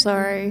 I'm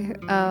sorry.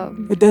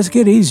 It does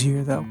get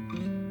easier, though.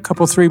 A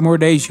couple, 3 more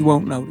days, you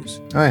won't notice.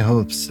 I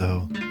hope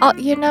so.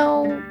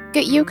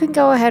 You can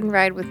go ahead and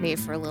ride with me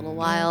for a little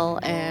while,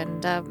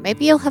 and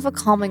maybe you'll have a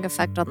calming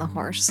effect on the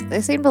horse. They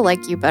seem to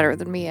like you better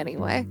than me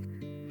anyway.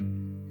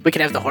 We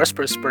can have the horse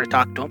whisperer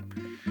talk to him.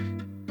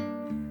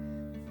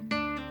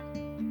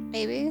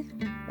 Maybe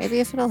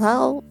if it'll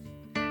help.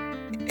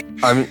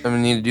 I'm gonna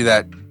need to do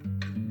that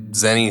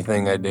Zenny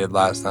thing I did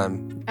last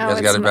time. You Oh,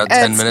 guys got it's about not-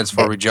 10 minutes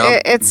before we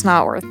jump. It's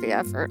not worth the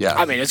effort. Yeah.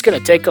 I mean, it's going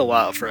to take a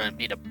while for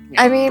me to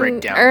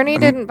break down. Ernie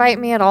didn't bite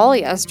me at all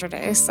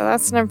yesterday, so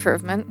that's an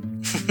improvement.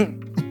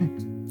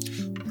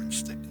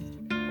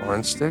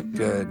 Orange stick,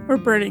 good. We're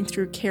burning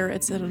through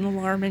carrots at an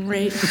alarming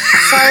rate.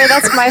 Sorry,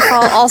 that's my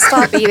fault. I'll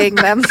stop eating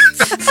them.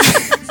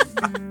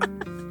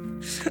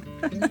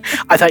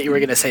 I thought you were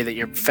going to say that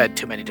you're fed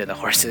too many to the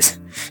horses.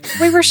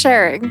 We were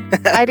sharing.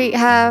 I'd eat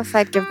half,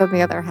 I'd give them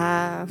the other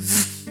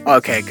half.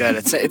 Okay, good.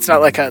 It's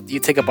not like you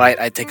take a bite,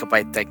 I take a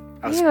bite thing.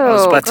 I was Ew,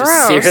 about gross.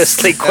 to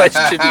seriously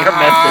question your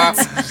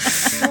methods.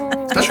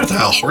 Especially with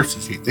how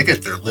horses eat. They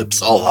get their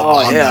lips all up Oh,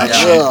 on yeah. that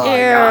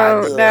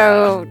Yeah. shit. Ew,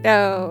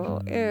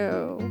 no,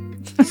 ew.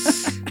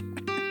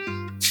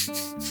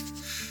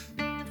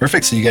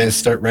 Perfect. So you guys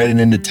start riding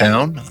into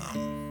town.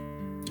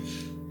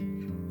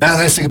 Now, the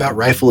nice thing about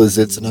Rifle is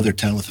it's another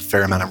town with a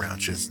fair amount of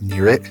ranches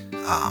near it.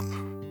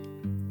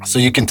 So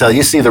you can tell,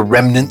 you see the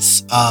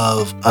remnants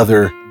of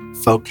other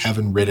folk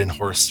having ridden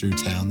horse through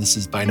town. This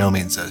is by no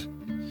means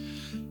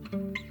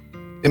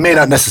it may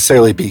not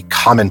necessarily be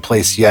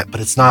commonplace yet, but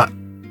it's not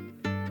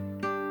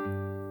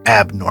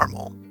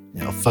abnormal.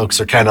 Folks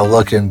are kind of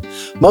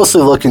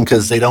mostly looking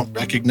because they don't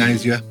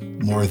recognize you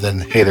more than,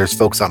 hey, there's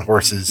folks on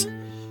horses.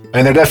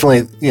 And they're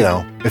definitely,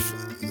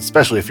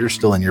 especially if you're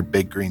still in your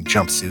big green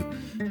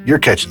jumpsuit, you're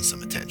catching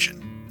some attention.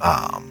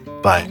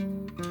 But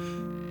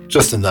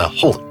just in the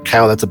holy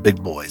cow, that's a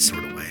big boy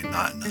sort of way,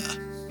 not in a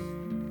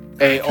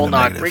Hey, Kinda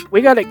Olnog, negative.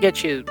 we got to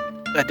get you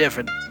a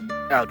different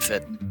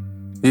outfit.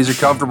 These are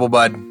comfortable,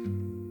 bud.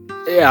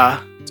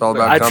 Yeah. It's all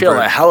about I'd comfort. feel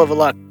a hell of a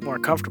lot more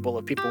comfortable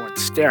if people weren't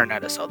staring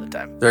at us all the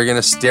time. They're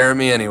gonna stare at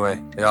me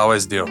anyway. They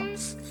always do.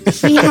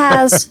 He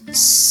has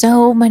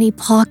so many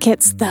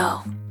pockets, though.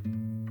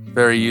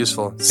 Very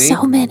useful. See?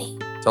 So many.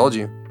 Told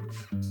you.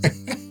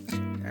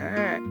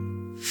 Alright.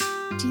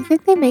 Do you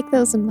think they make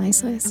those in my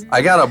size?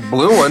 I got a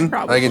blue one I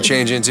Probably. can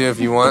change into if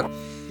you want.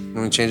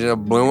 Can we change it to a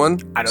blue one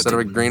I don't instead of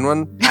a green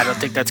one? I don't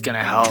think that's going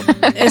to help.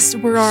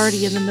 We're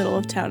already in the middle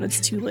of town. It's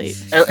too late.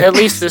 At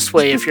least this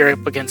way, if you're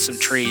up against some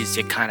trees,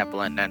 you kind of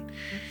blend in.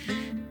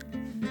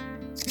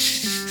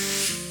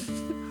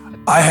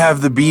 I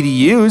have the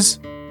BDUs.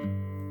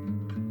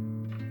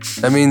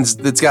 That means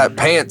it's got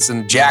pants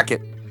and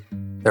jacket.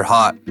 They're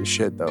hot as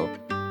shit, though.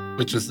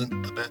 which isn't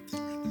a bad thing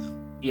right now.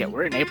 Yeah,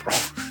 we're in April.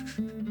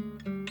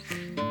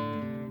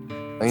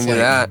 I can do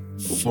that.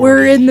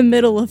 We're in the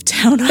middle of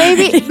town.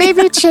 already.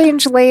 Maybe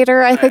change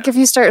later. I think if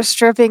you start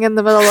stripping in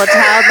the middle of town,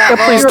 that will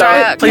Please don't.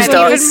 draw Please get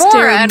don't. even more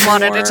Stare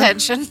unwanted more.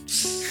 attention.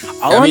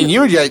 All, I I'm, mean,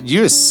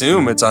 you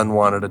assume it's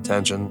unwanted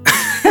attention.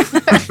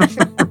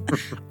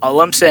 all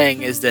I'm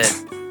saying is that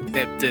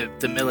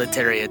the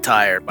military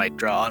attire might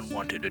draw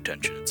unwanted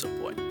attention at some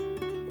point.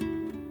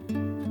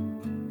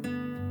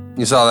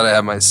 You saw that I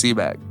have my sea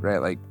bag, right?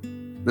 Like,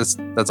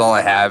 that's all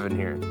I have in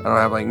here. I don't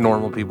have like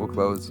normal people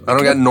clothes. I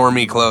don't got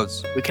normie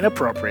clothes. We can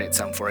appropriate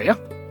some for you.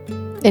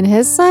 In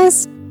his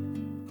size?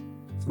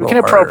 We can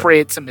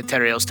appropriate some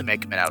materials to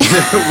make them an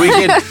outfit.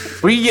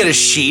 we can get a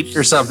sheet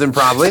or something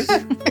probably.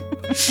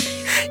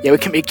 Yeah, we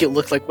can make you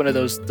look like one of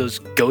those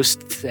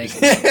ghost things.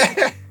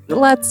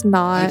 Let's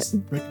not.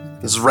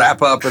 Just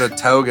wrap up in a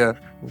toga.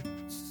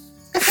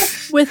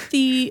 With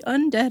the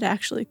undead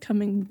actually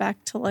coming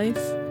back to life,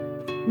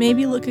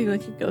 maybe looking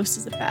like a ghost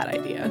is a bad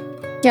idea.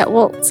 Yeah,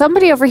 well,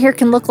 somebody over here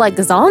can look like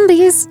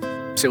zombies.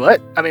 See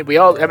what? I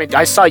mean,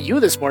 I saw you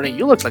this morning.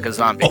 You looked like a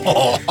zombie.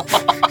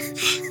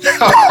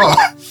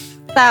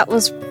 That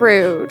was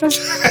rude.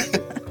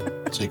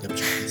 Jacob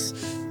Jones.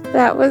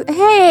 That was.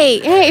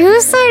 Hey,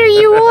 whose side are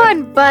you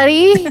on,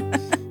 buddy?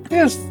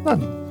 Yes, fun.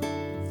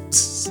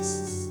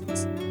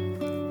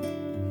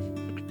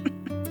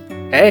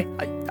 Hey,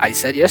 I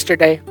said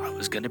yesterday I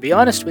was going to be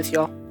honest with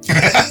y'all.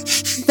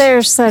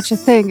 There's such a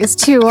thing as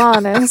too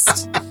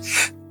honest.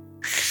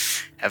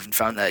 Haven't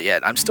found that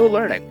yet. I'm still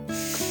learning.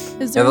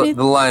 Is Yeah, there any,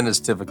 the line is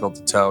difficult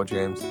to toe,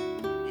 James.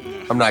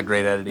 I'm not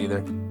great at it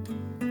either.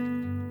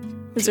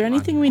 is there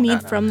anything we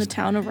need from the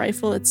town of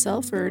Rifle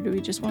itself, or do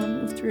we just want to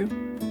move through?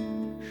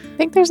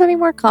 Think there's any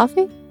more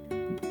coffee?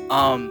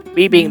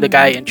 Me being the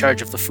guy in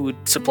charge of the food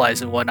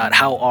supplies and whatnot,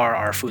 how are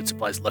our food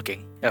supplies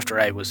looking after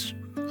I was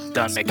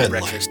done making been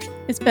breakfast?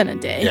 It's been a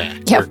day. Yeah,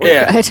 we're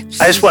Yeah. good.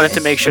 I just wanted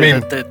to make sure I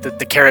mean- that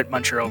the carrot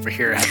muncher over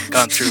here hadn't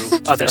gone through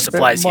other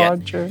supplies yet.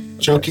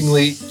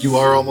 Jokingly, you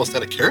are almost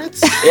out of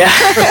carrots? Yeah.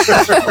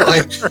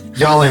 Like,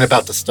 y'all ain't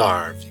about to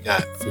starve. You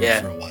got food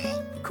Yeah. for a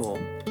while. Cool.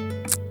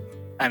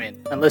 I mean,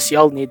 unless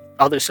y'all need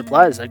other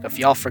supplies, like if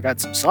y'all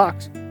forgot some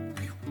socks.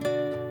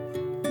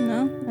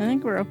 No, I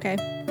think we're okay.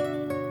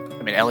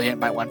 I mean, Elliot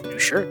might want new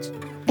shirts.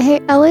 Hey,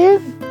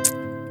 Elliot,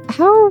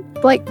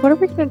 what are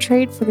we going to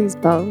trade for these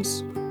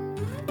bows?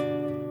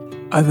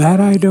 That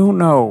I don't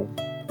know.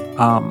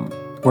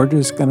 We're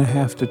just gonna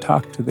have to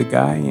talk to the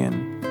guy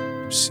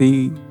and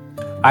see.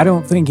 I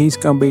don't think he's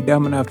gonna be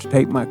dumb enough to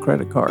take my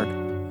credit card.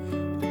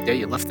 Yeah,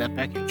 you left that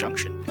back in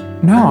Junction.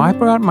 No, I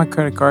brought my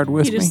credit card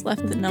with You me. just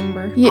left the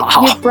number. You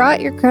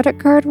brought your credit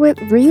card with?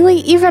 Really?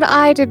 Even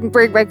I didn't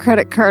bring my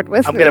credit card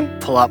with I'm me. gonna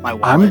pull out my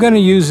wallet. I'm gonna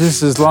use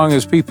this as long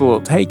as people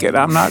will take it.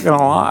 I'm not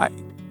gonna lie.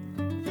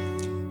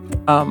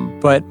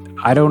 But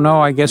I don't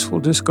know. I guess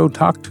we'll just go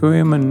talk to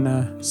him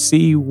and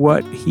see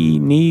what he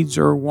needs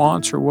or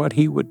wants or what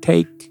he would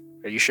take.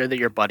 Are you sure that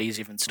your buddy's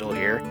even still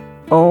here?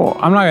 Oh,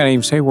 I'm not gonna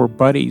even say we're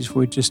buddies.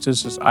 We just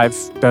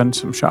I've done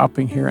some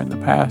shopping here in the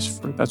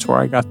past. That's where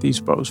I got these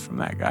bows from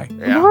that guy.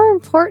 Yeah. More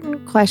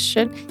important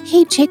question.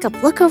 Hey, Jacob,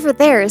 look over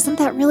there. Isn't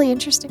that really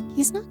interesting?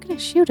 He's not going to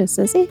shoot us,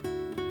 is he?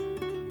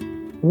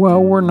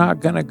 Well, we're not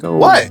gonna go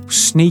What?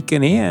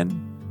 sneaking in.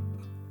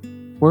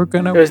 We're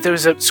gonna. There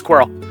was a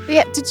squirrel.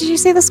 Yeah. Did you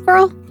see the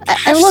squirrel? And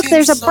I've look, seen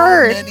there's a so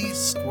bird. many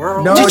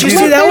squirrels. No, Did you dude.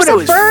 see that There's one? It a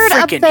was bird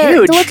up freaking there.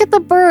 huge. Look at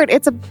the bird.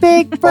 It's a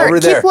big bird. Over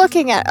there. Keep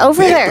looking at it.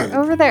 Over Big there. bird.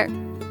 Over there.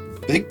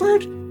 Big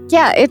bird?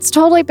 Yeah, it's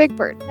totally Big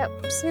Bird. No,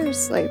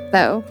 seriously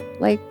though.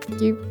 Like,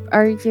 you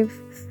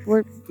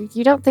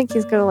don't think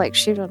he's gonna like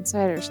shoot on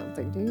sight or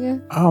something, do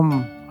you?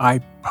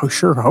 I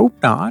sure hope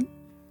not.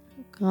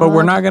 But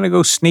we're not gonna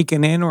go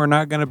sneaking in. We're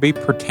not gonna be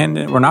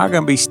pretending. We're not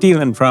gonna be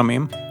stealing from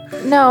him.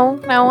 No,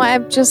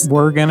 I'm just.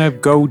 We're gonna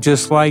go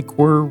just like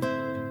we're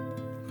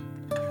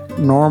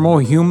normal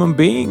human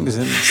beings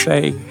and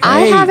say, hey, I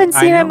haven't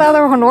seen know-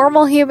 another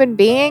normal human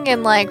being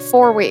in like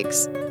 4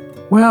 weeks.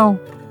 Well,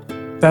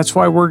 that's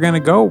why we're gonna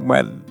go.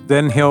 But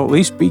then he'll at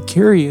least be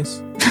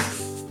curious.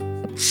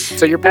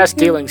 So your past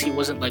dealings, he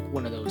wasn't like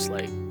one of those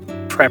like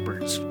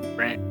preppers,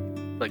 right?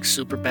 Like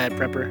super bad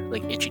prepper,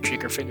 like itchy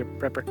trigger finger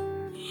prepper.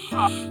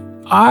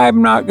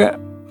 I'm not gonna.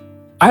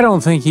 I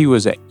don't think he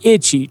was an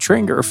itchy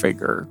trigger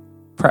finger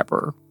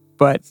prepper,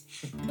 but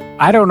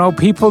I don't know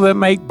people that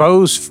make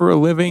bows for a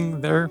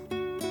living.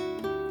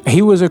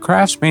 He was a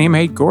craftsman. He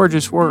made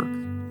gorgeous work.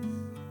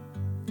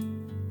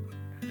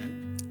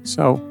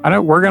 So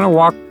we're gonna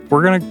walk.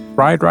 We're gonna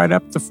ride right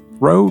up the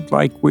road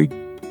like we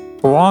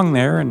belong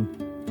there, and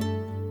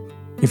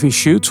if he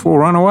shoots, we'll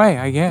run away.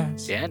 I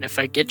guess. Yeah, and if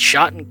I get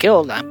shot and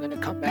killed, I'm gonna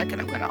come back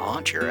and I'm gonna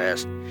haunt your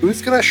ass.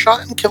 Who's gonna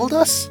shot and killed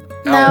us?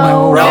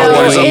 No,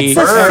 there's a it's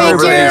a bird.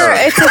 figure.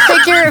 It's a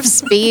figure of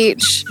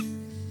speech.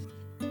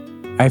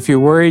 If you're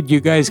worried, you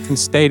guys can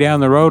stay down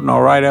the road, and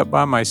I'll ride up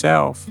by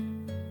myself.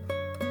 I'm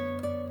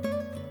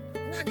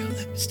not gonna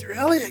let Mr.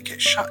 Elliot get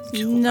shot and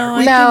killed. No, are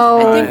we?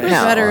 I think we're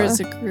No. better as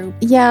a group.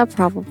 Yeah,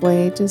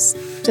 probably. Just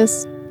I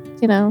stick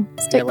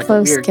got like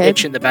close, a weird kid.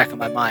 itch in the back of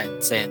my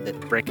mind saying that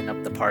breaking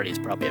up the party is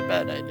probably a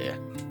bad idea.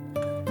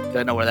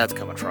 Don't know where that's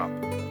coming from.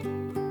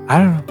 I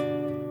don't know.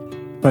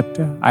 But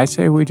I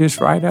say we just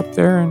ride up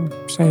there and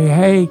say,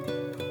 hey,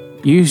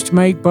 you used to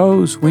make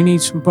bows. We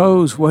need some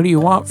bows. What do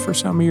you want for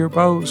some of your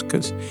bows?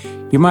 Because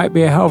you might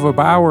be a hell of a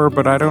bower,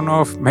 but I don't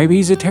know if maybe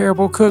he's a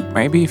terrible cook.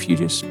 Maybe if you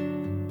just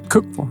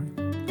cook for him.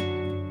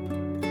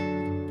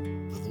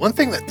 The one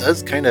thing that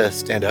does kind of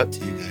stand out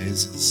to you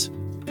guys is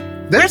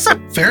there's a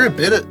fair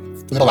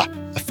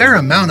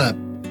amount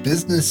of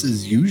business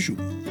as usual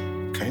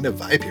kind of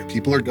vibe here.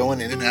 People are going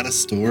in and out of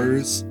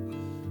stores.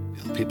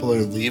 People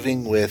are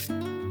leaving with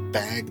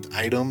bagged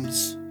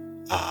items.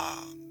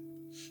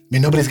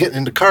 Nobody's getting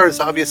into cars,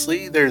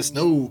 obviously. There's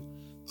no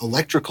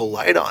electrical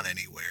light on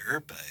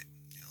anywhere, but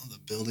the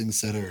buildings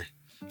that are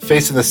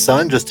facing the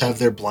sun just have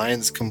their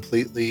blinds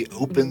completely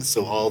open,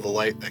 so all the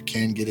light that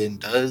can get in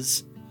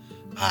does.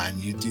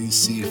 And you do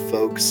see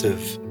folks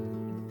have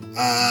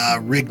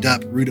rigged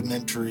up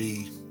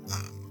rudimentary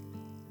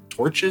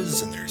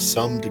torches, and there's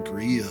some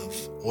degree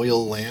of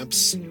oil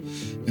lamps.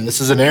 And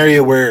this is an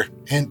area where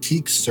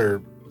antiques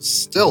are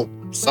still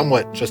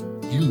somewhat just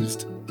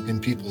used in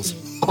people's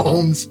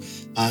homes.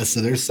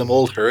 So there's some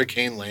old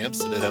hurricane lamps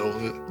that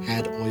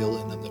had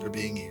oil in them that are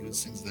being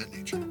used, things of that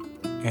nature.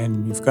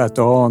 And you've got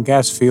the oil and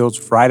gas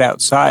fields right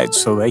outside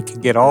so they can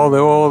get all the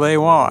oil they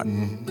want.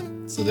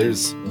 Mm-hmm. So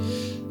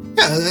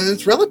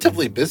it's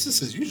relatively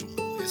business as usual.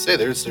 Like I say,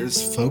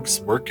 there's folks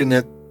working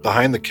at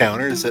behind the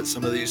counters at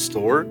some of these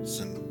stores,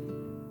 and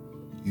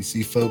you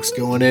see folks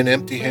going in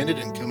empty-handed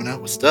and coming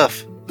out with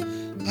stuff.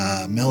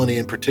 Melanie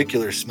in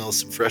particular smells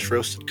some fresh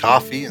roasted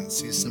coffee and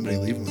sees somebody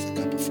leaving with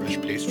a couple fresh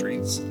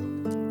pastries.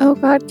 Oh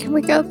God, can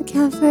we go to the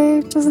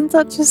cafe? Doesn't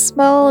that just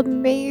smell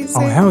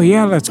amazing? Oh, hell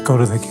yeah, let's go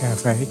to the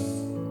cafe.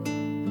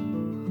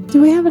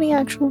 Do we have any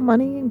actual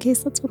money in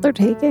case that's what they're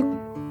taking?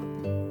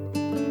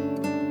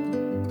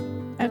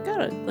 I've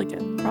got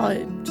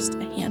probably just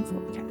a handful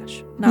of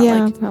cash.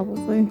 Not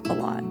probably a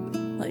lot,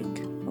 like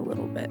a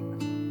little bit.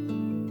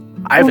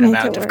 I have We'll an make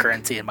it amount of work.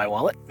 currency in my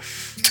wallet.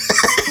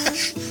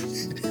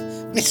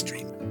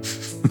 Mystery.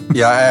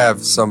 Yeah, I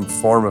have some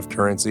form of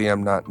currency.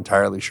 I'm not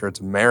entirely sure it's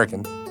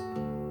American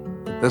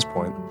at this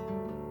point.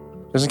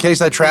 Just in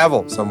case I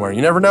travel somewhere.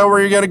 You never know where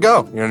you're going to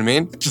go. You know what I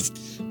mean? Just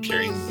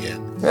carrying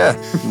in Yeah.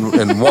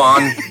 And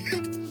Juan.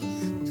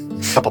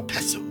 a couple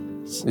pesos.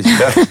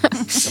 Yeah.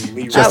 Just won't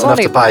enough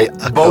to even buy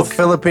a Both Coke.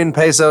 Philippine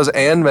pesos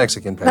and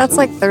Mexican pesos. That's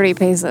like 30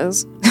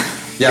 pesos.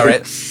 Yeah, right?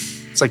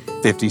 It's like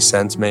 50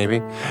 cents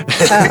maybe.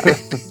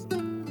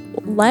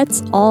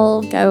 Let's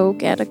all go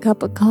get a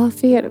cup of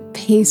coffee and a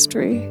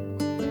pastry.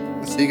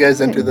 So you guys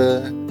enter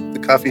the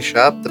coffee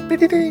shop, the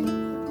ding,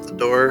 the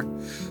door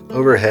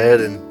overhead,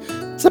 and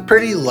it's a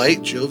pretty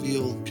light,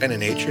 jovial kind of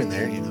nature in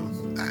there, you know.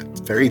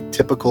 Very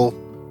typical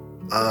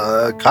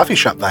coffee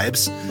shop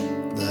vibes.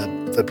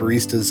 The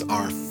baristas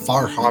are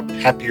far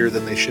happier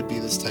than they should be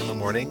this time of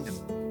morning.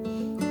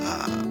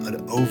 An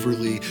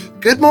overly,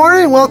 good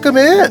morning, welcome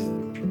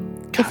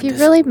in. If you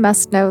really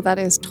must know, that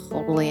is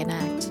totally an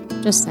act.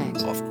 Just saying.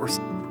 Oh, of course.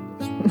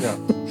 Yeah.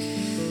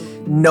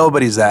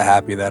 Nobody's that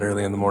happy that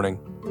early in the morning.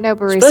 No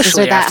baristas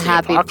Especially are that after the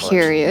happy, apocalypse.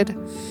 period.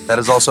 That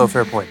is also a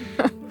fair point.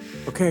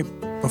 Okay,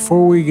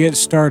 before we get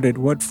started,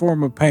 what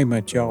form of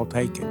payment y'all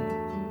taking?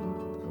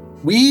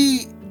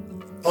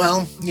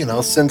 Well, you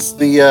know, since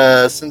the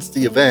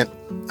event,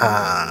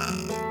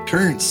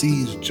 currency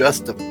is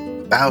just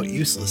about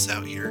useless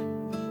out here.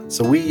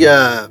 So we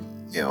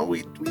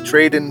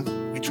trade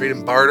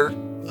in barter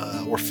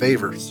or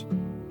favors.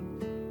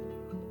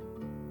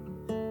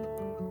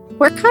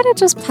 We're kind of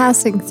just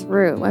passing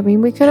through. I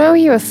mean, we could owe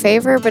you a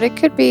favor, but it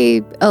could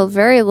be a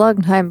very long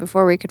time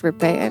before we could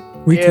repay it.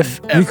 We If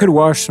could ever.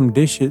 wash some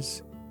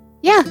dishes.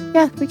 Yeah,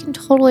 we can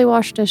totally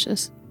wash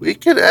dishes. We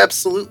could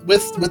absolutely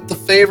with the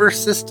favor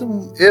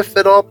system, if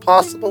at all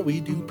possible.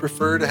 We do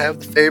prefer to have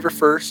the favor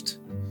first.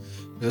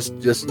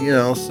 Just you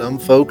know, some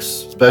folks,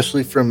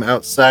 especially from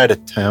outside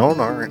of town,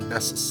 aren't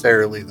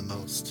necessarily the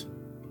most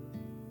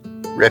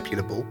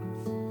reputable,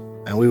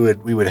 and we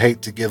would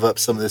hate to give up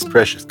some of this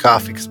precious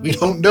coffee because we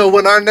don't know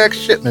when our next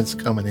shipment's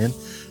coming in,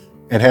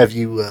 and have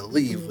you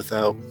leave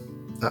without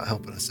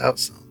helping us out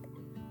some.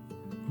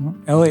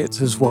 Elliot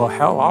says, well,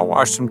 hell, I'll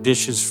wash some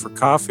dishes for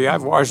coffee.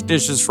 I've washed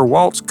dishes for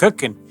Walt's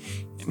cooking.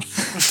 And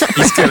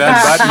he's going to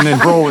unbutton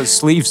and roll his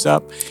sleeves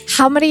up.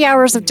 How many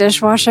hours of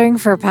dishwashing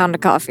for a pound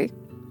of coffee?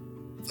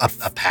 A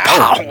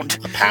pound?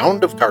 A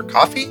pound of our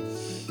coffee?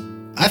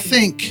 I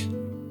think.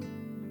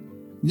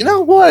 You know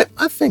what?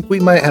 I think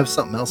we might have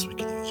something else we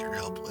can use your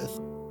help with.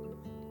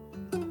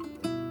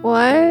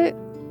 What?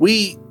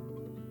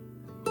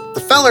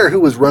 The feller who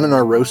was running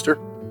our roaster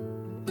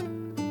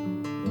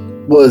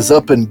was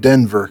up in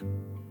Denver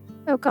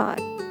Oh, God.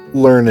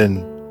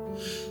 learning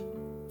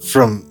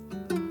from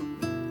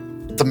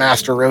the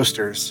master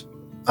roasters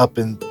up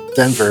in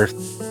Denver,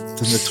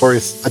 the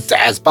notorious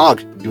Daz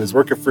Bog. He was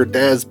working for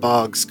Daz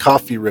Bog's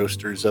coffee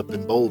roasters up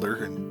in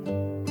Boulder,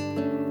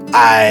 and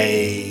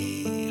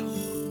I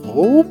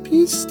hope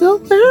he's still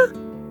there.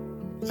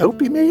 I hope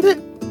he made it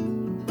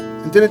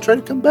and didn't try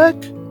to come back.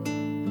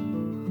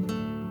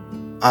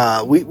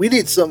 We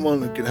need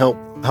someone who can help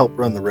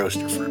run the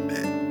roaster for a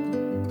bit.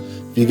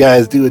 If you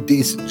guys do a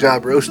decent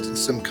job roasting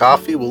some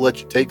coffee, we'll let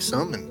you take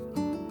some. And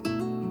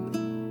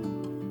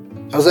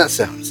how's that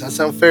sound? Does that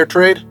sound fair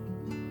trade?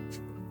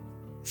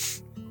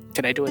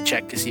 Can I do a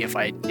check to see if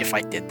I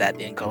did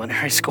that in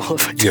culinary school?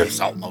 If I did? Yes,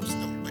 almost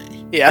no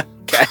way. Yeah.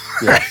 Okay.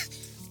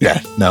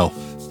 Yeah, no.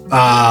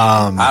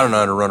 I don't know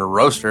how to run a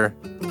roaster.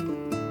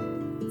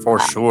 For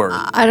sure.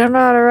 I don't know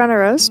how to run a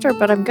roaster,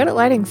 but I'm good at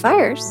lighting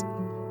fires.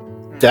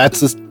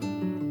 That's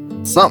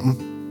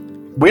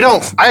something. We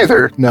don't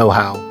either know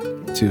how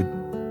to.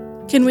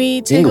 Can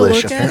we take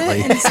English, a look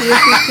apparently. at it and see if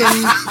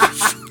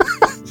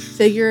we can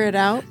figure it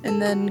out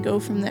and then go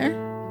from there?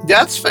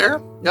 That's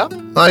fair. Yep.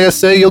 Like I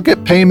say, you'll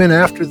get payment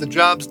after the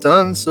job's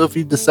done. So if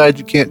you decide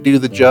you can't do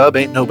the job,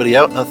 ain't nobody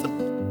out nothing.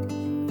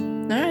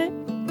 All right,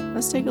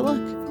 let's take a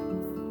look.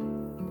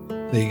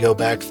 Then you go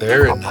back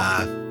there and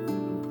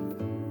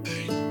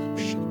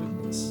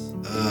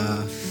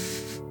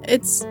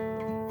It's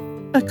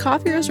a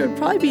coffee roaster would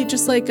probably be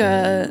just like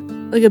a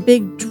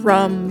big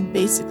drum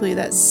basically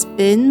that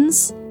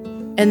spins,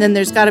 and then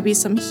there's got to be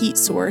some heat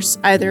source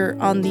either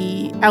on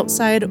the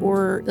outside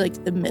or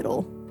like the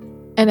middle.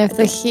 And if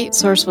the heat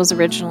source was it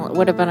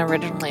would have been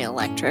originally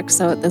electric.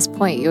 So at this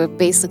point, you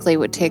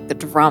would take the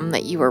drum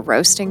that you were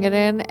roasting it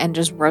in and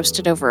just roast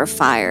it over a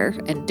fire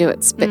and do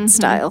it spit Mhm.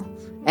 style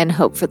and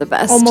hope for the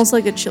best. Almost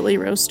like a chili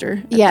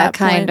roaster. At Yeah, that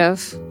kind point.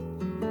 of.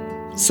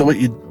 So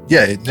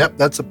yep,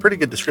 that's a pretty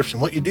good description.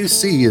 What you do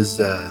see is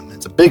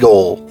it's a big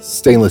old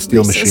stainless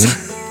steel machine.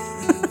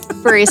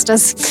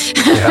 Baristas.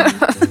 Yeah.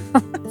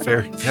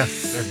 Fair. Yeah,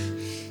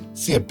 fair.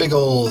 See, a big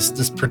old,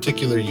 this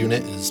particular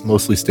unit is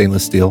mostly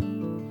stainless steel.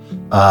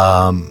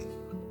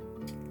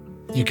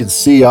 You can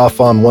see off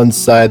on one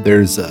side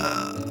there's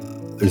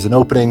an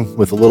opening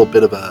with a little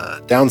bit of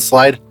a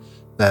downslide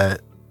that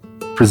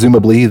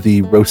presumably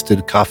the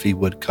roasted coffee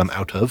would come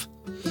out of.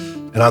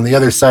 And on the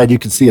other side, you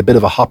can see a bit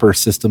of a hopper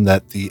system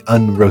that the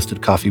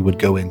unroasted coffee would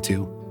go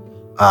into.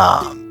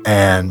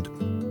 And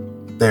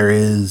there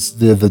is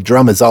the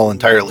drum is all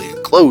entirely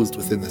enclosed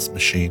within this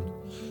machine.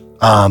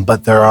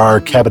 But there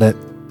are cabinet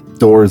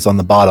doors on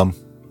the bottom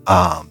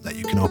that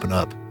you can open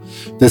up.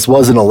 This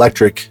was an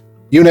electric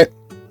unit.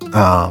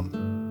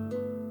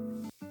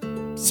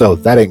 So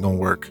that ain't gonna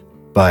work,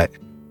 but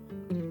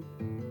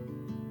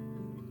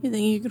You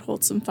think you could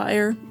hold some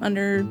fire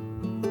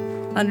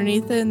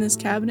underneath it in this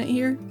cabinet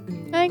here?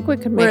 I think we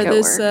could make Where it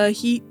this work.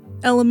 heat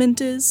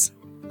element is?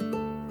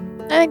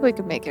 I think we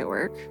could make it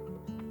work.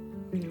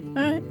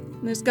 Alright.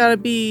 There's gotta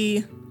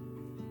be...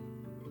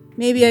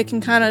 Maybe I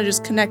can kind of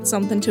just connect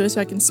something to it so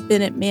I can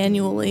spin it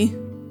manually.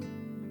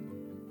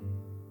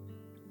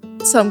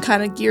 Some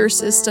kind of gear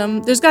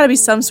system. There's gotta be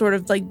some sort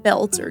of like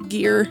belt or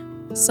gear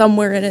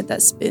somewhere in it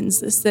that spins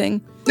this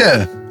thing.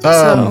 yeah.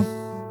 So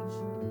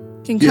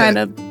can kind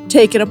of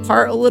take it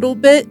apart a little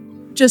bit,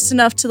 just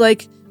enough to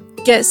like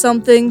get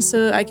something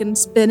so I can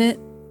spin it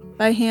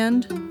by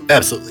hand.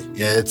 Absolutely.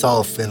 Yeah, it's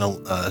all thin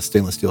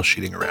stainless steel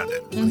sheeting around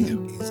it. Plenty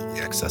of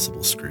easily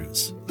accessible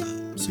screws.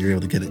 So you're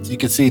able to get it. You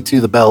can see to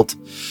the belt.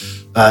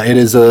 It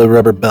is a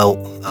rubber belt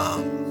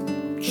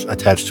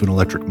attached to an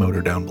electric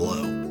motor down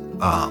below.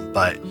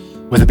 But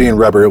with it being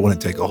rubber, it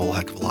wouldn't take a whole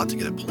heck of a lot to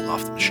get it pulled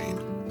off the machine,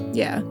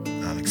 Yeah.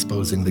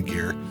 exposing the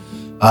gear.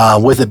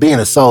 With it being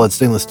a solid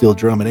stainless steel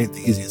drum, it ain't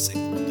the easiest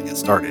thing to get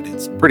started.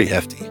 It's pretty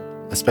hefty,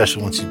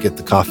 especially once you get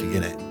the coffee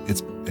in it.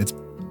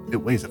 It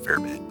weighs a fair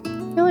bit.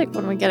 I feel like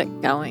when we get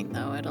it going,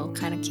 though, it'll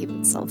kind of keep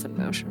itself in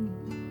motion.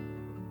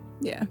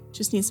 Yeah.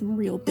 Just need some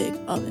real big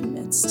oven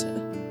mitts to...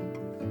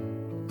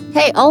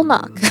 Hey, I'll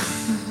knock.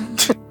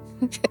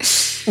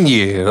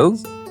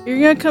 Yes. You're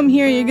gonna come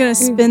here, you're gonna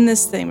spin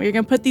this thing. You're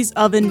gonna put these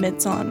oven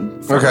mitts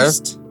on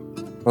first.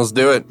 Let's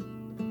do it.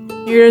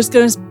 You're just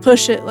gonna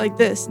push it like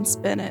this and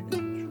spin it.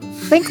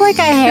 Think like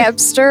a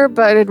hamster,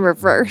 but in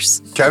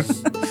reverse. Okay.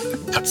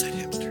 Outside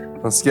hamster.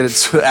 Let's get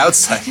it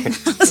outside.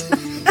 Let's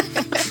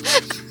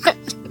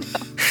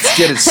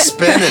get it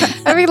spinning.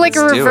 I mean, like a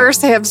Let's do it.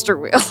 reverse hamster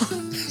wheel.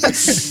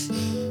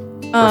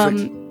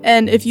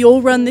 And if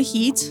you'll run the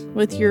heat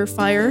with your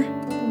fire,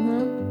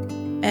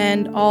 Mm-hmm.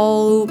 and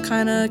I'll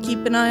kind of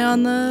keep an eye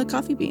on the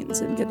coffee beans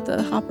and get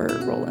the hopper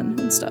rolling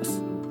and stuff.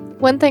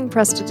 One thing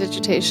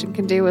prestidigitation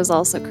can do is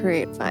also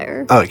create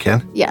fire. Oh, it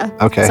can? Yeah.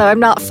 Okay. So I'm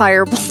not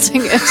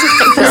firebolting it.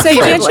 Say,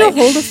 can't you Like-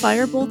 hold a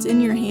firebolt in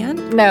your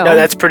hand? No. No,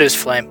 that's produce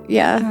flame.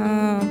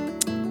 Yeah.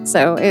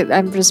 So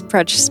I'm just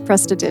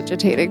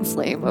prestidigitating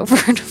flame over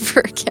and over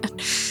again.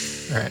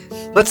 All right.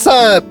 Let's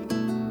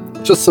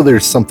just so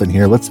there's something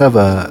here. Let's have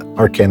a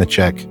Arcana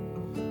check.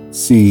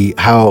 See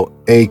how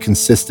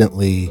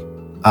consistently,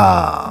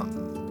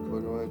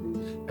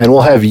 and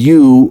we'll have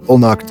you,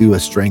 Ulnok, do a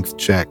strength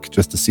check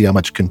just to see how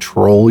much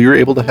control you're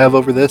able to have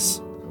over this.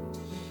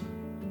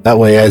 That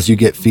way, as you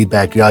get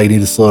feedback, you need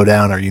to slow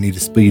down or you need to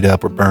speed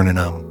up or burning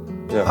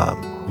them. Yeah.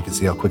 You can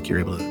see how quick you're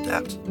able to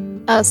adapt.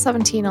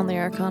 17 on the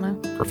Arcana.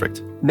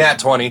 Perfect. Nat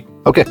 20.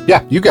 Okay.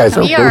 Yeah, you guys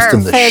are We are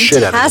roasting the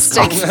shit out of this.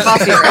 fantastic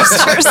coffee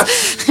roasters.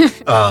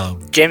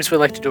 James would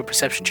like to do a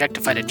perception check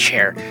to find a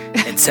chair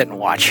and sit and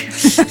watch. Go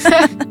for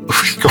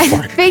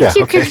I it. think Yeah,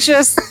 you okay. could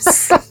just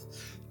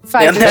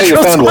find And it. Yeah, you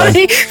natural found one.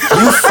 20.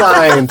 You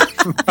find,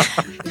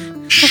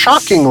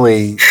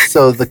 shockingly,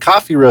 so the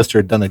coffee roaster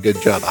had done a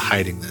good job of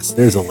hiding this.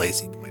 There's a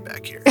lazy boy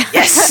back here.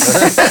 Yes.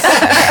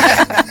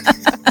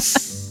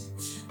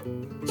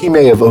 He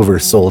may have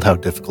oversold how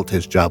difficult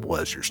his job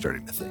was, you're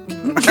starting to think.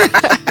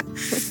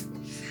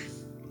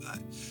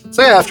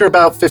 So yeah, after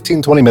about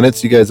 15, 20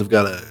 minutes, you guys have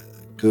got a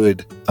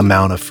good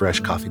amount of fresh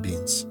coffee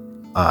beans.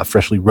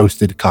 Freshly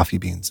roasted coffee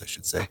beans, I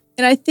should say.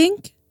 And I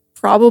think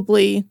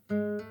probably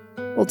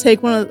we'll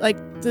take one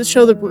of to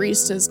show the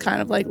baristas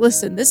kind of like,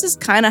 listen, this is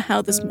kind of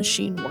how this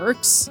machine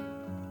works.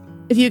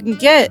 If you can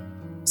get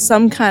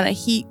some kind of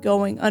heat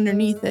going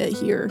underneath it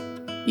here,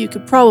 you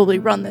could probably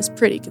run this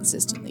pretty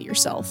consistently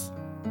yourself.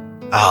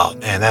 Oh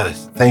man,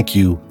 thank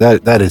you.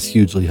 That is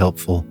hugely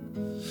helpful.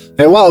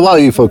 And while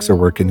you folks are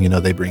working,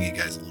 they bring you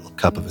guys a little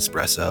cup of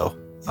espresso,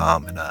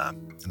 and a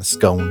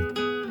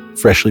scone,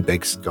 freshly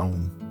baked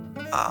scone.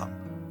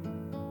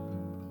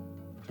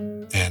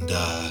 And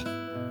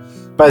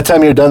by the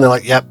time you're done, they're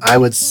like, "Yep, I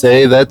would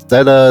say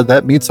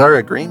that meets our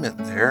agreement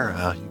there.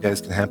 You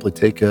guys can happily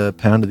take a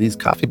pound of these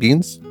coffee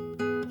beans."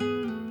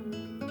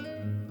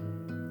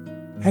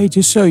 Hey,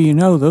 just so you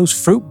know, those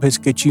fruit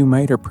biscuits you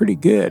made are pretty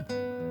good.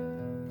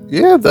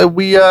 Yeah,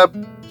 we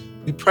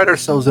pride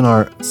ourselves in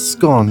our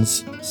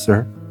scones,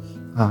 sir.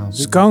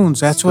 Scones,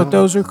 that's what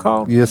those are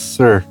called? Yes,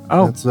 sir.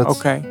 Oh, That's-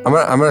 okay. I'm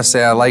gonna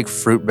say I like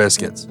fruit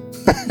biscuits.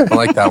 I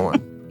like that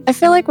one. I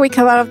feel like we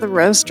come out of the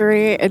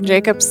roastery and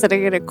Jacob's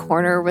sitting in a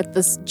corner with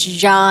this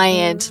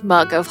giant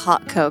mug of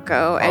hot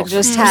cocoa and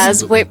just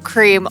has whipped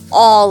cream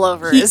all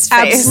over He his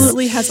face.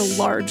 absolutely has a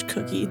large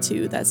cookie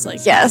too. That's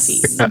like Yes.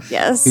 half-eaten.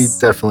 Yes. He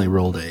definitely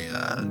rolled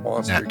a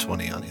Monster. nat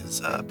 20 on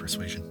his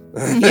persuasion.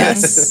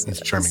 Yes. He's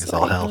charming as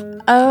all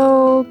hell.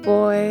 Oh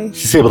boy.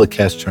 He's able to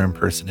cast charm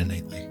person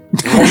innately.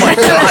 Oh my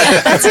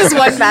god. That's his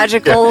one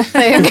magical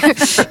thing.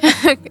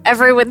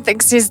 Everyone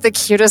thinks he's the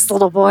cutest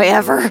little boy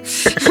ever.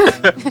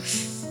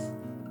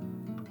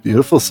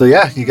 Beautiful. So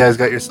yeah, you guys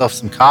got yourself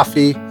some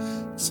coffee,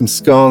 some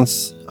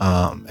scones,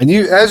 and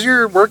you, as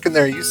you're working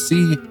there, you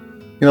see,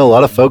 a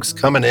lot of folks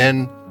coming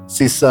in.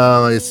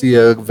 You see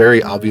a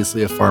very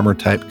obviously a farmer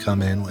type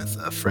come in with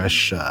a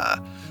fresh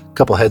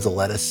couple heads of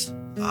lettuce,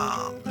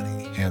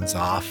 and he hands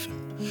off.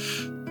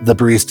 And the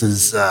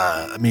baristas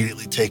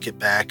immediately take it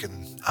back,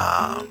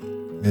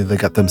 and they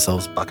got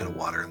themselves a bucket of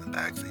water in the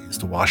back they use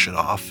to wash it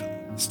off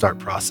and start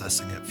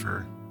processing it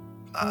for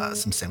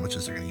some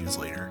sandwiches they're going to use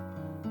later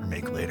or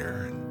make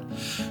later. And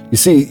you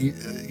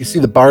see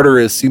the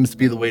barter seems to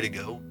be the way to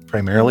go.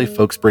 Primarily,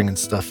 folks bringing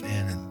stuff in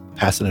and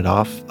passing it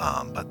off,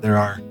 but there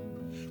are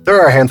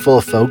a handful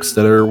of folks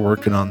that are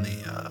working on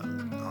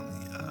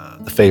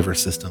the favor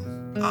system.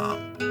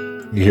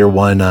 You hear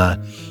one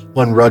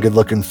rugged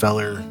looking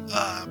feller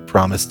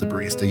promise the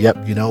barista,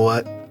 "Yep, you know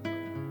what?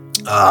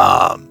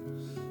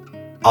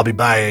 I'll be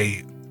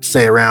by,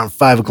 say, around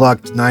 5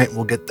 o'clock tonight. And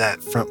we'll get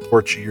that front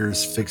porch of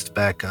yours fixed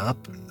back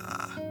up." And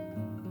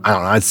I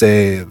don't know. I'd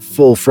say a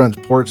full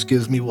front porch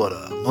gives me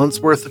a month's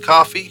worth of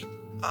coffee,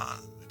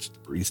 which the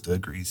barista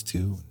agrees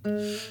to.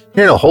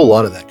 Hearing a whole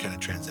lot of that kind of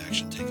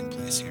transaction taking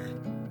place here.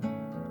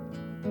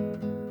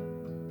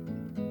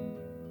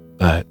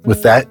 But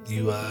with that,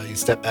 you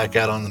step back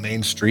out on the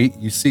main street.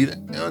 You see that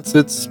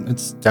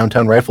it's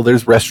downtown Rifle.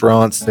 There's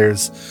restaurants.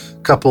 There's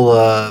a couple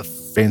of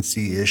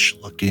fancy-ish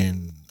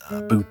looking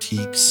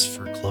boutiques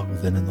for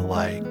clothing and the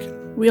like.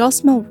 We all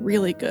smell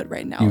really good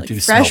right now. You Like do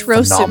fresh smell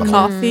roasted phenomenal.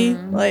 coffee.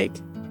 Mm. Like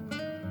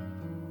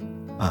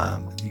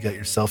You got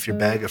yourself your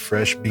bag of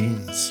fresh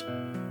beans.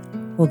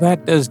 Well,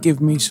 that does give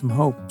me some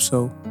hope,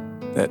 so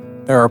that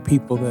there are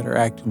people that are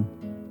acting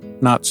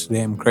not so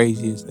damn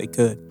crazy as they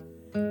could.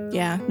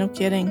 yeah, no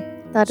kidding.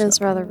 That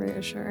is rather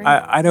reassuring.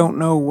 I don't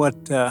know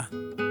what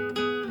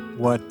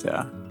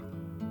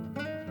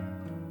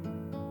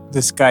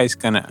this guy's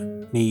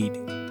gonna need,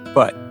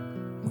 but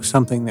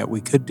something that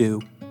we could do.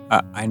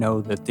 I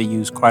know that they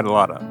use quite a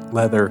lot of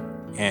leather,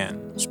 and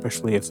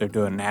especially if they're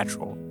doing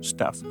natural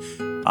stuff.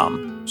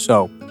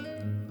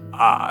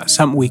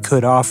 Something we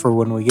could offer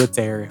when we get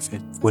there, if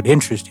it would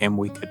interest him,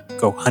 we could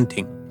go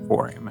hunting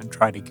for him and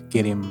try to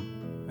get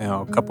him,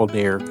 a couple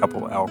deer, a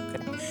couple elk.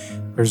 And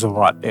there's a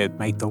lot. They'd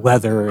make the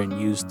leather and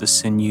use the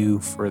sinew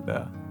for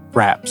the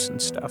wraps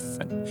and stuff.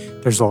 And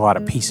there's a lot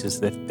of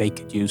pieces that they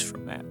could use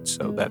from that.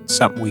 So that's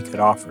something we could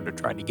offer to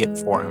try to get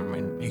for him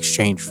in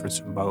exchange for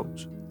some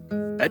bows.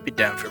 I'd be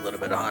down for a little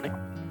bit of hunting.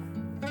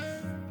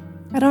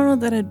 I don't know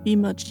that it'd be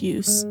much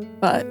use,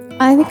 but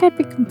I think I'd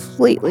be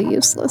completely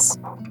useless.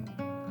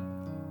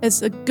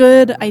 it's a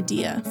good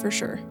idea for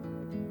sure.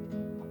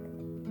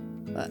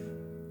 But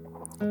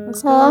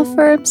let's I'll go.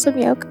 offer him some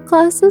yoga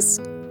classes.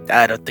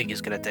 I don't think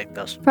he's gonna take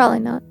those. Probably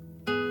not.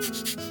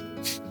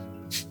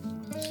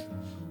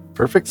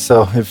 Perfect.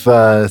 So if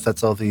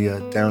that's all the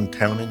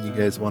downtowning you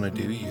guys want to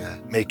do, you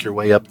make your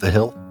way up the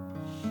hill.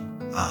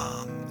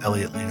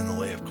 Elliot leading the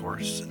way, of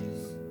course. And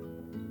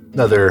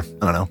another,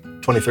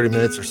 20, 30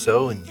 minutes or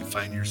so, and you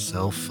find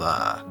yourself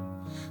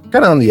kind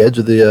of on the edge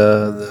of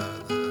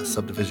the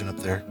subdivision up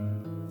there.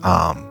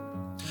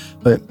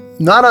 But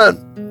not a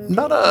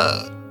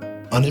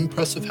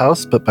unimpressive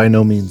house, but by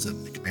no means a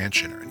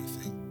McMansion or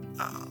anything.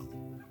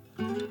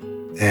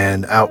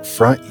 And out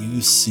front,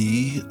 you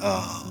see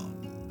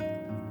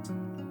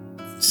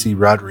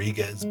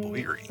Rodriguez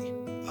Boyery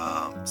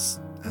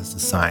as the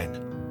sign,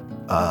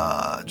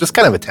 just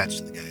kind of attached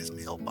to the guy's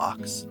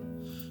mailbox.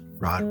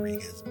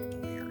 Rodriguez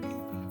Boyery.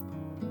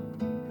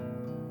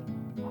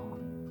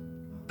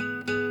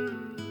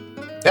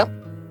 Yep.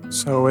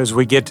 So as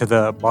we get to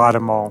the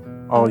bottom,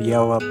 I'll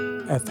yell up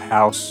at the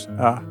house,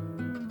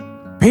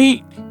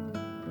 Pete,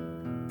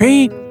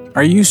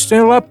 are you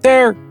still up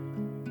there?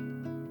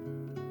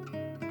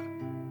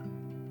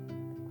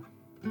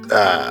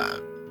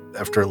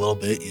 After a little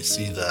bit, you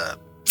see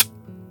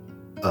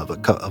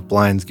of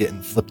blinds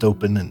getting flipped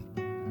open, and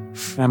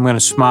I'm going to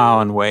smile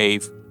and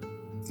wave.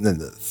 then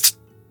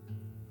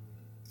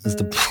as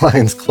the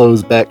blinds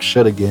close back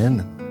shut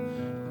again,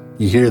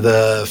 you hear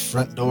the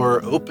front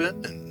door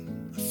open,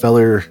 and a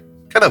feller,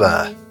 kind of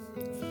a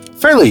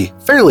fairly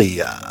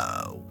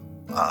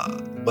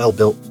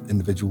well-built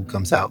individual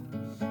comes out.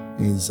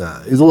 He's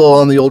a little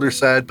on the older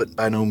side, but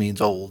by no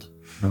means old.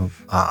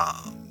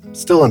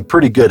 Still in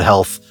pretty good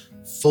health.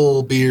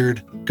 Full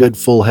beard, good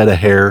full head of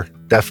hair.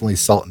 Definitely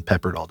salt and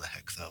peppered all the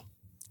heck, though.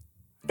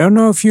 Don't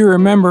know if you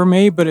remember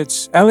me, but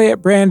it's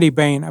Elliot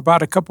Brandybane. I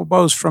bought a couple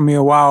bows from you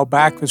a while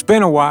back. It's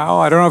been a while.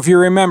 I don't know if you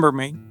remember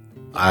me.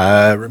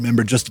 I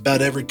remember just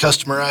about every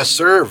customer I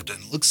served, and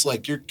it looks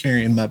like you're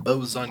carrying my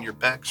bows on your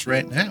backs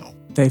right now.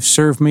 They've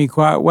served me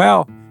quite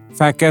well. In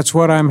fact, that's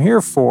what I'm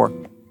here for.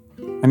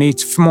 I need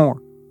some more.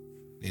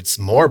 Need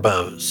some more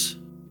bows.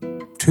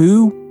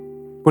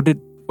 2? What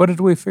did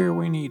we figure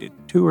we needed?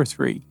 2 or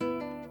 3? I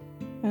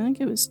think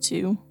it was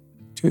 2.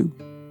 2.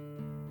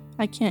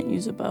 I can't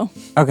use a bow.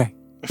 Okay.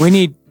 I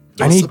need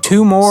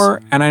 2 more,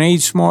 and I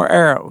need some more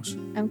arrows.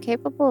 I'm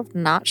capable of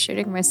not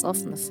shooting myself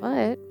in the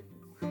foot.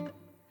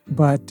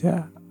 But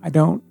I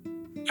don't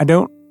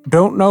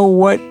know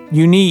what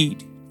you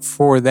need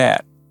for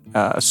that.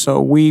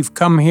 So we've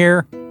come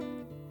here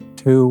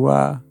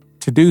to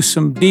do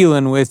some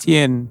dealing with you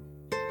and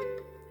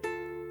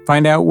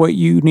find out what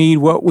you need,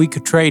 what we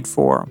could trade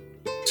for them.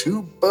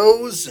 2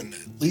 bows and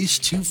at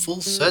least 2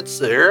 full sets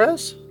of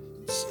arrows?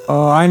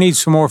 I need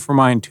some more for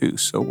mine too,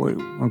 so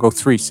we'll go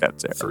 3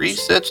 sets there. 3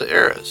 sets of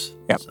arrows.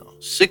 Yep. So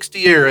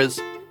 60 arrows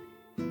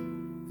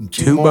and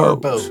 2 2 more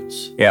bows.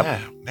 bows. Yep.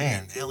 Oh,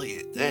 man,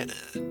 Elliot,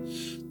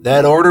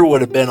 that order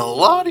would have been a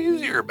lot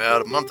easier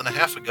about a month and a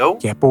half ago.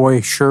 Yeah,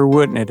 boy, sure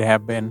wouldn't it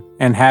have been.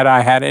 And had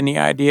I had any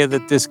idea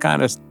that this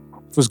kind of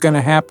was going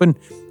to happen,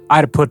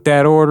 I'd have put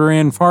that order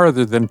in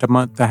farther than a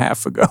month and a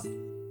half ago.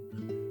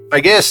 I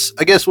guess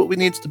what we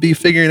need to be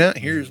figuring out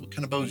here is what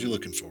kind of bows you're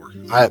looking for.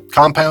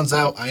 Compounds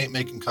out. I ain't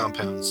making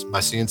compounds. My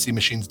CNC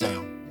machine's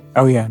down.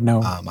 Oh yeah,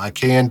 no. I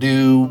can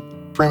do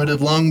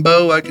primitive long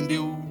bow. I can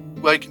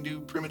do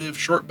primitive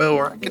short bow,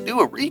 or I can do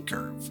a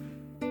recurve.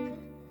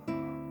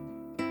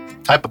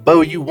 Type of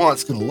bow you want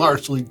is going to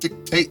largely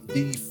dictate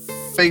the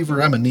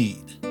favor I'm gonna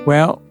need.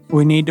 Well,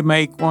 we need to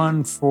make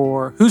one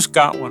for... Who's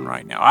got one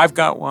right now? I've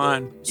got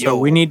one. So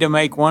we need to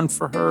make one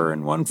for her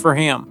and one for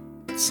him.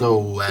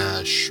 So,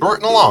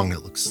 short and long,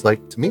 it looks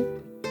like to me.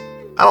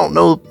 I don't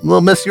know,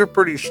 little miss, you're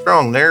pretty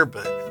strong there,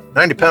 but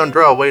 90-pound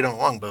draw weight on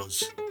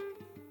longbows.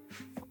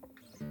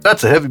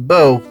 That's a heavy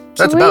bow.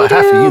 That's about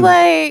half of you.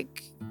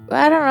 Like,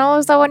 I don't know,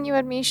 is that one you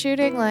had me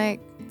shooting, like,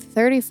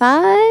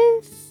 35?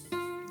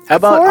 How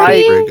about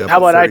 40?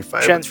 I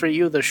 35. transfer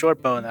you the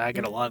short bow and then I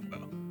get a long bow?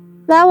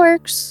 That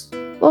works.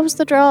 What was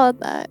the draw on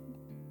that?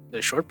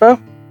 The short bow?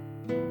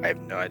 I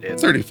have no idea.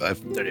 35.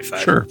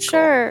 35. Sure.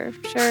 Sure.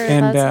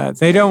 And that's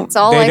they don't... That's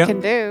all they I don't- can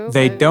do.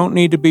 They but- don't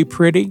need to be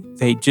pretty.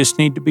 They just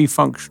need to be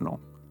functional.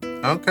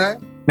 Okay.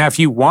 Now, if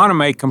you want to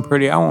make them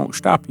pretty, I won't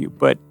stop you,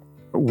 but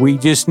we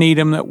just need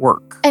them that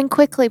work. And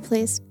quickly,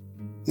 please.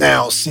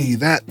 Now, see,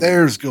 that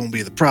there's going to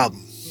be the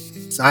problem.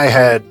 I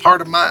had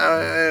part of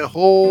my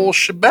whole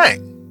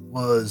shebang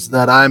was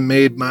that I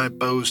made my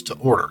bows to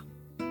order.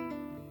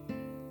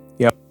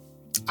 Yep.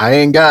 I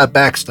ain't got a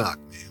backstock,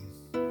 man.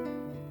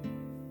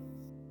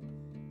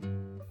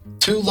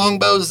 2 long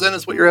bows then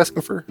is what you're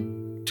asking for?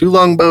 2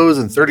 long bows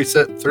and 30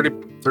 60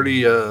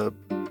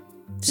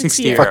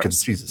 60 arrows. fucking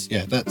Jesus.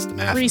 Yeah, that's the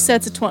math. 3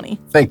 sets of 20.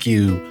 Thank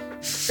you,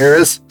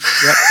 Harris.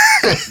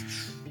 Yep.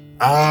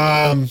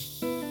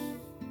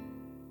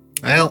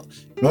 Well,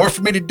 in order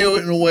for me to do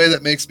it in a way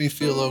that makes me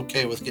feel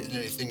okay with getting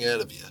anything out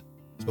of you,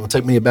 it's going to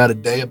take me about a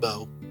day a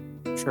bow.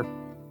 Sure.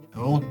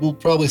 And we'll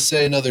probably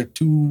say another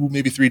 2,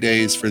 maybe 3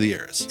 days for the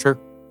arrows. Sure.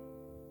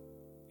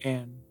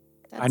 And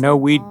That's I know a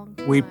we long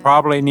we time.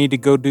 probably need to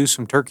go do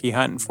some turkey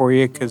hunting for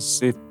you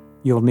because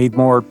you'll need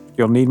more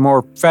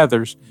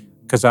feathers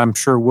because I'm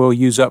sure we'll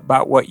use up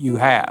about what you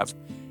have.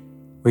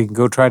 We can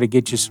go try to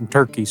get you some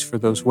turkeys for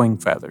those wing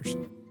feathers.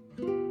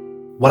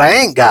 What I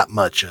ain't got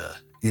much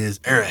of is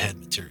arrowhead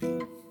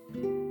material.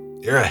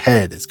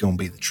 Arrowhead is going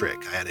to be the trick.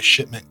 I had a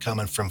shipment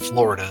coming from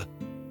Florida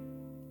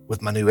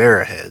with my new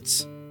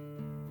arrowheads.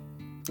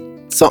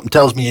 Something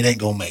tells me it ain't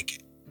going to make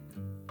it.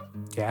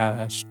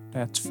 Yeah,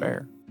 that's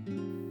fair.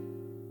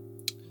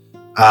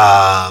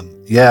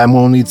 Yeah, I'm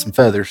going to need some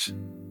feathers.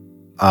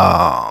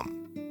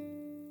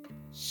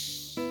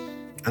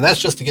 And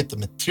that's just to get the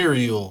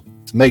material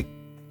to make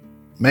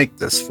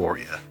this for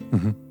you.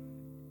 Mm-hmm.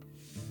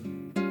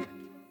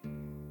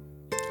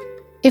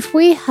 If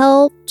we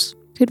helped,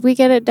 could we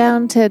get it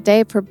down to a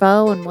day per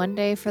bow and 1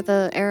 day for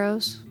the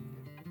arrows?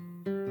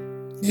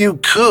 You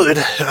could.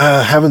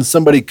 Having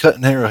somebody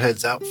cutting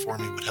arrowheads out for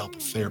me would help a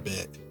fair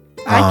bit.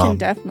 I can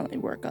definitely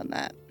work on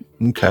that.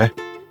 Okay.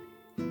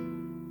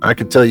 I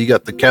could tell you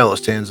got the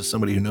calloused hands of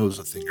somebody who knows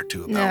a thing or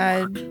two about Yeah,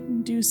 I work.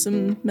 do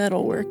some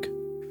metal work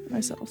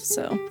myself,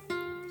 so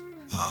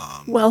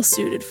Um, well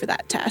suited for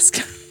that task.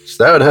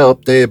 so that would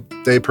help. Day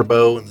per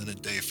bow and then a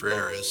day for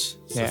arrows.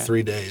 So Yeah.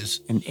 3 days.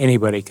 And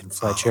anybody can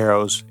fletch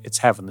arrows. It's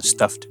having the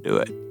stuff to do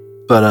it.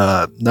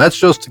 But that's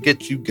just to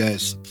get you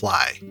guys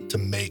supply to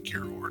make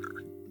your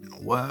order. You know,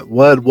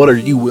 what are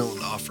you willing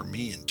to offer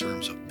me in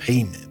terms of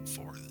payment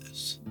for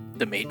this?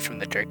 The meat from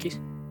the turkeys?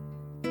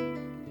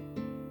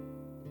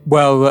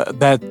 Well,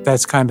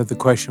 that's kind of the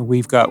question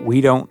we've got.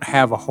 We don't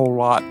have a whole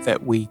lot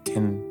that we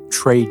can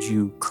trade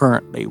you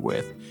currently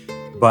with.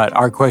 But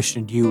our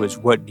question to you is,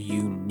 what do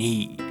you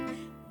need?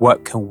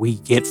 what can we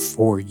get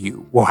for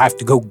you? We'll have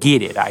to go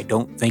get it. I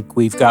don't think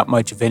we've got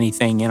much of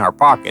anything in our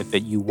pocket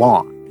that you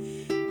want.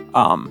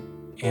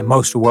 And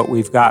most of what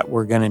we've got,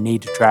 we're going to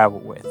need to travel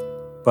with.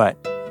 But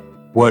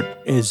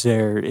what is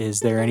there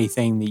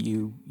anything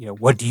that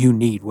what do you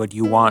need? What do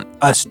you want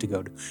us to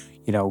go to?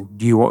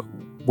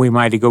 We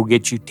might go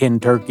get you 10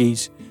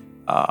 turkeys,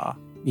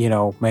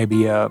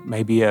 maybe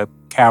a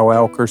cow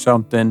elk or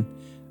something,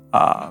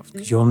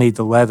 because you'll need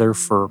the leather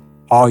for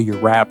all your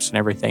wraps and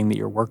everything that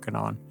you're working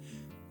on.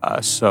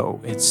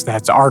 So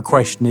that's our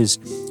question is,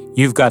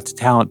 you've got the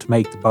talent to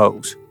make the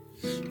bows.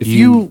 Do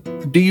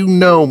you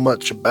know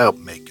much about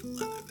making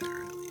leather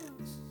there, Elliot?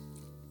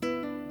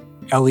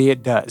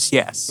 Elliot does,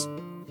 yes.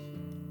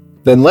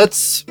 Then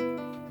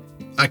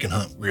I can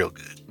hunt real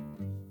good.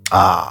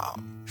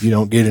 You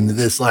don't get into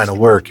this line of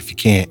work if you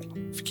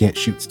can't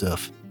shoot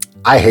stuff.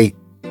 I hate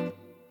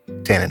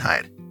tan and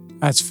hide.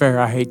 That's fair.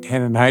 I hate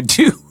tan and hide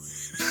too.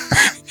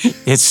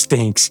 It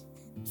stinks.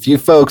 If you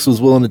folks was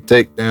willing to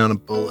take down a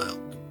bull elk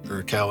or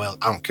a cow elk,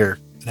 I don't care,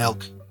 an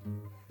elk,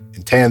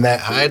 and tan that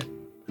hide,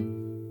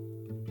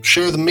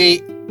 share the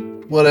meat,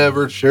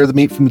 whatever. Share the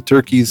meat from the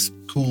turkeys,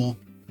 cool.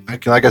 I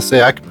can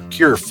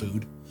procure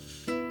food.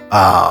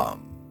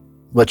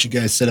 Let you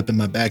guys set up in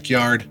my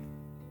backyard.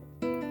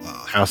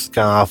 House is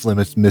kind of off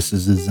limits.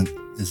 Mrs.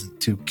 isn't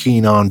too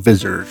keen on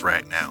visitors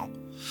right now,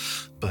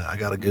 but I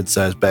got a good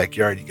sized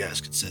backyard you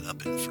guys could set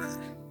up in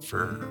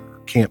for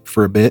camp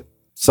for a bit.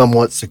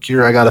 Somewhat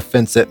secure. I got a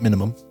fence at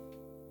minimum.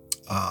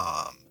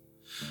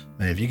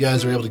 And if you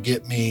guys are able to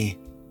get me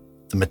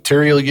the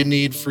material you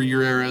need for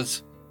your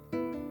arrows,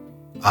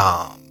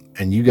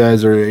 and you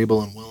guys are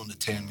able and willing to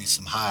tan me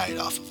some hide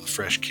off of a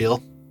fresh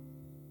kill,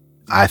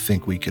 I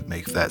think we could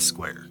make that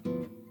square.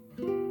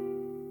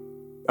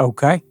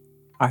 Okay.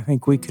 I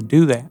think we could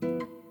do that.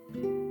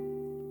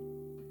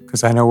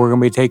 Because I know we're going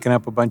to be taking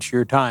up a bunch of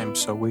your time,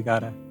 so we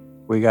gotta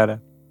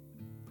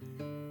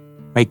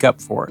make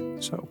up for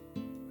it. So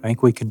I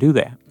think we could do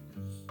that.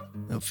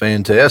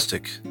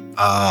 Fantastic.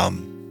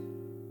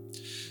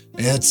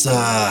 It's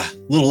a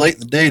little late in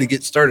the day to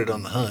get started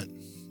on the hunt.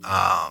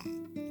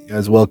 You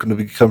guys are welcome to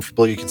be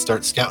comfortable. You can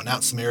start scouting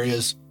out some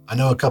areas. I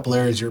know a couple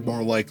areas you're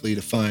more likely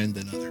to find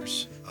than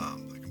others. I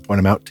can point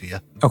them out to you.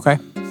 Okay.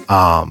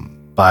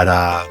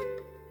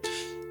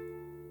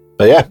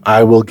 But yeah,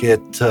 I'll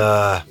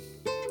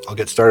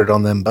get started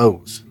on them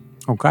bows.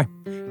 Okay.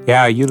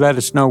 Yeah, you let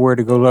us know where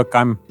to go look.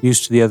 I'm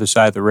used to the other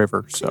side of the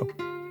river, so.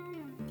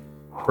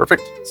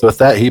 Perfect. So with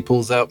that, he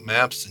pulls out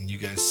maps and you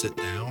guys sit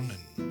down,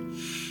 and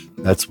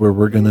that's where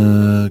we're going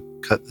to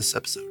cut this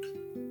episode.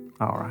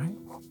 All right.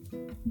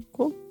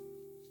 Cool.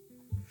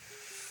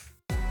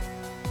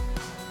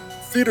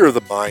 Theater of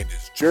the Mind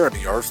is Jeremy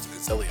Arston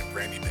as Elliot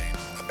Brandybane,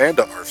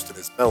 Amanda Arston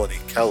as Melanie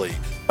Kelly,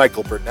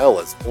 Michael Burnell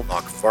as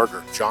Ulnock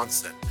Farger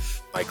Johnson,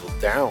 Michael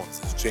Downs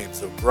as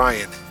James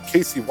O'Brien,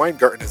 Casey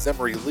Weingarten as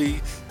Emery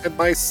Lee, and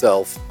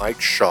myself, Mike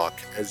Schock,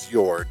 as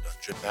your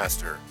Dungeon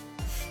Master.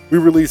 We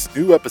release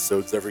new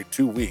episodes every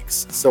 2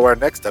 weeks, so our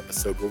next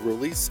episode will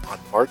release on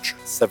March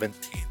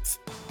 17th.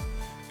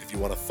 If you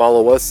want to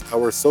follow us,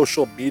 our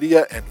social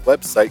media and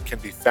website can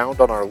be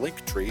found on our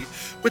link tree,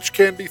 which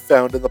can be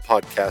found in the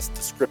podcast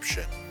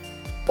description.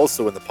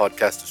 Also in the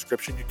podcast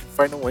description, you can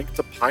find a link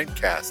to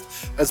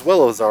Pinecast, as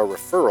well as our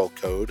referral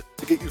code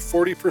to get you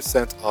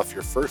 40% off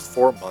your first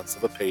 4 months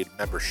of a paid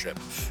membership,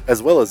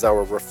 as well as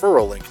our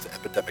referral link to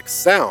Epidemic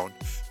Sound,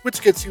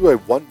 which gets you a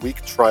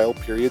 1-week trial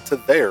period to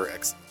their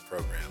excellent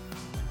program.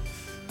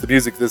 The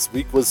music this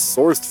week was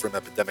sourced from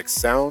Epidemic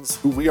Sounds,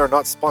 who we are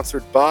not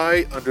sponsored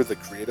by under the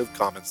Creative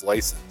Commons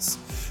license.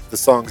 The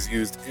songs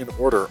used in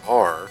order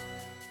are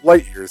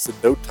Light Years in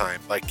No Time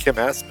by Kim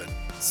Aspen,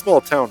 Small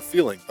Town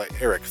Feeling by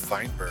Eric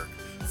Feinberg,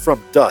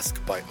 From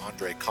Dusk by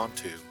Andre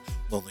Cantu,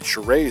 Lonely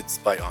Charades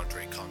by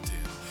Andre Cantu,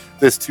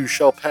 This Too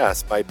Shall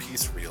Pass by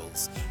Peace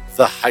Reels,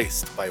 The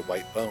Heist by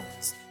White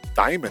Bones,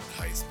 Diamond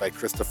Heist by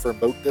Christopher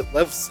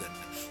Mote-Levson,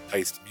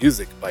 Heist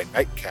Music by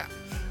Nightcap,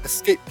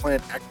 Escape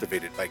Plan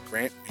Activated by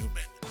Grant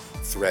Newman,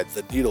 Thread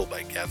the Needle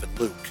by Gavin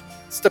Luke,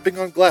 Stepping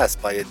on Glass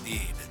by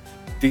Anid,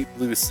 Deep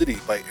Blue City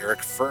by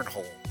Eric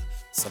Fernholm,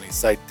 Sunny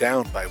Side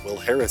Down by Will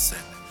Harrison,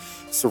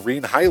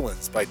 Serene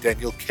Highlands by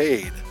Daniel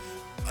Cade,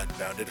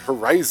 Unbounded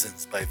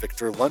Horizons by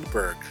Victor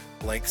Lundberg,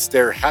 Blank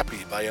Stare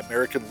Happy by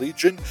American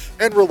Legion,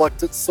 and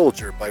Reluctant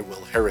Soldier by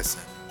Will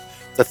Harrison.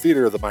 The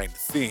Theater of the Mind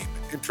theme,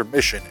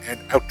 intermission, and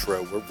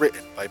outro were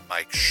written by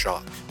Mike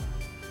Schock.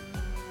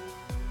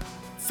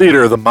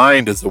 Theater of the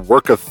Mind is a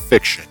work of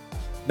fiction.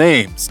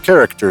 Names,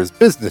 characters,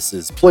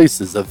 businesses,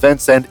 places,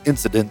 events, and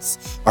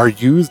incidents are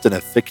used in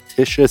a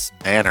fictitious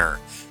manner.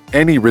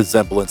 Any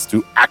resemblance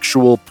to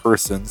actual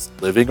persons,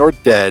 living or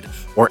dead,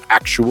 or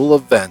actual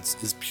events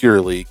is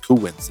purely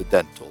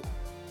coincidental.